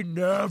 they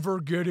never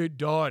get it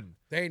done.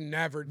 They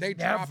never. They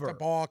drop the Never.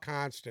 ball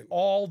constantly.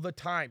 All the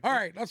time. All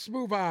right, let's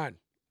move on.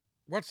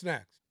 What's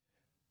next?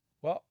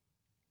 Well,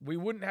 we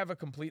wouldn't have a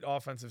complete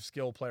offensive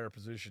skill player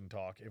position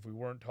talk if we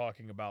weren't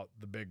talking about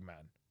the big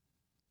men,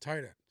 Tight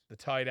end. the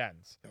tight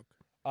ends.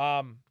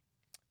 Okay.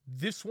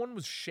 This one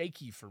was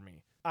shaky for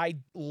me. I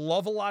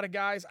love a lot of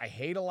guys. I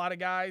hate a lot of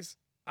guys.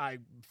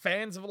 I'm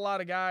fans of a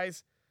lot of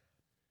guys.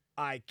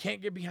 I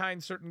can't get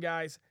behind certain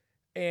guys.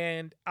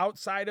 And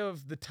outside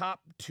of the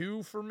top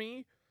two for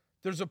me,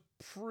 there's a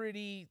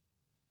pretty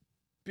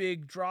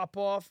big drop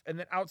off. And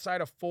then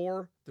outside of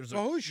four, there's So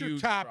a who's your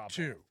huge top drop-off.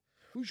 two?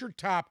 Who's your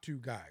top two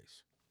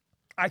guys?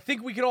 I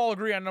think we can all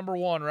agree on number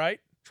one, right?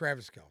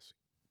 Travis Kelce.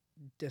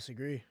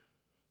 Disagree.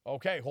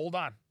 Okay, hold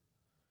on.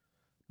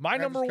 My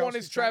Travis number one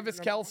Kelce's is not Travis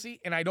your number one? Kelce,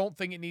 and I don't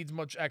think it needs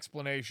much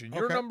explanation.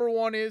 Your Okay. number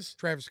one is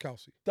Travis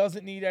Kelce.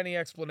 doesn't need any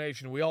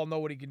explanation. We all know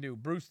what he can do.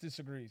 Bruce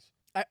disagrees.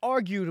 I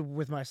argued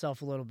with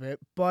myself a little bit,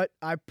 but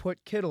I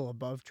put Kittle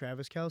above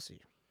Travis Kelce.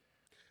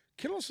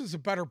 Kittles is a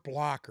better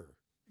blocker.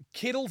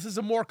 Kittles is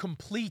a more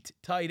complete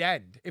tight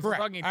end. If we're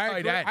Correct. talking I tight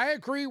agree, end, I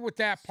agree with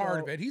that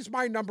part of So- it. He's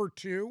my number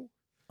two,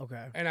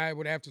 Okay. and I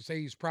would have to say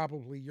he's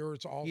probably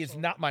yours also. he is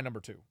not my number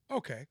two.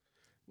 Okay.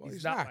 Well, he's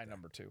he's not, my then.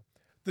 number two.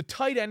 The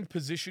tight end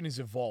position is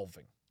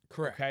evolving.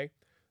 Correct. Okay.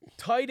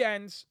 Tight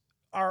ends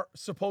are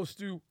supposed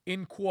to,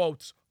 in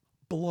quotes,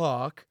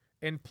 block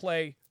and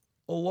play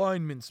a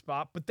lineman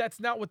spot, but that's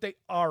not what they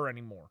are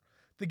anymore.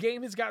 The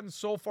game has gotten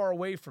so far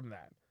away from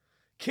that.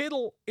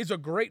 Kittle is a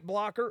great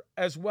blocker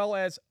as well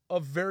as a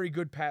very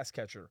good pass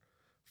catcher.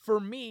 For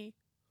me,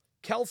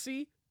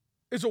 Kelce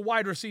is a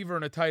wide receiver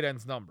and a tight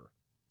end's number.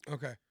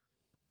 Okay.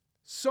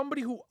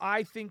 Somebody who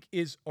I think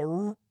is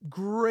a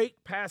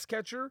great pass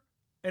catcher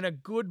and a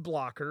good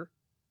blocker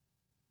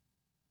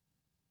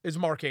is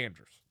Mark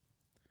Andrews.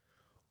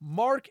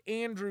 Mark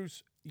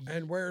Andrews,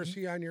 And where is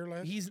he on your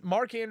list?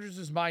 Mark Andrews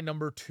is my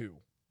number two,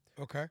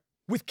 Okay.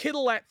 with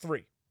Kittle at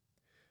three.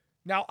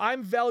 Now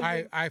I'm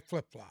valuing I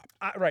flip-flopped.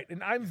 right,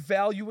 and I'm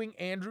valuing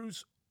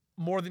Andrews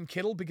more than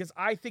Kittle because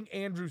I think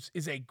Andrews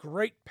is a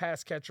great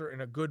pass catcher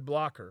and a good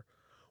blocker,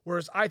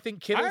 whereas I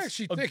think Kittle's I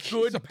actually a think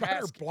good he's a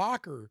better pass.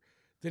 blocker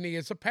than he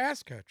is a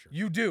pass catcher.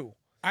 You do.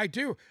 I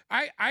do.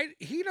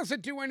 He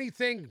doesn't do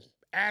anything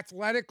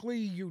athletically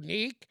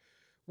unique.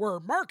 Where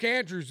Mark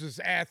Andrews is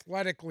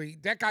athletically,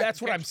 that guy. That's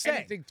can what I'm catch saying.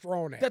 Anything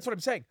thrown at. That's what I'm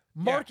saying.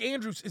 Mark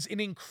Andrews is an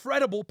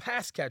incredible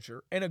pass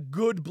catcher and a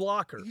good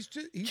blocker. He's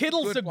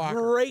Kittle's a, a good blocker.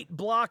 great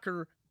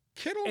blocker.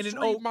 Kittles and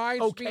an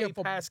reminds okay me of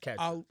pass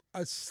catcher.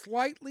 a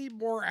slightly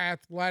more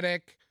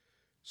athletic,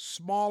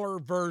 smaller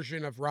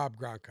version of Rob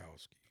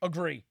Gronkowski.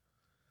 Agree.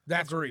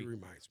 That's what he Agree.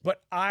 reminds me.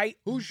 But I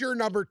Who's your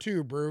number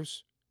two,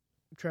 Bruce?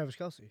 Travis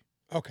Kelce.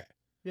 Okay.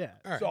 Yeah.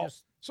 All right. So-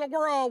 So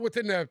we're all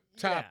within the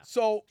top Yeah.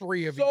 so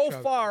three of so each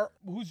other. far,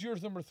 who's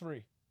yours number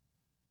three?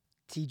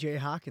 TJ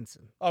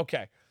Hawkinson.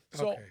 Okay.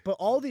 So Okay. But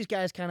all these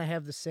guys kind of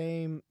have the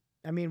same.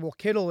 I mean, well,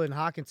 Kittle and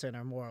Hawkinson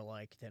are more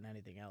alike than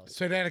anything else.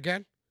 Say that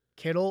again.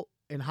 Kittle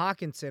and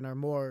Hawkinson are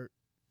more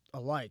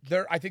alike.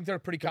 I think they're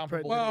pretty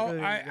comparable. Well, Well,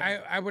 good,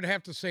 I would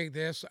have to say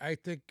this. I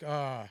think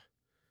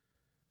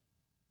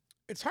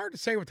It's hard to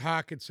say with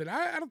Hawkinson.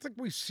 I don't think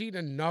we've seen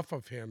enough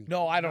of him.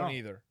 No, I don't No.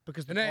 either.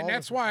 Because the And ball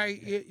that's doesn't why,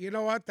 come in. you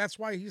know what? That's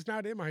why he's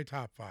not in my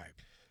top 5.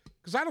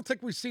 Because I don't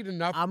think we've seen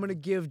enough. I'm going to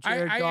give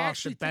Jared I Goff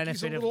actually the think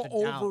he's a benefit little of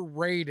the doubt.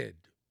 overrated.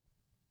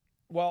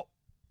 Well,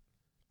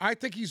 I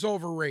think he's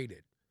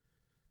overrated.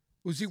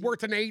 Was he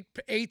worth an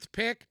eighth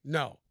pick?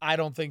 No. I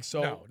don't think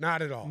so. No,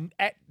 not at all.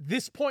 At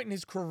this point in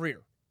his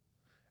career,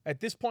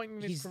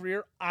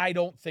 I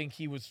don't think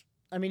he was.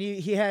 I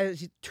mean, he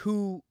has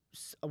 2,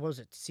 what was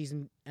it,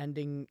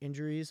 season-ending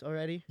injuries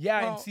already?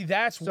 Yeah, Well, and see,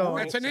 that's so-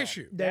 That's an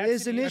issue. That That's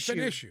is an That's issue.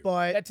 an issue.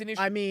 But, That's an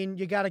issue. I mean,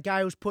 you got a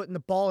guy who's putting the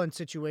ball in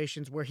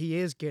situations where he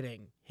is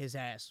getting his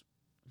ass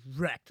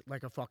wrecked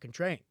like a fucking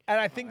train. And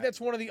I think that's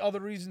one of the other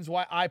reasons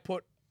why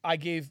I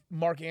gave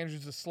Mark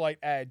Andrews a slight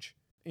edge.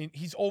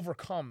 He's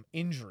overcome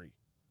injury.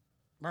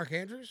 Mark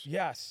Andrews?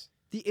 Yes.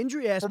 The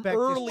injury aspect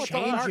early is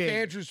on. Mark changing.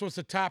 Andrews was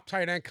the top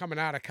tight end coming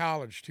out of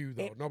college, too,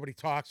 though. Nobody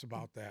talks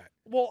about that.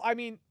 Well, I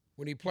mean,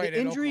 When he played The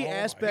at injury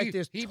Oklahoma. aspect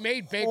is he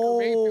made Baker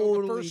Mayfield a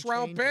totally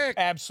first-round changing. pick.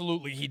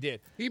 absolutely he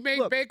did. He made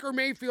Look. Baker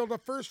Mayfield a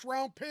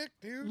first-round pick,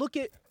 dude. Look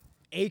at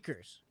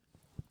Akers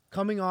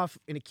coming off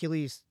an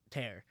Achilles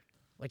tear.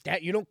 Like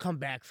that, you don't come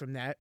back from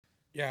that.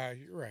 Yeah,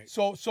 you're right.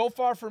 So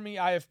far for me,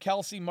 I have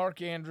Kelsey,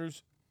 Mark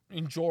Andrews,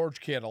 and George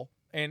Kittle.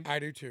 And I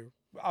do, too.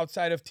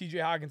 outside of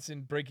TJ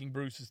Hawkinson breaking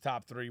Bruce's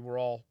top 3, we're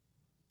all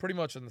pretty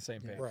much on the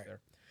same page Right. there.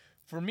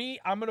 For me,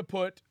 I'm going to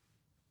put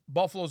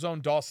Buffalo's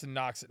own Dawson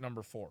Knox at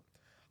number 4.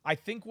 I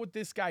think what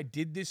this guy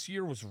did this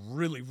year was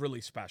really,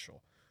 really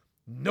special.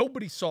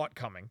 Nobody saw it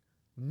coming.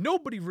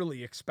 Nobody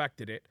really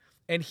expected it.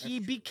 And he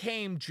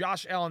became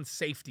Josh Allen's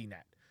safety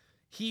net.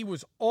 He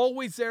was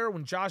always there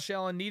when Josh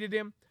Allen needed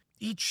him.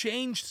 He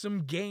changed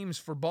some games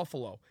for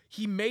Buffalo.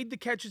 He made the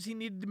catches he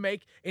needed to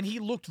make, and he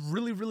looked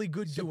really, really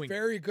good He's a doing it.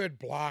 very good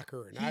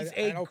blocker. And He's I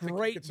a don't think he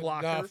great gets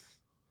blocker. enough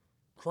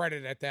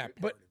credit at that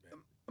part But of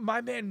it.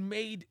 my man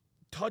made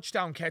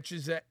touchdown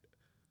catches that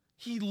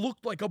he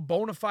looked like a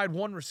bona fide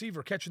one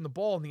receiver catching the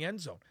ball in the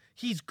end zone.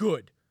 He's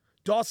good.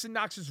 Dawson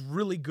Knox is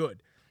really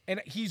good. And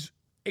he's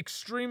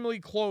extremely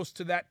close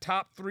to that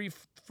top 3.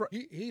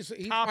 He's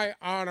top- my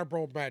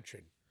honorable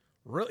mention.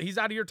 Really, he's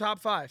out of your top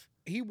 5.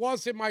 He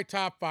was in my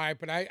top 5,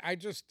 but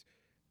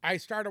I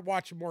started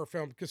watching more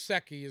film.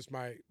 Gesicki is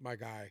my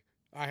guy.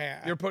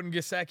 You're putting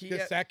Gesicki.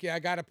 Gesicki, I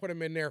got to put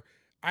him in there.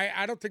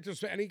 I don't think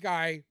there's any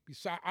guy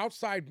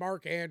outside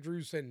Mark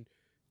Andrews and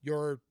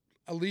your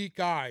elite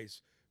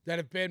guys that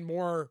have been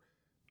more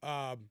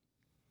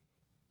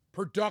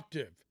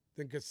productive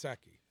than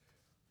Gesicki.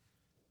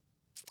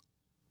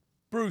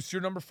 Bruce,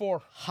 you're number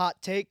 4.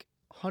 Hot take: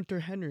 Hunter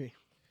Henry.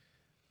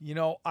 You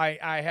know, I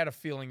had a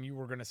feeling you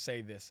were going to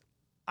say this.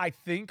 I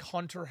think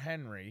Hunter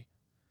Henry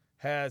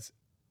has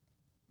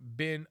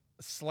been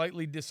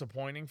slightly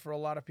disappointing for a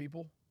lot of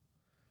people.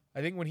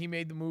 I think when he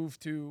made the move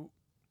to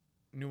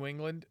New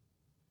England,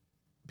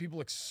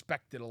 people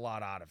expected a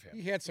lot out of him.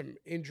 He had some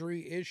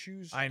injury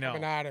issues I know.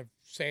 coming out of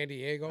San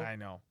Diego I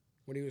know.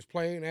 when he was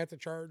playing at the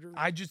Chargers.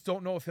 I just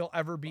don't know if he'll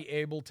ever be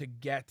able to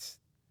get.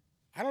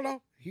 I don't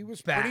know. He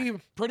was Back.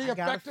 pretty I got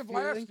a effective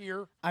last feeling-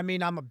 year. I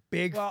mean, I'm a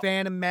big Well-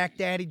 fan of Mac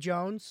Daddy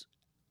Jones.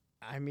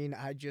 I mean,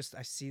 I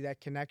see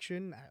that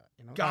connection.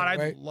 God, By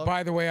the I'd way- love.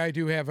 By the way, I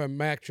do have a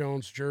Mac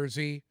Jones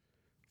jersey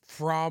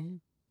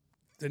from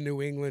the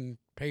New England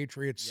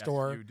Patriots Yes,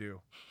 store. you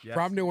do. Yes,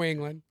 From New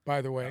England,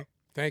 by the way. Yep.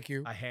 Thank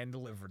you. I hand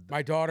delivered them.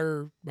 My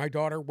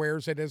daughter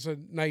wears it as a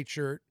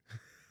nightshirt.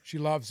 She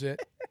loves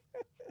it.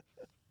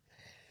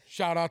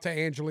 Shout out to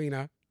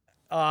Angelina.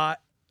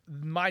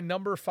 My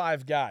number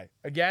 5 guy.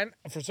 Again,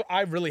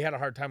 I really had a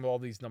hard time with all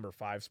these number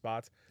 5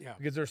 spots. Yeah.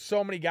 Because there's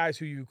so many guys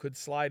who you could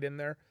slide in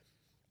there.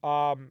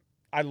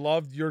 I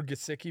loved your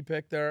Gesicki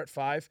pick there at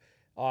 5.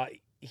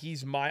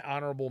 He's my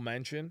honorable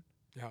mention.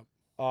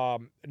 Yeah.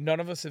 None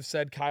of us have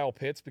said Kyle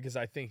Pitts because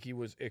I think he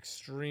was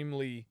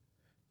extremely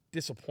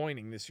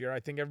disappointing this year. I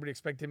think everybody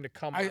expected him to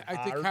come. I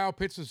think hard. Kyle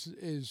Pitts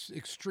is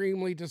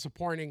extremely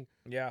disappointing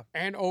Yeah.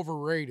 and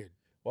overrated.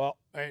 Well,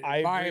 In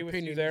I my agree with you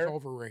opinion, there. he's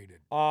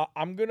overrated.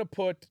 I'm gonna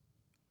put.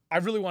 I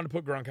really wanted to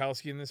put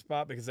Gronkowski in this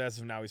spot because as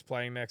of now he's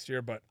playing next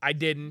year, but I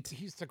didn't.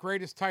 He's the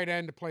greatest tight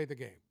end to play the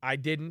game. I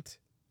didn't.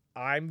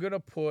 I'm gonna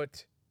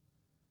put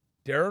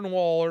Darren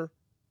Waller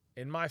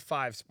in my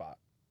 5 spot.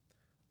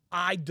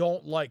 I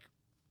don't like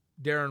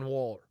Darren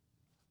Waller.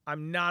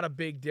 I'm not a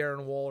big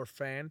Darren Waller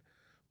fan,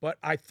 but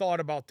I thought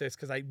about this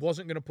because I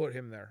wasn't gonna put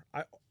him there.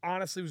 I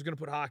honestly was gonna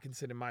put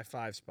Hawkinson in my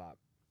 5 spot,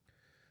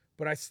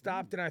 but I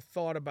stopped and I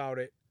thought about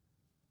it.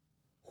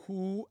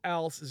 Who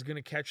else is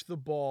gonna catch the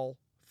ball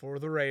for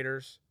the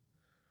Raiders?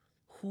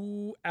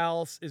 Who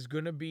else is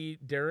gonna be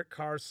Derek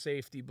Carr's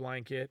safety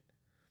blanket?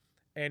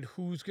 And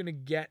who's going to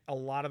get a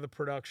lot of the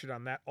production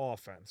on that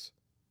offense?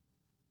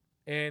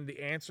 And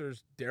the answer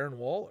is Darren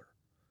Waller.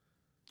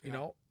 You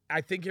know,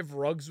 I think if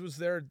Ruggs was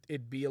there,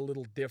 it'd be a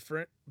little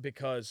different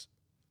because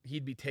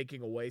he'd be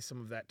taking away some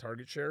of that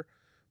target share.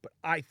 But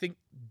I think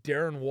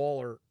Darren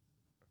Waller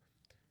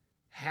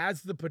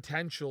has the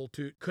potential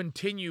to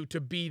continue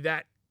to be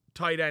that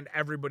tight end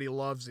everybody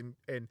loves and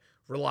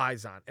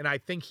relies on. And I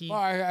think he Well,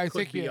 I could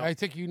think be up. I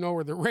think you know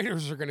where the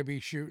Raiders are going to be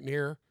shooting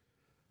here.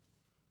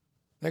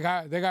 They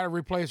got to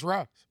replace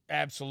Ruggs.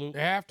 Absolutely.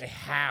 They have to. They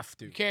have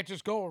to. You can't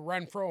just go with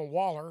Renfro and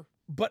Waller.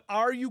 But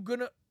are you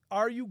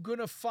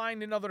gonna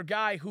find another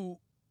guy who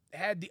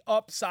had the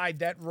upside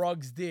that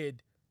Ruggs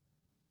did?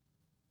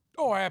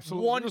 Oh,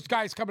 absolutely. One- There's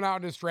guys coming out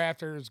in this draft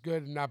that are as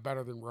good and not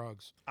better than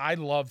Ruggs. I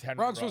loved Henry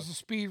Ruggs Ruggs. was a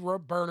speed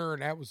burner,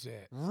 and that was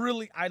it.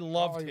 Really, I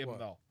loved all he him was.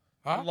 though.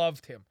 Huh? I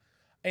loved him.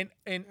 And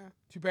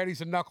Too bad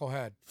he's a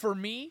knucklehead. for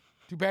me,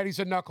 Too bad he's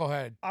a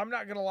knucklehead. I'm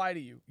not gonna lie to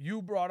you.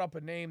 You brought up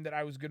a name that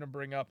I was gonna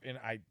bring up and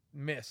I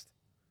missed.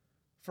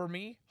 For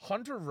me,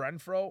 Hunter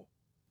Renfro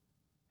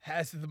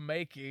has the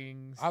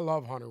makings. I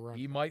love Hunter Renfro.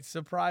 He might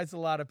surprise a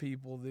lot of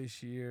people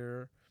this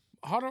year.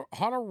 Hunter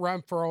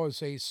Renfro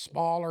is a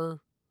smaller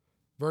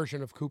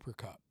version of Cooper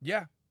Kupp.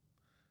 Yeah.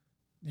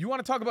 You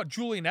want to talk about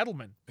Julian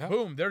Edelman? Yeah.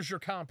 Boom, there's your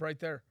comp right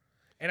there.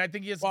 And I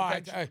think he has the Well,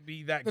 potential to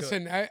be that good.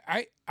 Listen,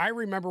 I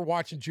remember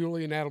watching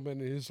Julian Edelman in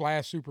his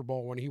last Super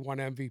Bowl when he won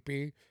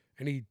MVP,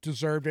 and he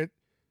deserved it,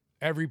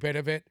 every bit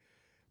of it.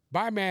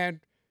 My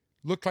man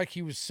looked like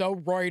he was so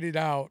roided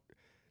out,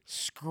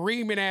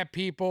 screaming at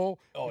people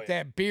with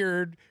that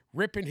beard,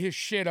 ripping his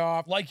shit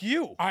off. Like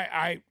you.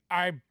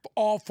 I'm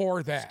all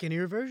for that.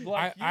 Skinnier version.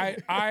 Like you.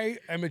 I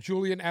am a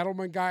Julian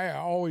Edelman guy. I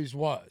always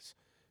was,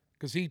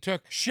 because he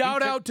took.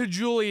 Shout out to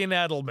Julian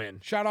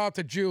Edelman. Shout out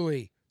to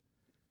Julie.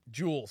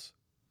 Jules.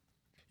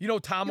 You know,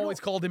 Tom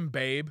always called him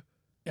Babe.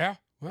 Yeah.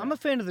 Well, I'm a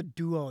fan of the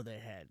duo they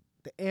had,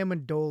 the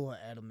Amendola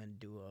Edelman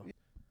duo.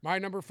 my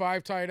number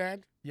 5 tight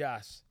end.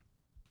 Yes.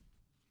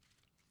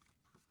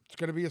 It's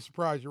going to be a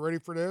surprise. You ready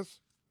for this?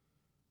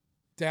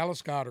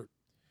 Dallas Goedert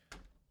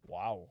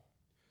Wow.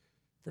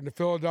 from the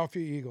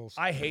Philadelphia Eagles.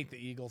 I hate the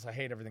Eagles. I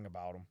hate everything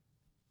about them.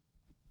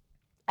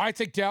 I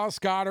think Dallas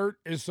Goedert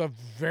is a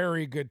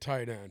very good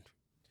tight end.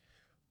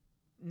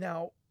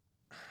 Now,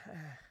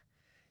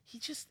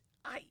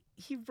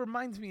 he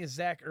reminds me of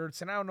Zach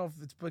Ertz, and I don't know if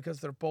it's because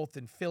they're both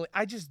in Philly.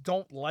 I just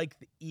don't like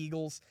the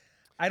Eagles.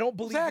 I don't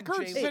believe Zach in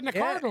Ertz Jay. is in the yeah.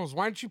 Cardinals.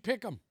 Why don't you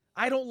pick him?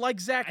 I don't like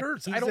Zach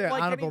Ertz. He's I don't an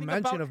like honorable anything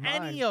mention about of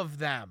mine. any of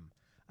them.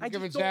 I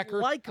Giving just Zach don't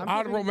Ertz like him.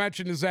 honorable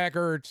mention to Zach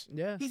Ertz.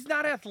 Yeah. He's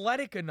not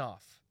athletic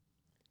enough.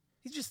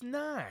 He's just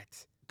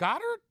not.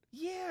 Goddard?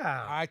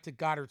 Yeah. I think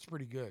Goddard's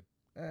pretty good.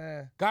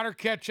 Uh, Goddard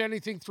catch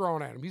anything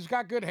thrown at him. He's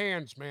got good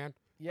hands, man.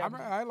 yeah.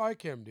 I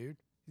like him, dude.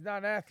 He's not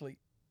an athlete.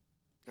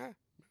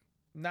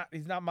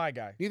 He's not my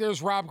guy. Neither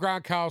is Rob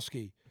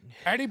Gronkowski.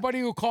 Anybody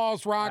who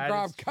calls Rob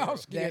That is true.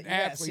 Gronkowski an Yeah,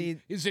 athlete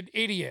is an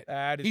idiot.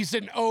 That is He's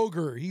an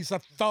ogre. He's a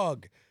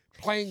thug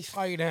playing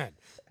tight end.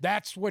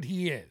 That's what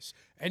he is.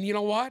 And you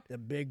know what? The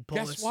big Guess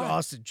Polish what?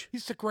 sausage.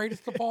 He's the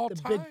greatest of all The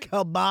time. big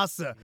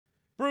kielbasa.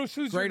 Bruce,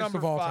 who's your Greatest number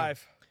of all time.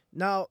 5?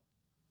 Now,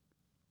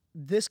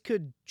 this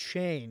could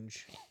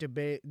change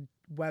debate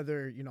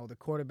whether, the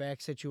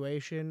quarterback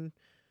situation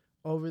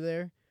over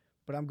there,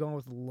 but I'm going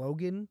with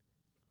Logan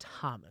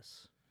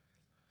Thomas.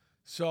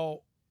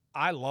 So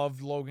I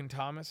loved Logan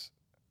Thomas,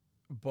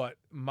 but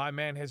my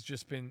man has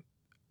just been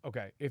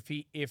okay. If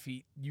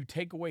you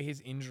take away his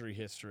injury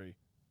history,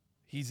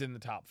 he's in the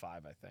top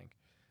 5, I think.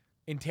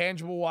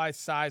 Intangible wise,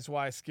 size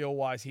wise, skill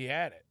wise, he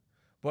had it.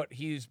 But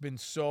he's been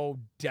so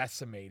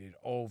decimated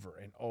over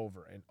and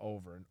over and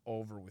over and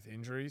over with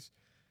injuries.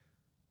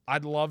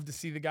 I'd love to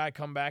see the guy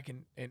come back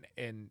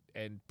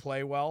and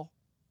play well.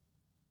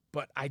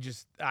 But I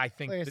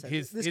think Like I that said,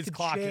 his this could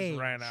clock has change.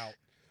 ran out.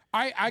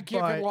 I give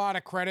him But- a lot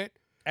of credit.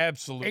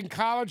 Absolutely. In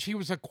college, he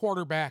was a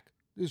quarterback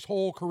his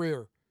whole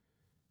career.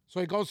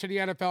 So he goes to the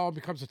NFL and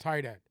becomes a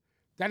tight end.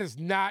 That is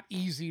not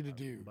easy to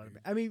do. But,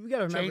 I mean, we got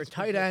to remember, Change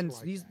tight position ends,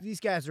 like these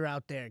guys are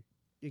out there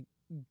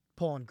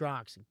pulling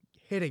Gronks and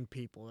hitting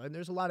people. And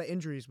there's a lot of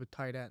injuries with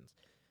tight ends.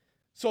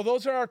 So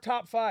those are our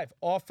top 5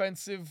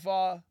 offensive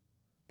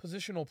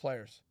positional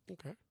players.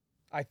 Okay.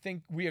 I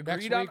think we Next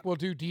agreed on. week, we'll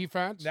do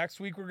defense. Next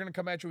week we're going to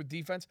come at you with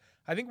defense.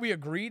 I think we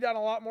agreed on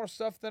a lot more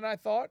stuff than I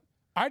thought.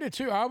 I did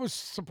too. I was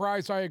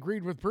surprised I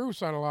agreed with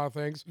Bruce on a lot of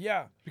things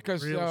Yeah.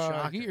 because Real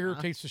shocker, he huh?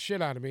 irritates the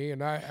shit out of me,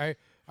 and I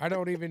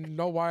don't even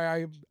know why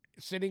I'm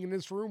sitting in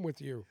this room with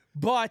you.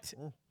 But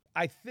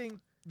I think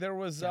there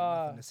was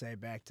Got nothing to say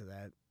back to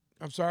that.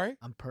 I'm sorry?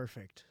 I'm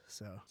perfect.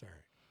 So Sorry.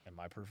 am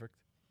I perfect?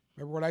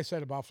 Remember what I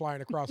said about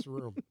flying across the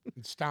room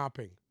and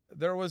stomping?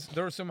 There were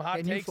some hot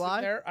Can you takes in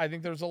fly? there. I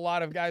think there's a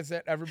lot of guys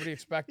that everybody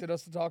expected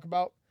us to talk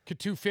about. Could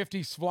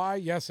 250s fly?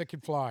 Yes, it can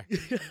fly.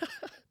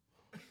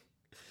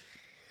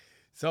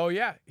 So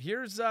yeah,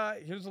 here's a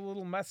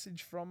little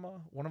message from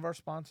one of our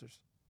sponsors.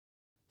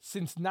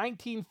 Since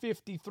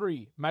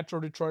 1953, Metro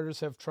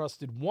Detroiters have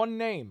trusted one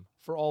name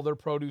for all their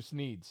produce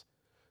needs.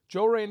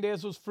 Joe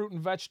Randazzo's Fruit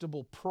and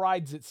Vegetable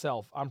prides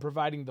itself on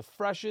providing the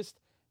freshest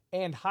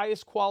and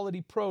highest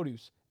quality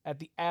produce at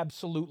the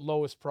absolute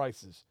lowest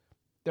prices.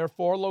 There are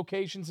 4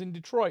 locations in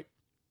Detroit.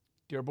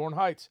 Dearborn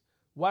Heights,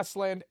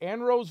 Westland,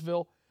 and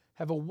Roseville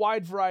have a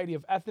wide variety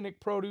of ethnic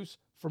produce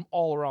from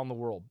all around the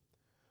world.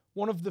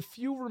 One of the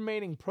few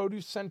remaining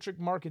produce-centric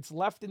markets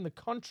left in the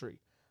country,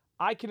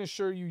 I can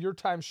assure you your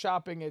time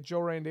shopping at Joe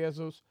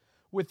Randazzo's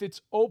with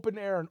its open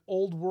air and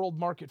old world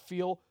market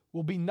feel,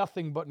 will be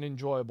nothing but an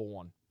enjoyable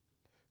one.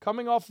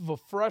 Coming off of a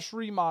fresh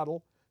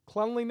remodel,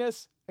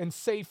 cleanliness and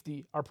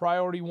safety are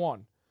priority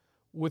one,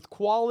 with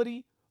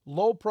quality,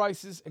 low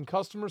prices, and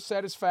customer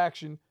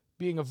satisfaction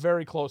being a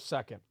very close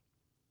second.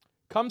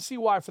 Come see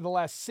why for the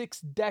last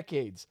 6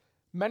 decades,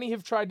 many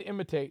have tried to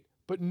imitate,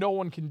 but no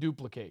one can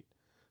duplicate.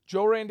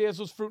 Joe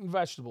Randazzo's Fruit and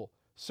Vegetable,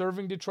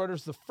 serving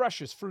Detroiters the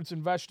freshest fruits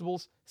and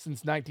vegetables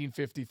since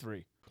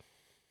 1953.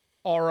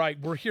 All right,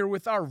 we're here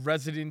with our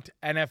resident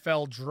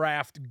NFL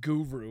draft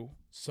guru,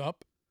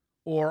 Sup?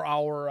 or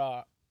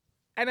our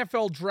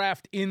NFL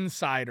draft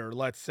insider,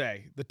 let's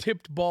say, the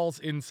tipped balls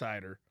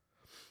insider,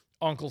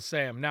 Uncle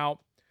Sam. Now,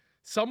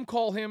 some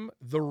call him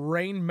the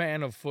Rain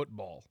Man of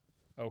football,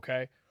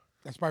 okay?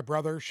 That's my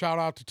brother. Shout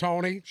out to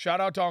Tony.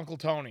 Shout out to Uncle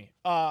Tony.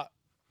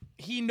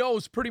 He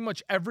knows pretty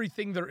much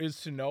everything there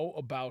is to know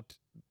about.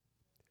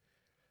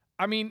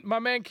 I mean, my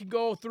man can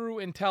go through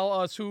and tell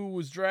us who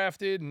was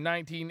drafted in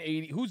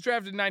 1980. Who's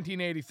drafted in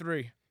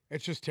 1983?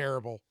 It's just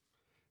terrible.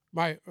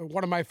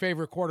 One of my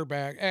favorite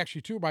quarterbacks,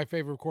 actually two of my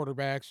favorite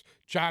quarterbacks,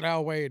 John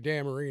Elway and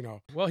Dan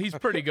Marino. Well, he's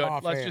pretty good.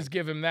 Let's Offhand. just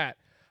give him that.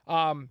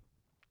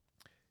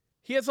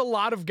 He has a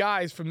lot of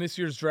guys from this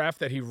year's draft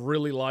that he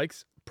really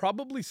likes,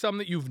 probably some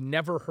that you've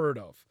never heard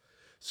of.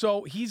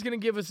 So he's going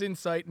to give us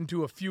insight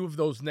into a few of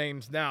those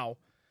names now.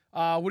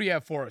 What do you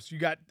have for us? You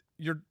got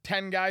your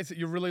 10 guys that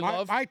you really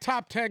love? My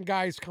top 10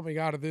 guys coming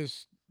out of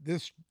this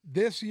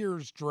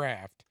year's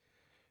draft.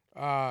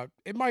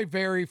 It might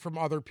vary from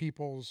other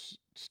people's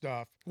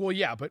stuff. Well,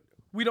 yeah, but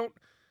we don't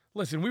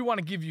listen. We want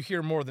to give you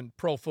here more than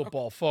Pro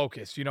Football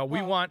Focus. You know,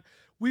 we want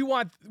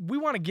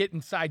to get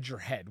inside your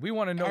head. We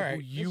want to know who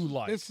you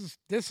like.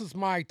 This is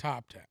my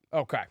top 10.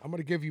 Okay. I'm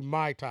going to give you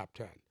my top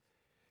 10.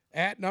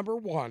 At number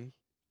 1,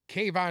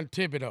 Kayvon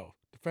Thibodeau,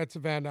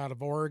 defensive end out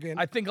of Oregon.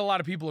 I think a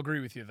lot of people agree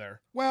with you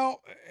there.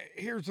 Well,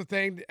 here's the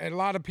thing. A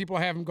lot of people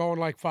have him going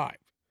like 5.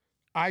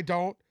 I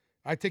don't.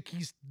 I think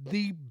he's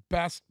the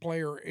best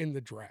player in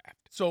the draft.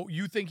 So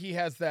you think he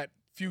has that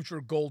future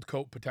gold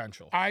coat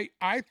potential? I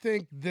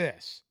think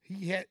this.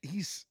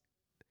 He's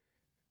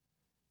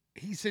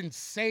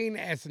insane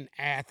as an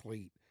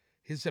athlete.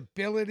 His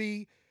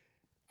ability,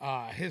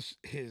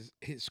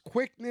 his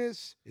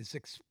quickness, his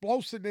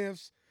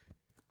explosiveness.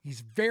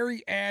 He's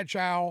very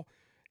agile.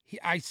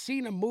 I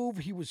seen a move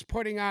he was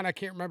putting on. I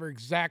can't remember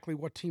exactly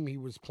what team he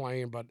was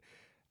playing, but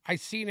I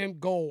seen him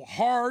go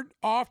hard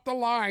off the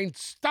line,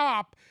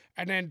 stop,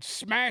 and then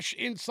smash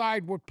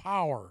inside with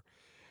power.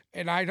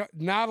 And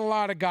not a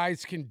lot of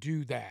guys can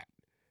do that.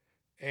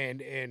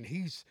 And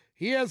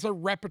he has a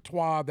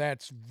repertoire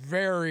that's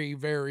very,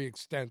 very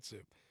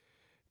extensive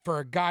for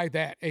a guy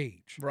that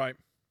age. Right.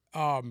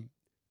 A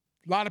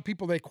lot of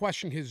people, they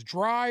question his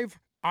drive.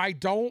 I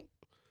don't.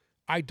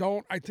 I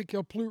think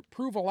he'll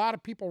prove a lot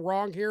of people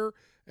wrong here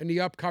in the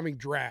upcoming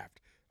draft.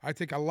 I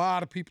think a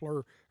lot of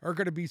people are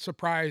going to be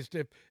surprised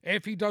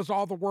if he does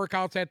all the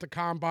workouts at the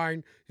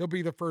combine, he'll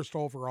be the first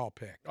overall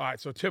pick. All right,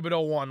 so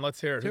Thibodeau 1. Let's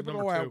hear it. Who's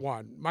number 2? Thibodeau at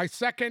 1. My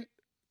second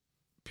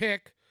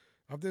pick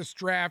of this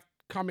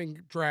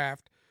coming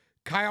draft,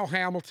 Kyle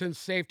Hamilton,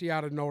 safety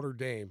out of Notre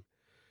Dame.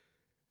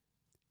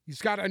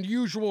 He's got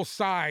unusual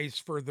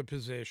size for the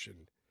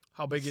position.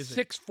 How big is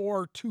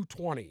 6'4",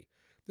 220.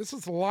 This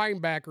is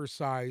linebacker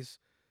size,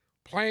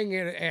 playing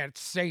it at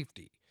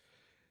safety.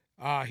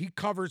 He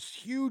covers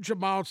huge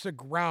amounts of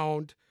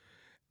ground,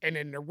 and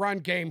in the run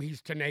game,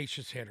 he's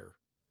tenacious hitter.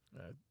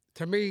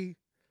 To me,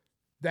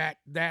 that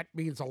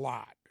means a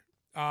lot.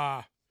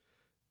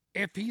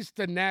 If he's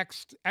the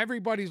next,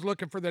 everybody's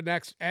looking for the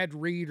next Ed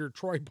Reed or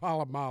Troy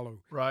Polamalu.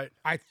 Right.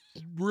 I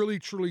really,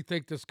 truly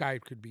think this guy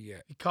could be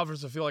it. He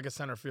covers, I feel like a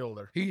center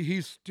fielder.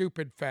 He's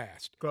stupid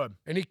fast. Good.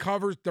 And he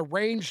covers, the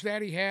range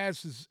that he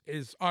has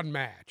is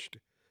unmatched.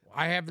 Wow.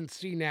 I haven't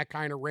seen that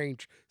kind of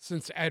range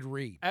since Ed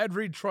Reed. Ed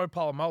Reed, Troy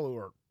Polamalu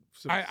are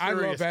some I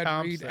love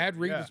Ed Reed. Ed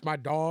Reed is my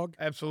dog.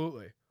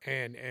 Absolutely.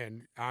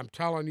 And I'm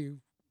telling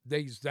you,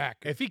 he's that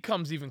good. If he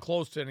comes even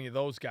close to any of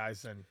those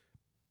guys, then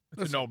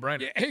it's a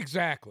no-brainer. Yeah,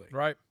 exactly.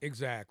 Right?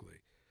 Exactly.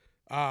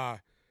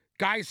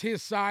 Guys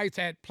his size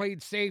that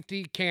played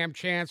safety, Cam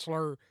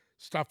Chancellor,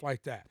 stuff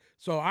like that.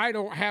 So I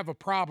don't have a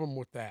problem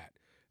with that.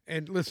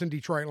 And listen,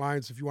 Detroit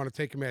Lions, if you want to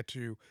take him at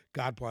 2,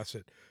 God bless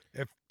it.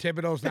 If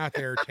Thibodeau's not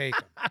there, take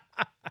him.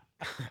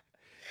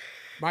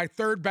 My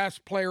third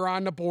best player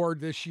on the board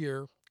this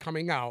year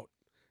coming out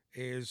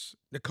is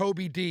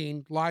Nakobe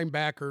Dean,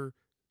 linebacker,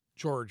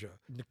 Georgia.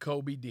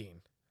 Nakobe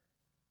Dean.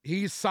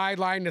 He's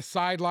sideline to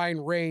sideline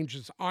range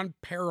is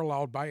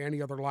unparalleled by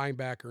any other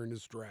linebacker in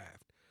this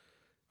draft.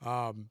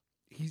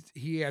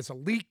 He has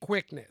elite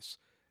quickness,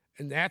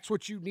 and that's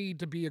what you need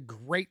to be a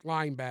great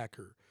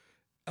linebacker.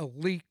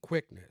 Elite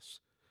quickness.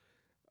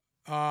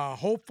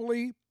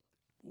 Hopefully,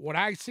 what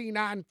I seen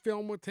on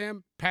film with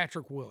him,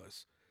 Patrick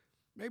Willis.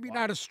 Maybe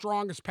not as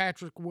strong as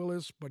Patrick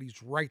Willis, but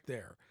he's right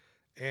there.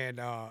 And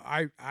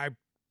I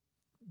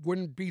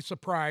wouldn't be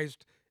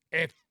surprised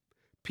if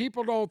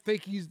people don't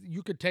think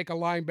you could take a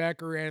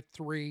linebacker at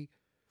 3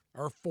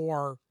 or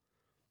 4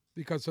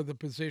 because of the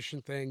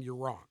position thing. You're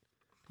wrong.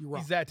 You're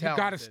He's that You got a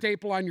talented.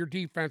 staple on your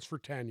defense for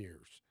 10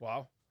 years.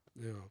 Wow.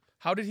 Yeah.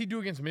 How did he do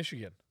against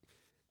Michigan?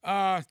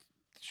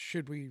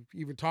 Should we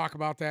even talk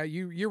about that?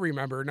 You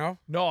remember, no?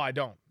 No, I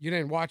don't. You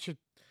didn't watch a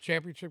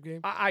championship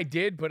game? I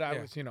did, but I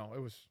Yeah. was, it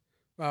was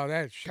Oh,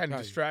 that should kind of tell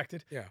you.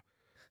 distracted. Yeah.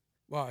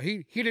 Well,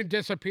 he didn't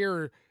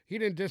disappear. He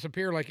didn't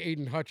disappear like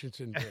Aiden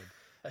Hutchinson did.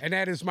 And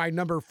that is my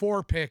number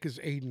 4 pick is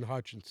Aiden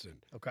Hutchinson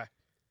Okay.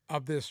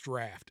 of this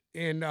draft.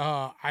 And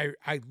I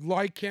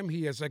like him.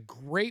 He has a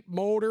great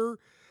motor.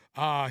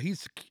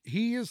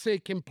 He is a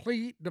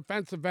complete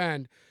defensive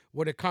end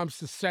when it comes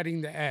to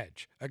setting the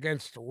edge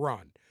against the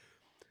run.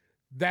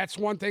 That's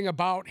one thing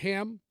about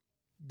him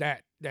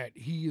that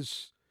he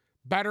is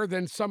better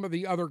than some of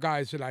the other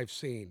guys that I've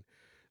seen.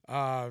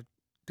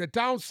 The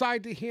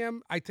downside to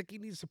him, I think he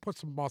needs to put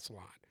some muscle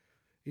on.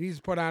 He needs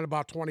to put on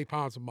about 20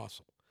 pounds of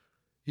muscle.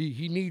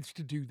 He needs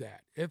to do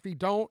that. If he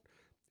don't,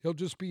 he'll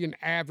just be an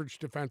average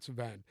defensive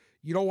end.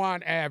 You don't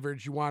want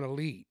average, you want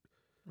elite.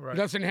 Right.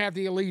 He doesn't have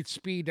the elite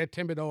speed that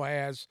Thibodeau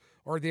has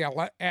or the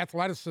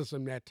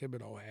athleticism that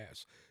Thibodeau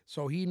has.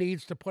 So he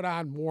needs to put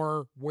on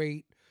more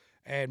weight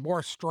and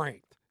more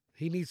strength.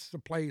 He needs to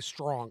play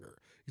stronger.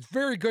 He's a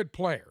very good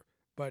player,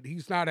 but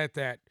he's not at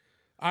that.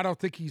 I don't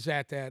think he's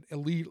at that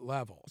elite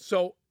level.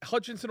 So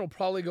Hutchinson will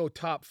probably go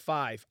top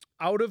 5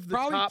 out of the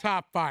Probably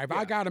top 5. Yeah.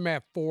 I got him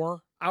at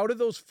 4. Out of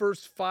those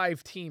first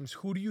 5 teams.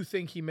 Who do you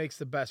think he makes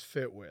the best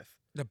fit with?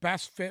 The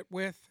best fit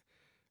with?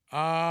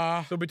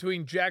 So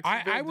between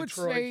Jacksonville, I would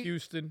Detroit, say,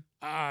 Houston,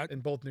 uh,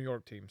 and both New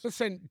York teams.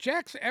 listen,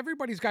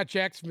 everybody's got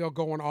Jacksonville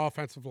going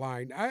offensive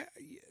line.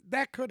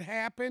 That could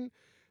happen,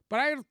 but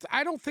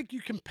I don't think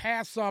you can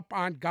pass up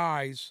on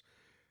guys,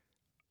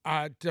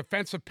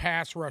 defensive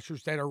pass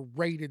rushers that are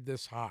rated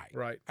this high.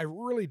 Right. I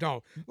really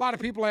don't. A lot of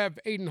people have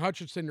Aiden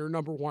Hutchinson, their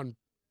number 1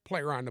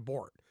 player on the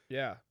board,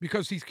 Yeah.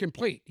 because he's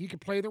complete. He can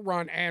play the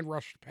run and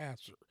rush the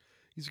passer.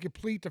 He's a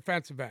complete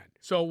defensive end.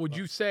 So would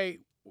you say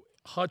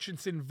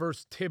Hutchinson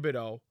versus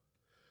Thibodeau?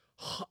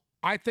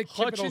 I think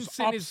Thibodeau's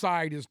Hutchinson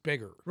upside is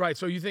bigger. Right.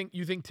 So you think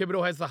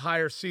Thibodeau has the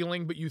higher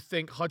ceiling, but you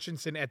think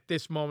Hutchinson at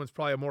this moment is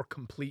probably a more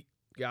complete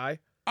guy?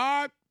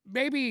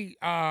 Maybe,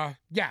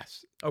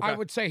 yes. Okay. I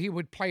would say he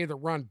would play the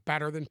run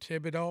better than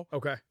Thibodeau,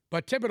 Okay.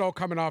 but Thibodeau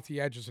coming off the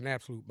edge is an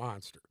absolute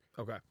monster.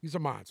 Okay. He's a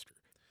monster.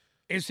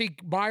 Is he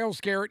Myles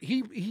Garrett?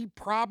 He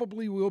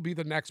probably will be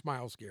the next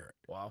Myles Garrett.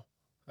 Wow.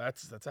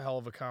 That's a hell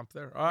of a comp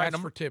there. All right.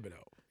 That's for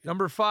Thibodeau.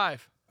 Number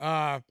 5.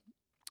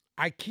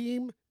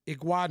 Akeem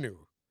Iguanu,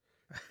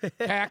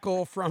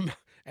 tackle from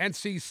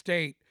NC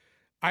State.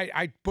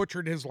 I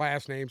butchered his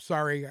last name.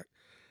 Sorry.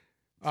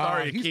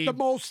 Sorry, he's Akeem. the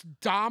most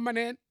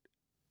dominant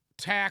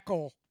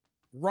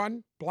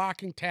run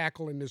blocking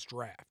tackle in this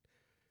draft.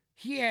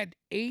 He had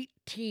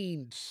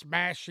 18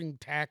 smashing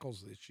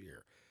tackles this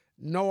year.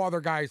 No other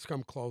guys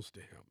come close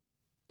to him.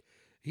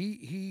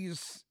 He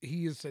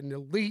is an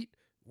elite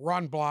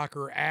run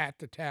blocker at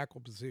the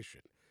tackle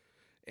position.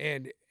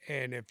 And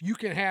if you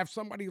can have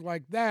somebody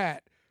like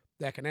that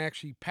can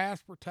actually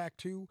pass protect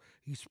too,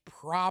 he's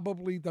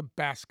probably the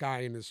best guy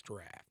in this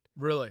draft.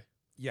 Really?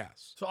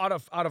 Yes. So out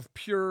of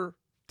pure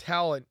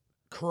talent,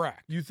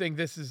 Correct. you think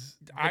this is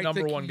the I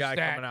number think 1 he's guy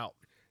that- coming out?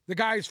 The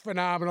guy's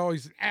phenomenal.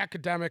 He's an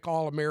academic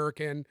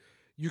All-American.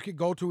 You could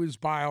go to his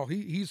bio.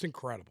 He's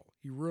incredible.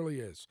 He really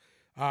is.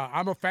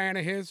 I'm a fan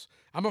of his.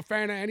 I'm a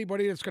fan of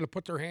anybody that's going to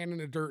put their hand in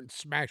the dirt and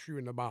smash you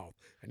in the mouth,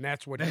 and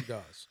that's what he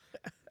does.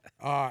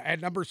 At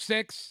number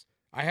 6,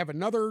 I have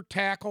another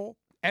tackle,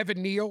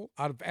 Evan Neal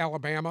out of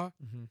Alabama.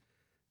 Mm-hmm.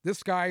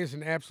 This guy is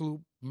an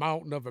absolute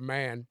mountain of a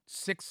man,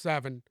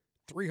 6'7",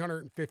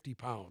 350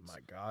 pounds. Oh my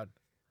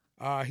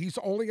God. He's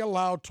only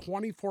allowed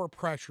 24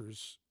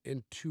 pressures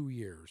in 2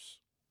 years.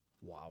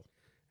 Wow.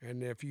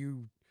 And if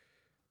you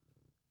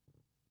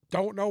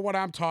don't know what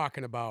I'm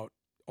talking about,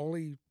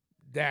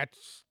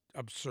 that's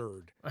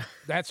absurd.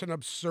 That's an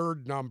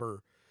absurd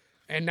number.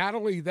 And not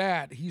only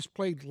that, he's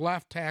played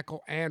left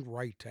tackle and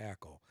right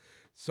tackle.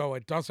 So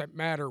it doesn't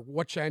matter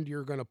which end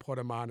you're going to put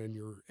him on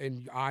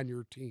on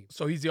your team.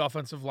 So he's the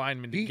offensive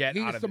lineman to get out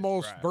He's of the this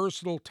most draft.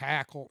 versatile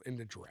tackle in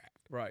the draft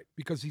Right.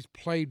 because he's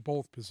played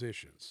both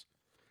positions.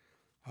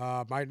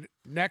 My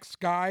next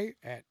guy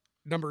at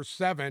number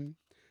 7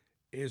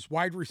 is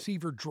wide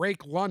receiver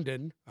Drake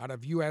London out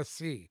of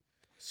USC.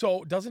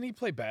 So doesn't he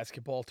play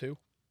basketball too?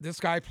 This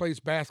guy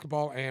plays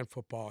basketball and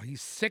football.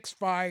 He's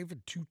 6'5"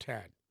 and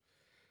 210.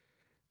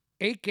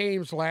 8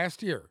 games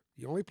last year.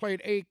 He only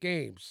played 8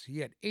 games. He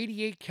had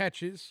 88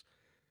 catches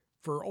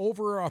for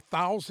over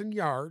 1,000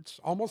 yards,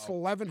 almost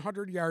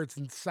 1,100 yards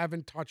and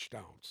 7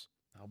 touchdowns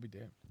I'll be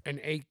damned. in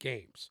 8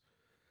 games.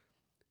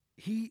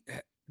 He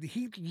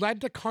led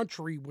the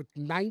country with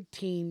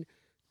 19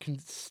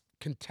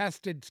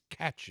 contested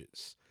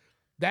catches.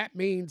 That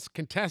means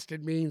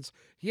contested means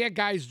he had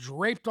guys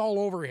draped all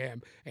over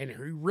him and he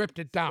ripped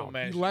it down.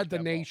 managed He to led keep the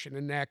that ball. nation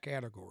in that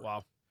category.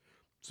 Wow.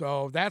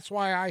 So that's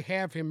why I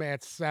have him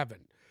at 7.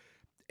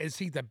 Is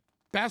he the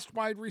best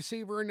wide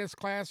receiver in this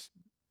class?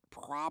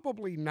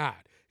 Probably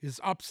not. His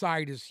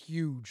upside is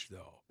huge,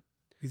 though.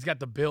 He's got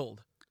the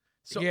build.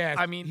 So yes,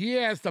 I mean, he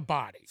has the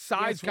body. He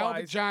has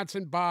Calvin size-wise,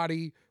 Johnson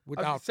body I was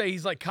without gonna say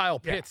he's like Kyle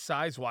Pitts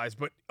size-wise,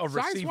 but a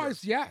receiver.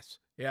 size-wise, yes.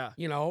 Yeah.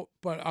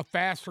 But a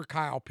faster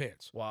Kyle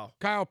Pitts. Wow.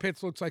 Kyle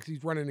Pitts looks like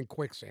he's running in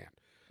quicksand.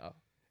 Oh.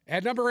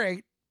 At number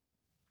 8,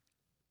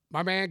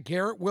 my man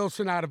Garrett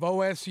Wilson out of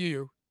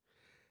OSU,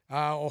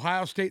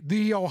 Ohio State,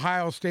 the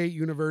Ohio State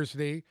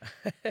University.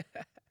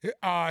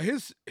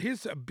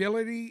 His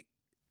ability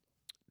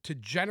to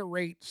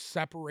generate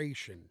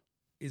separation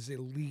is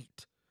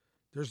elite.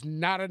 There's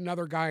not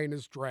another guy in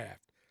his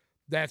draft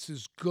that's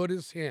as good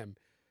as him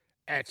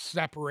at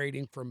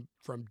separating from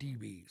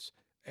DBs.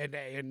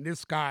 And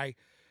this guy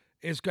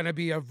is going to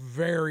be a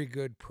very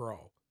good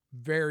pro.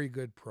 Very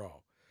good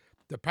pro.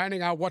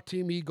 Depending on what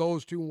team he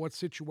goes to and what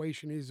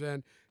situation he's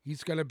in,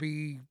 he's going to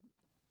be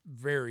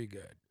very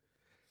good.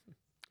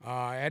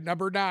 At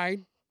number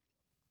 9,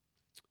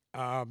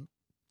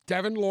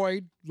 Devin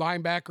Lloyd,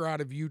 linebacker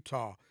out of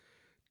Utah.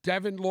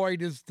 Devin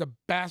Lloyd is the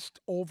best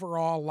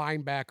overall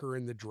linebacker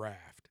in the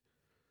draft.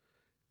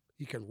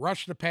 He can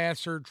rush the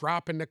passer,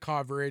 drop into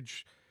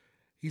coverage.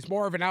 He's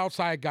more of an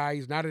outside guy.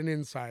 He's not an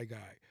inside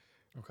guy.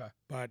 Okay.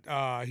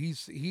 But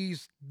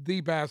he's the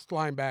best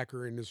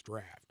linebacker in this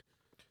draft.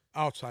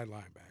 Outside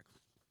linebacker.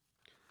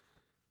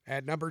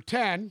 At number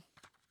 10,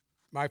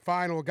 my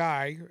final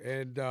guy,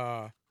 and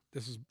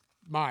this is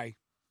my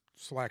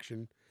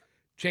selection,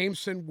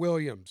 Jameson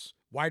Williams,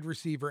 wide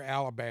receiver,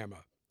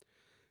 Alabama.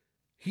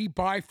 He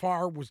by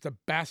far was the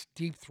best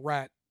deep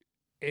threat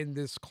in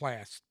this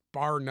class,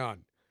 bar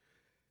none.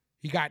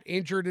 He got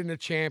injured in a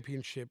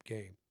championship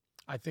game.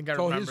 I think I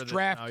So remember his this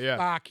draft now. Yeah.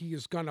 stock, he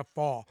is going to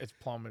fall. It's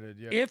plummeted.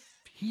 Yeah. If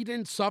he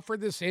didn't suffer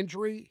this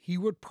injury, he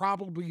would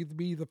probably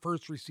be the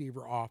first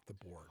receiver off the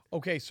board.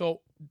 Okay,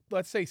 so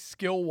let's say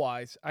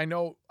skill-wise, I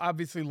know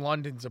obviously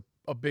London's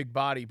a big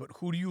body, but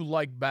who do you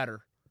like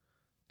better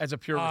as a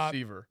pure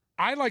receiver?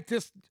 I like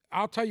this.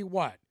 I'll tell you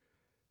what.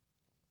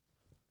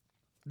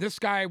 This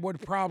guy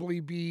would probably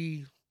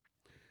be,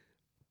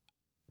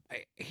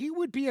 he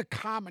would be a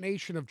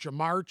combination of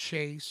Jamar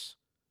Chase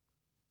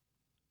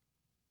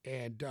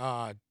and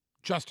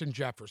Justin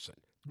Jefferson.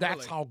 That's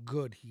Really? how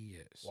good he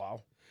is.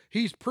 Wow.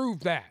 He's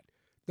proved that.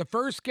 The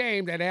first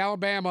game that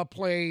Alabama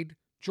played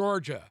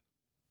Georgia,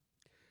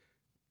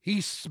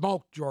 he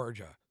smoked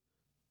Georgia.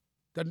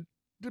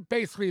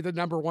 Basically the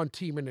number 1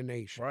 team in the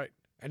nation. Right.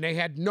 And they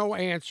had no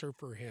answer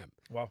for him.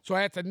 Wow. So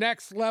at the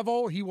next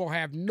level, he will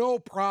have no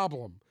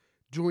problem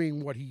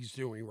doing what he's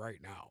doing right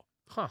now.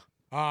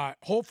 Huh.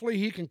 Hopefully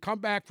he can come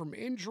back from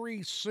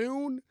injury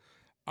soon.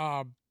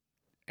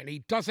 And he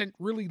doesn't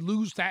really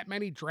lose that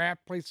many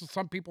draft places.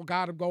 Some people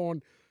got him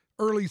going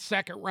early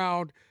second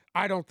round.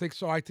 I don't think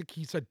so. I think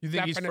he's a You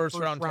think he's definite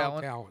first-round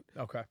talent?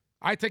 Okay.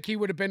 I think he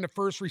would have been the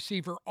first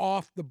receiver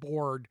off the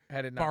board,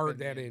 Had it not bar been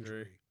the that injury.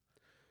 injury.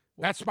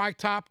 That's my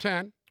top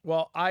 10.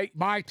 Well,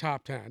 My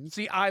top 10.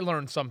 see, I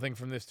learned something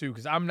from this too,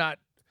 because I'm not.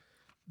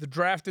 The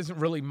draft isn't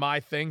really my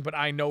thing, but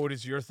I know it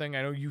is your thing.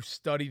 I know you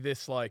study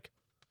this like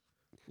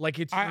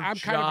it's your I'm kind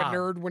job. of a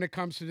nerd when it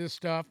comes to this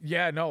stuff.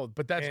 Yeah, no,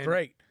 but that's And-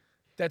 great.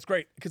 That's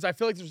great because I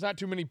feel like there's not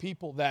too many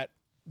people that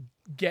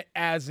get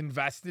as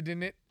invested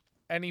in it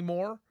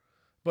anymore.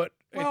 But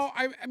Well,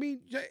 I mean,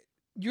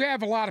 you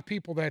have a lot of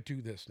people that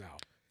do this now.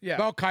 yeah,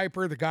 Mel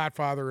Kiper, the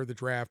godfather of the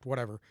draft,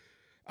 whatever.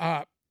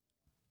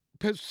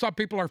 Some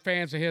people are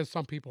fans of his,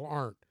 some people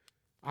aren't.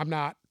 I'm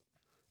not.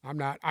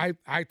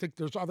 I think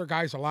there's other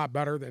guys a lot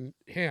better than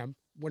him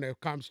when it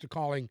comes to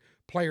calling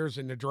players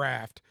in the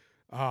draft.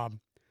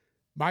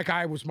 My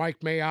guy was Mike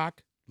Mayock.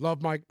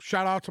 Love Mike.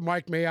 Shout out to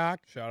Mike Mayock.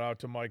 shout out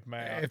to Mike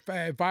Mayock.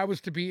 If I was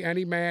to be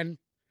any man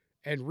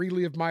and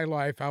relive my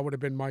life, I would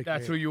have been Mike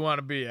That's Mayock. who you want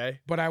to be, eh?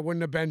 But I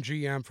wouldn't have been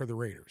GM for the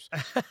Raiders.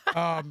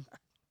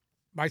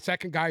 My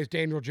second guy is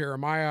Daniel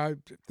Jeremiah. I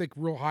think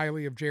real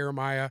highly of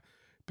Jeremiah.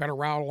 Been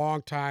around a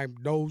long time.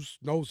 Knows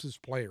his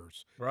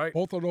players. Right.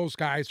 Both of those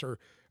guys are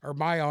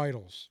my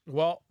idols.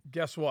 Well,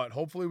 guess what?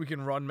 Hopefully, we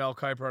can run Mel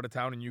Kiper out of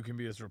town, and you can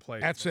be his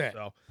replacement. That's it.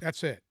 So,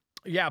 That's it.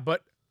 yeah,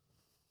 but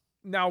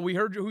now we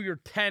heard who your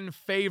 10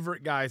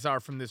 favorite guys are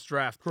from this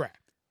draft. Correct.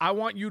 I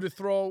want you to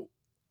throw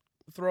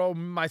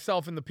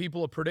myself and the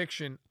people a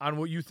prediction on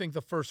what you think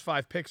the first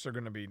 5 picks are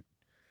going to be.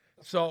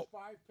 So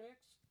 5 picks.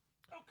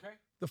 Okay.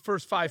 the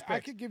first 5 I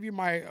picks. could give you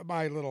my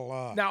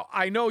little. Now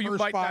I know you first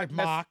might not 5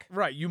 mock.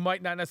 right. You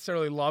might not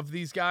necessarily love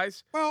these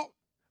guys, Well,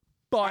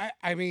 but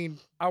I mean,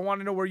 I want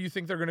to know where you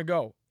think they're going to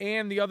go.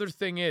 And the other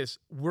thing is,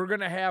 we're going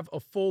to have a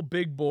full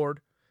big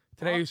board.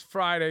 Today's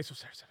Friday, so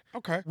Saturday.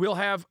 okay. We'll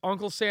have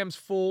Uncle Sam's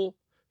full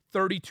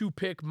 32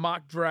 pick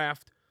mock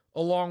draft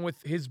along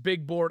with his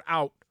big board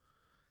out.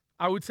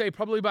 I would say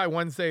probably by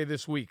Wednesday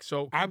this week.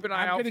 So keep an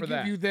eye out I'm for going to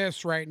that. give you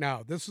this right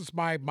now. This is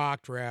my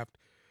mock draft.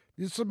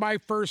 This is my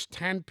first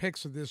 10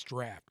 picks of this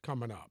draft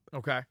coming up.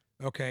 Okay.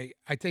 Okay.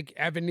 I think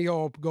Evan Neal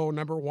will go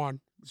number 1.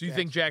 So you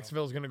think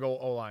Jacksonville's going to go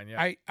O-line,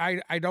 yeah?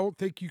 I don't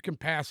think you can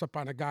pass up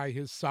on a guy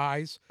his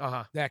size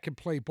Uh-huh. that can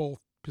play both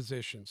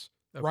positions,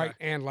 Okay. right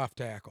and left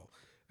tackle.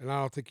 And I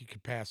don't think you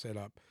can pass that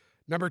up.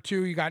 Number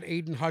 2, you got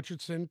Aiden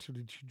Hutchinson to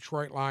the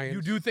Detroit Lions.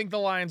 You do think the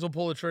Lions will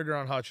pull the trigger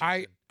on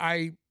Hutchinson?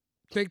 I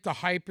think the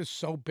hype is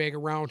so big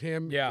around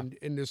him Yeah.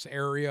 in this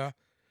area.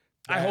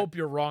 I that hope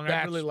you're wrong. I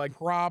That's really like.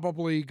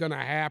 probably going to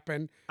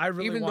happen. I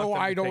really even want though them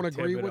to I don't take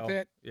agree with Thibodeau.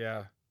 it.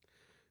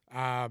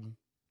 Yeah.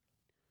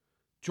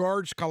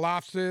 George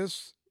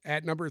Kalafdis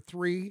at number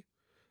 3,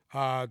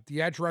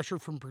 the edge rusher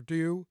from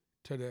Purdue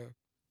to the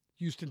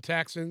Houston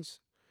Texans.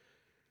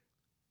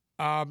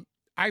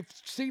 I've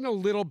seen a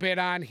little bit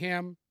on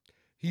him.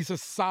 He's a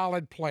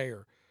solid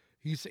player.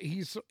 He's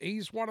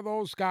one of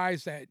those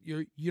guys that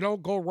you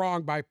don't go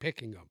wrong by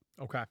picking him.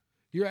 Okay.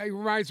 He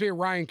reminds me of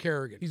Ryan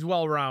Kerrigan. He's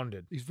well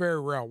rounded. He's very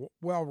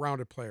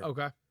well-rounded player.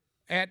 Okay.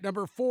 At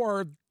number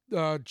 4,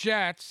 the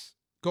Jets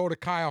go to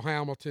Kyle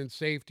Hamilton,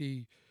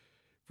 safety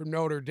from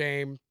Notre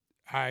Dame.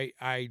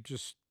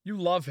 You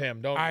love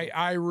him, don't you?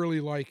 I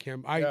really like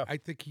him. Yeah. I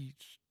think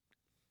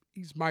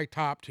he's my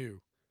top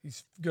 2.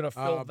 He's gonna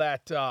fill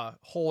that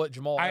hole at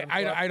Jamal Adams.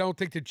 I don't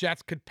think the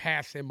Jets could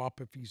pass him up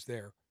if he's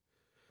there.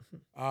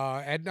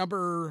 At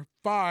number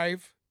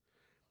 5,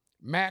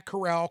 Matt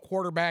Corral,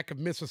 quarterback of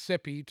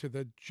Mississippi, to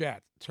the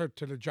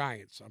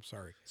Giants. I'm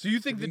sorry. So you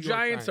think the New York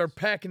Giants are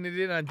packing it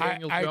in on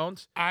Daniel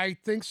Jones? I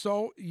think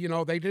so.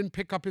 They didn't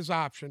pick up his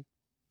option.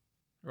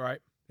 Right.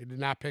 They did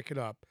not pick it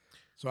up.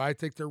 So I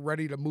think they're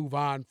ready to move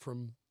on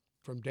from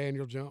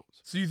Daniel Jones.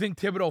 So you think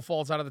Thibodeau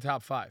falls out of the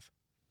top 5?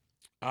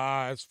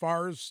 As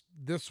far as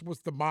this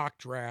was the mock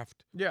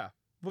draft Yeah.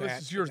 Well,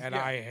 this is yours. that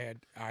Yeah.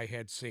 I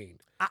had seen.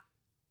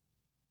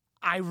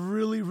 I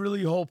really,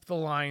 really hope the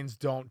Lions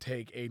don't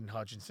take Aiden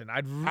Hutchinson.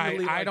 I'd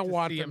really I like don't to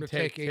want see them him to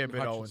take Aiden Thibodeau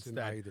Hutchinson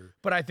instead. either.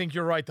 But I think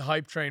you're right. The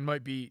hype train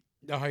might be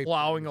The hype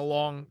plowing train is-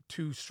 along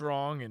too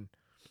strong, and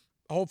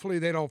Hopefully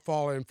they don't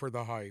fall in for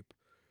the hype.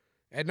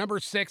 At number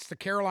 6, the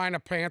Carolina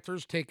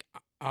Panthers take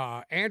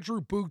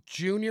Andrew Booth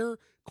Jr.,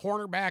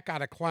 cornerback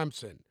out of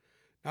Clemson.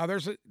 Now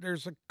there's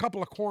a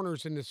couple of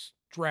corners in this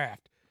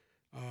draft.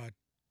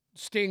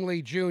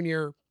 Stingley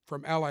Jr.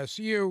 from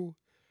LSU.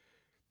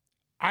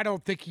 I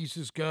don't think he's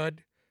as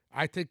good.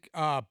 I think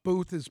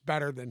Booth is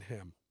better than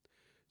him.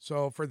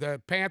 So for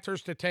the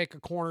Panthers to take a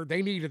corner,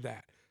 they needed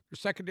that. Their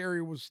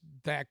secondary was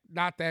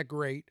not that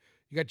great.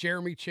 You got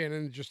Jeremy Chin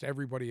and just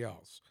everybody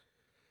else.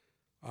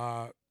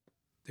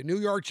 The New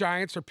York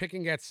Giants are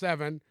picking at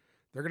 7.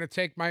 They're going to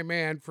take my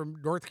man from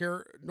North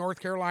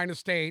Carolina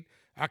State,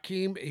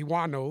 Akeem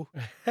Iwanu.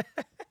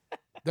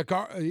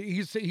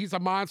 He's a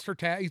monster.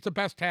 He's the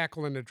best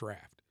tackle in the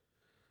draft.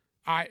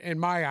 In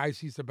my eyes,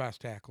 he's the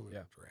best tackle in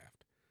the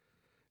draft.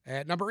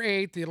 At number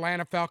 8, the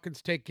Atlanta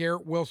Falcons take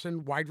Garrett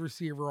Wilson, wide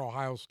receiver,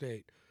 Ohio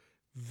State.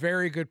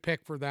 Very good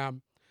pick for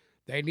them.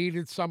 They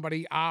needed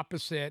somebody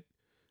opposite.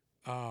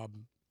 The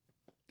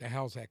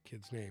hell's that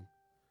kid's name?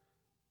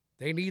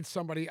 They need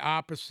somebody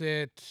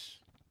opposite.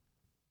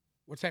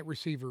 What's that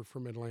receiver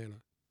from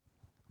Atlanta?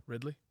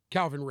 Ridley.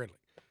 Calvin Ridley.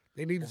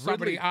 They need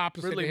somebody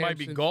opposite. Ridley him might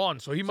be since- gone,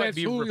 so he might since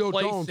be Julio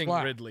Jones replacing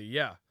left. Ridley.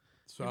 Yeah.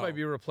 So He might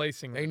be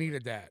replacing they Ridley.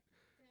 needed that.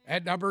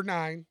 At number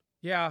 9,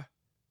 Yeah.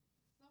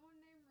 Someone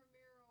named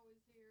Ramiro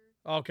is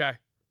here. Okay.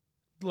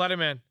 Let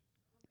him in.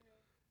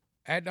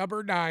 At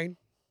number 9,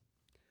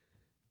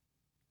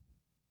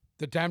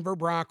 the Denver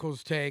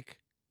Broncos take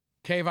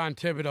Kayvon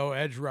Thibodeau,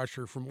 edge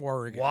rusher from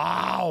Oregon.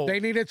 Wow. They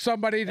needed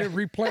somebody to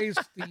replace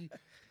the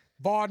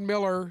Vaughn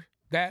Miller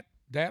that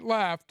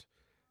left,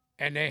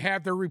 and they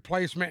have their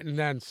replacement and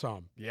then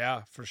some.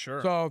 Yeah, for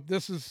sure. So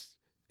this is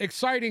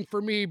exciting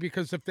for me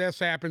because if this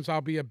happens,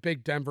 I'll be a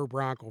big Denver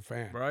Bronco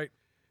fan. Right.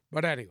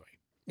 But anyway,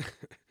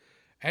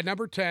 at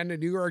number 10, the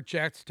New York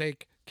Jets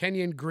take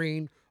Kenyon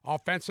Green,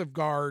 offensive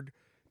guard,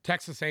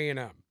 Texas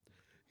A&M.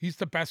 He's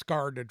the best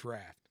guard in the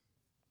draft.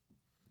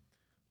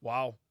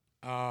 Wow.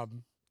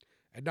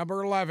 At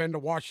number 11, the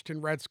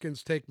Washington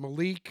Redskins take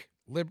Malik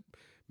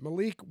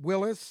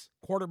Willis,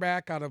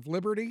 quarterback out of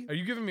Liberty. Are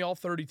you giving me all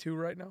 32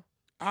 right now?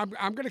 I'm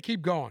going to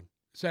keep going.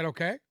 Is that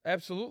okay?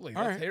 Absolutely.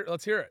 All Let's right.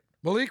 let's hear it.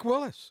 Malik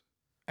Willis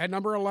at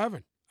number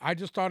 11. I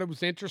just thought it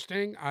was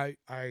interesting. I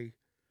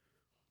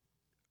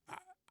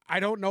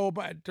don't know,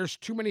 but there's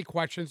too many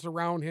questions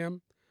around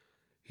him.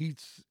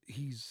 He's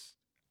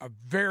a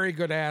very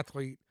good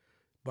athlete,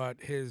 but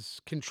his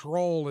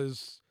control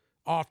is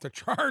off the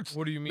charts.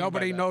 What do you mean by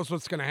Nobody that? knows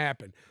what's going to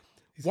happen.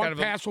 He's One kind of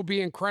a- pass will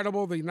be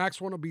incredible. The next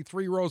one will be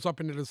 3 rows up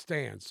into the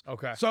stands.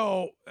 Okay.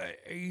 So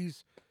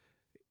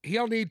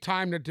he'll need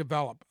time to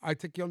develop. I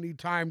think he'll need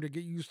time to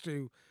get used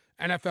to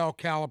NFL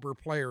caliber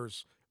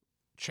players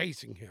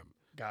chasing him.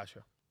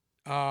 Gotcha.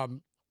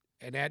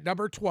 And at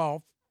number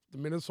 12, the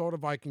Minnesota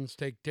Vikings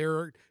take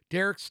Derek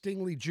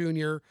Stingley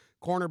Jr.,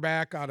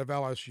 cornerback out of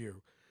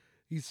LSU.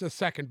 He's the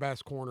second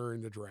best corner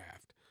in the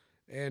draft.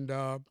 And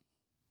I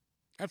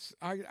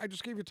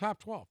just gave you top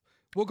 12.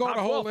 We'll go Top to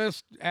the whole 12.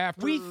 list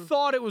after. We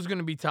thought it was going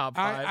to be top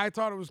 5. I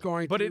thought it was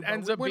going But to, it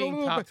ends we up went a being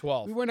little top bit-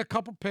 12. We went a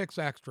couple picks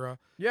extra.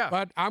 Yeah.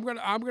 But I'm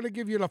gonna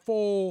give you the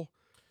full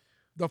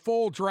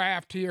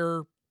draft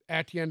here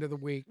at the end of the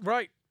week.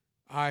 Right.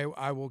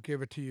 I will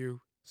give it to you.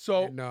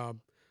 So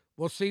And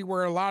we'll see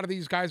where a lot of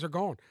these guys are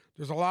going.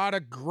 There's a lot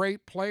of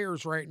great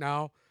players right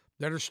now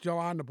that are still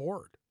on the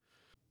board.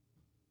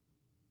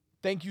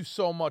 thank you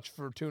so much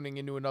for tuning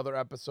into another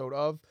episode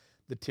of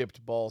the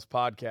Tipped Balls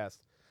Podcast.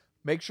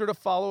 Make sure to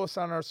follow us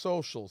on our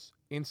socials,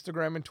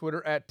 Instagram and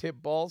Twitter at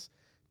Tip Balls,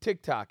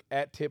 TikTok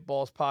at Tip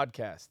Balls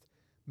Podcast.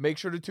 Make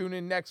sure to tune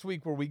in next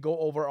week where we go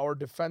over our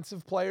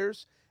defensive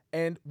players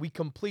and we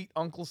complete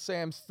Uncle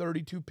Sam's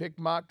 32-pick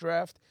mock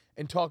draft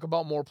and talk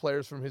about more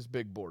players from his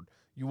big board.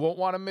 You won't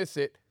want to miss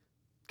it.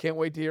 Can't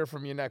wait to hear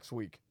from you next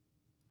week.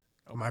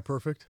 Am I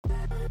perfect?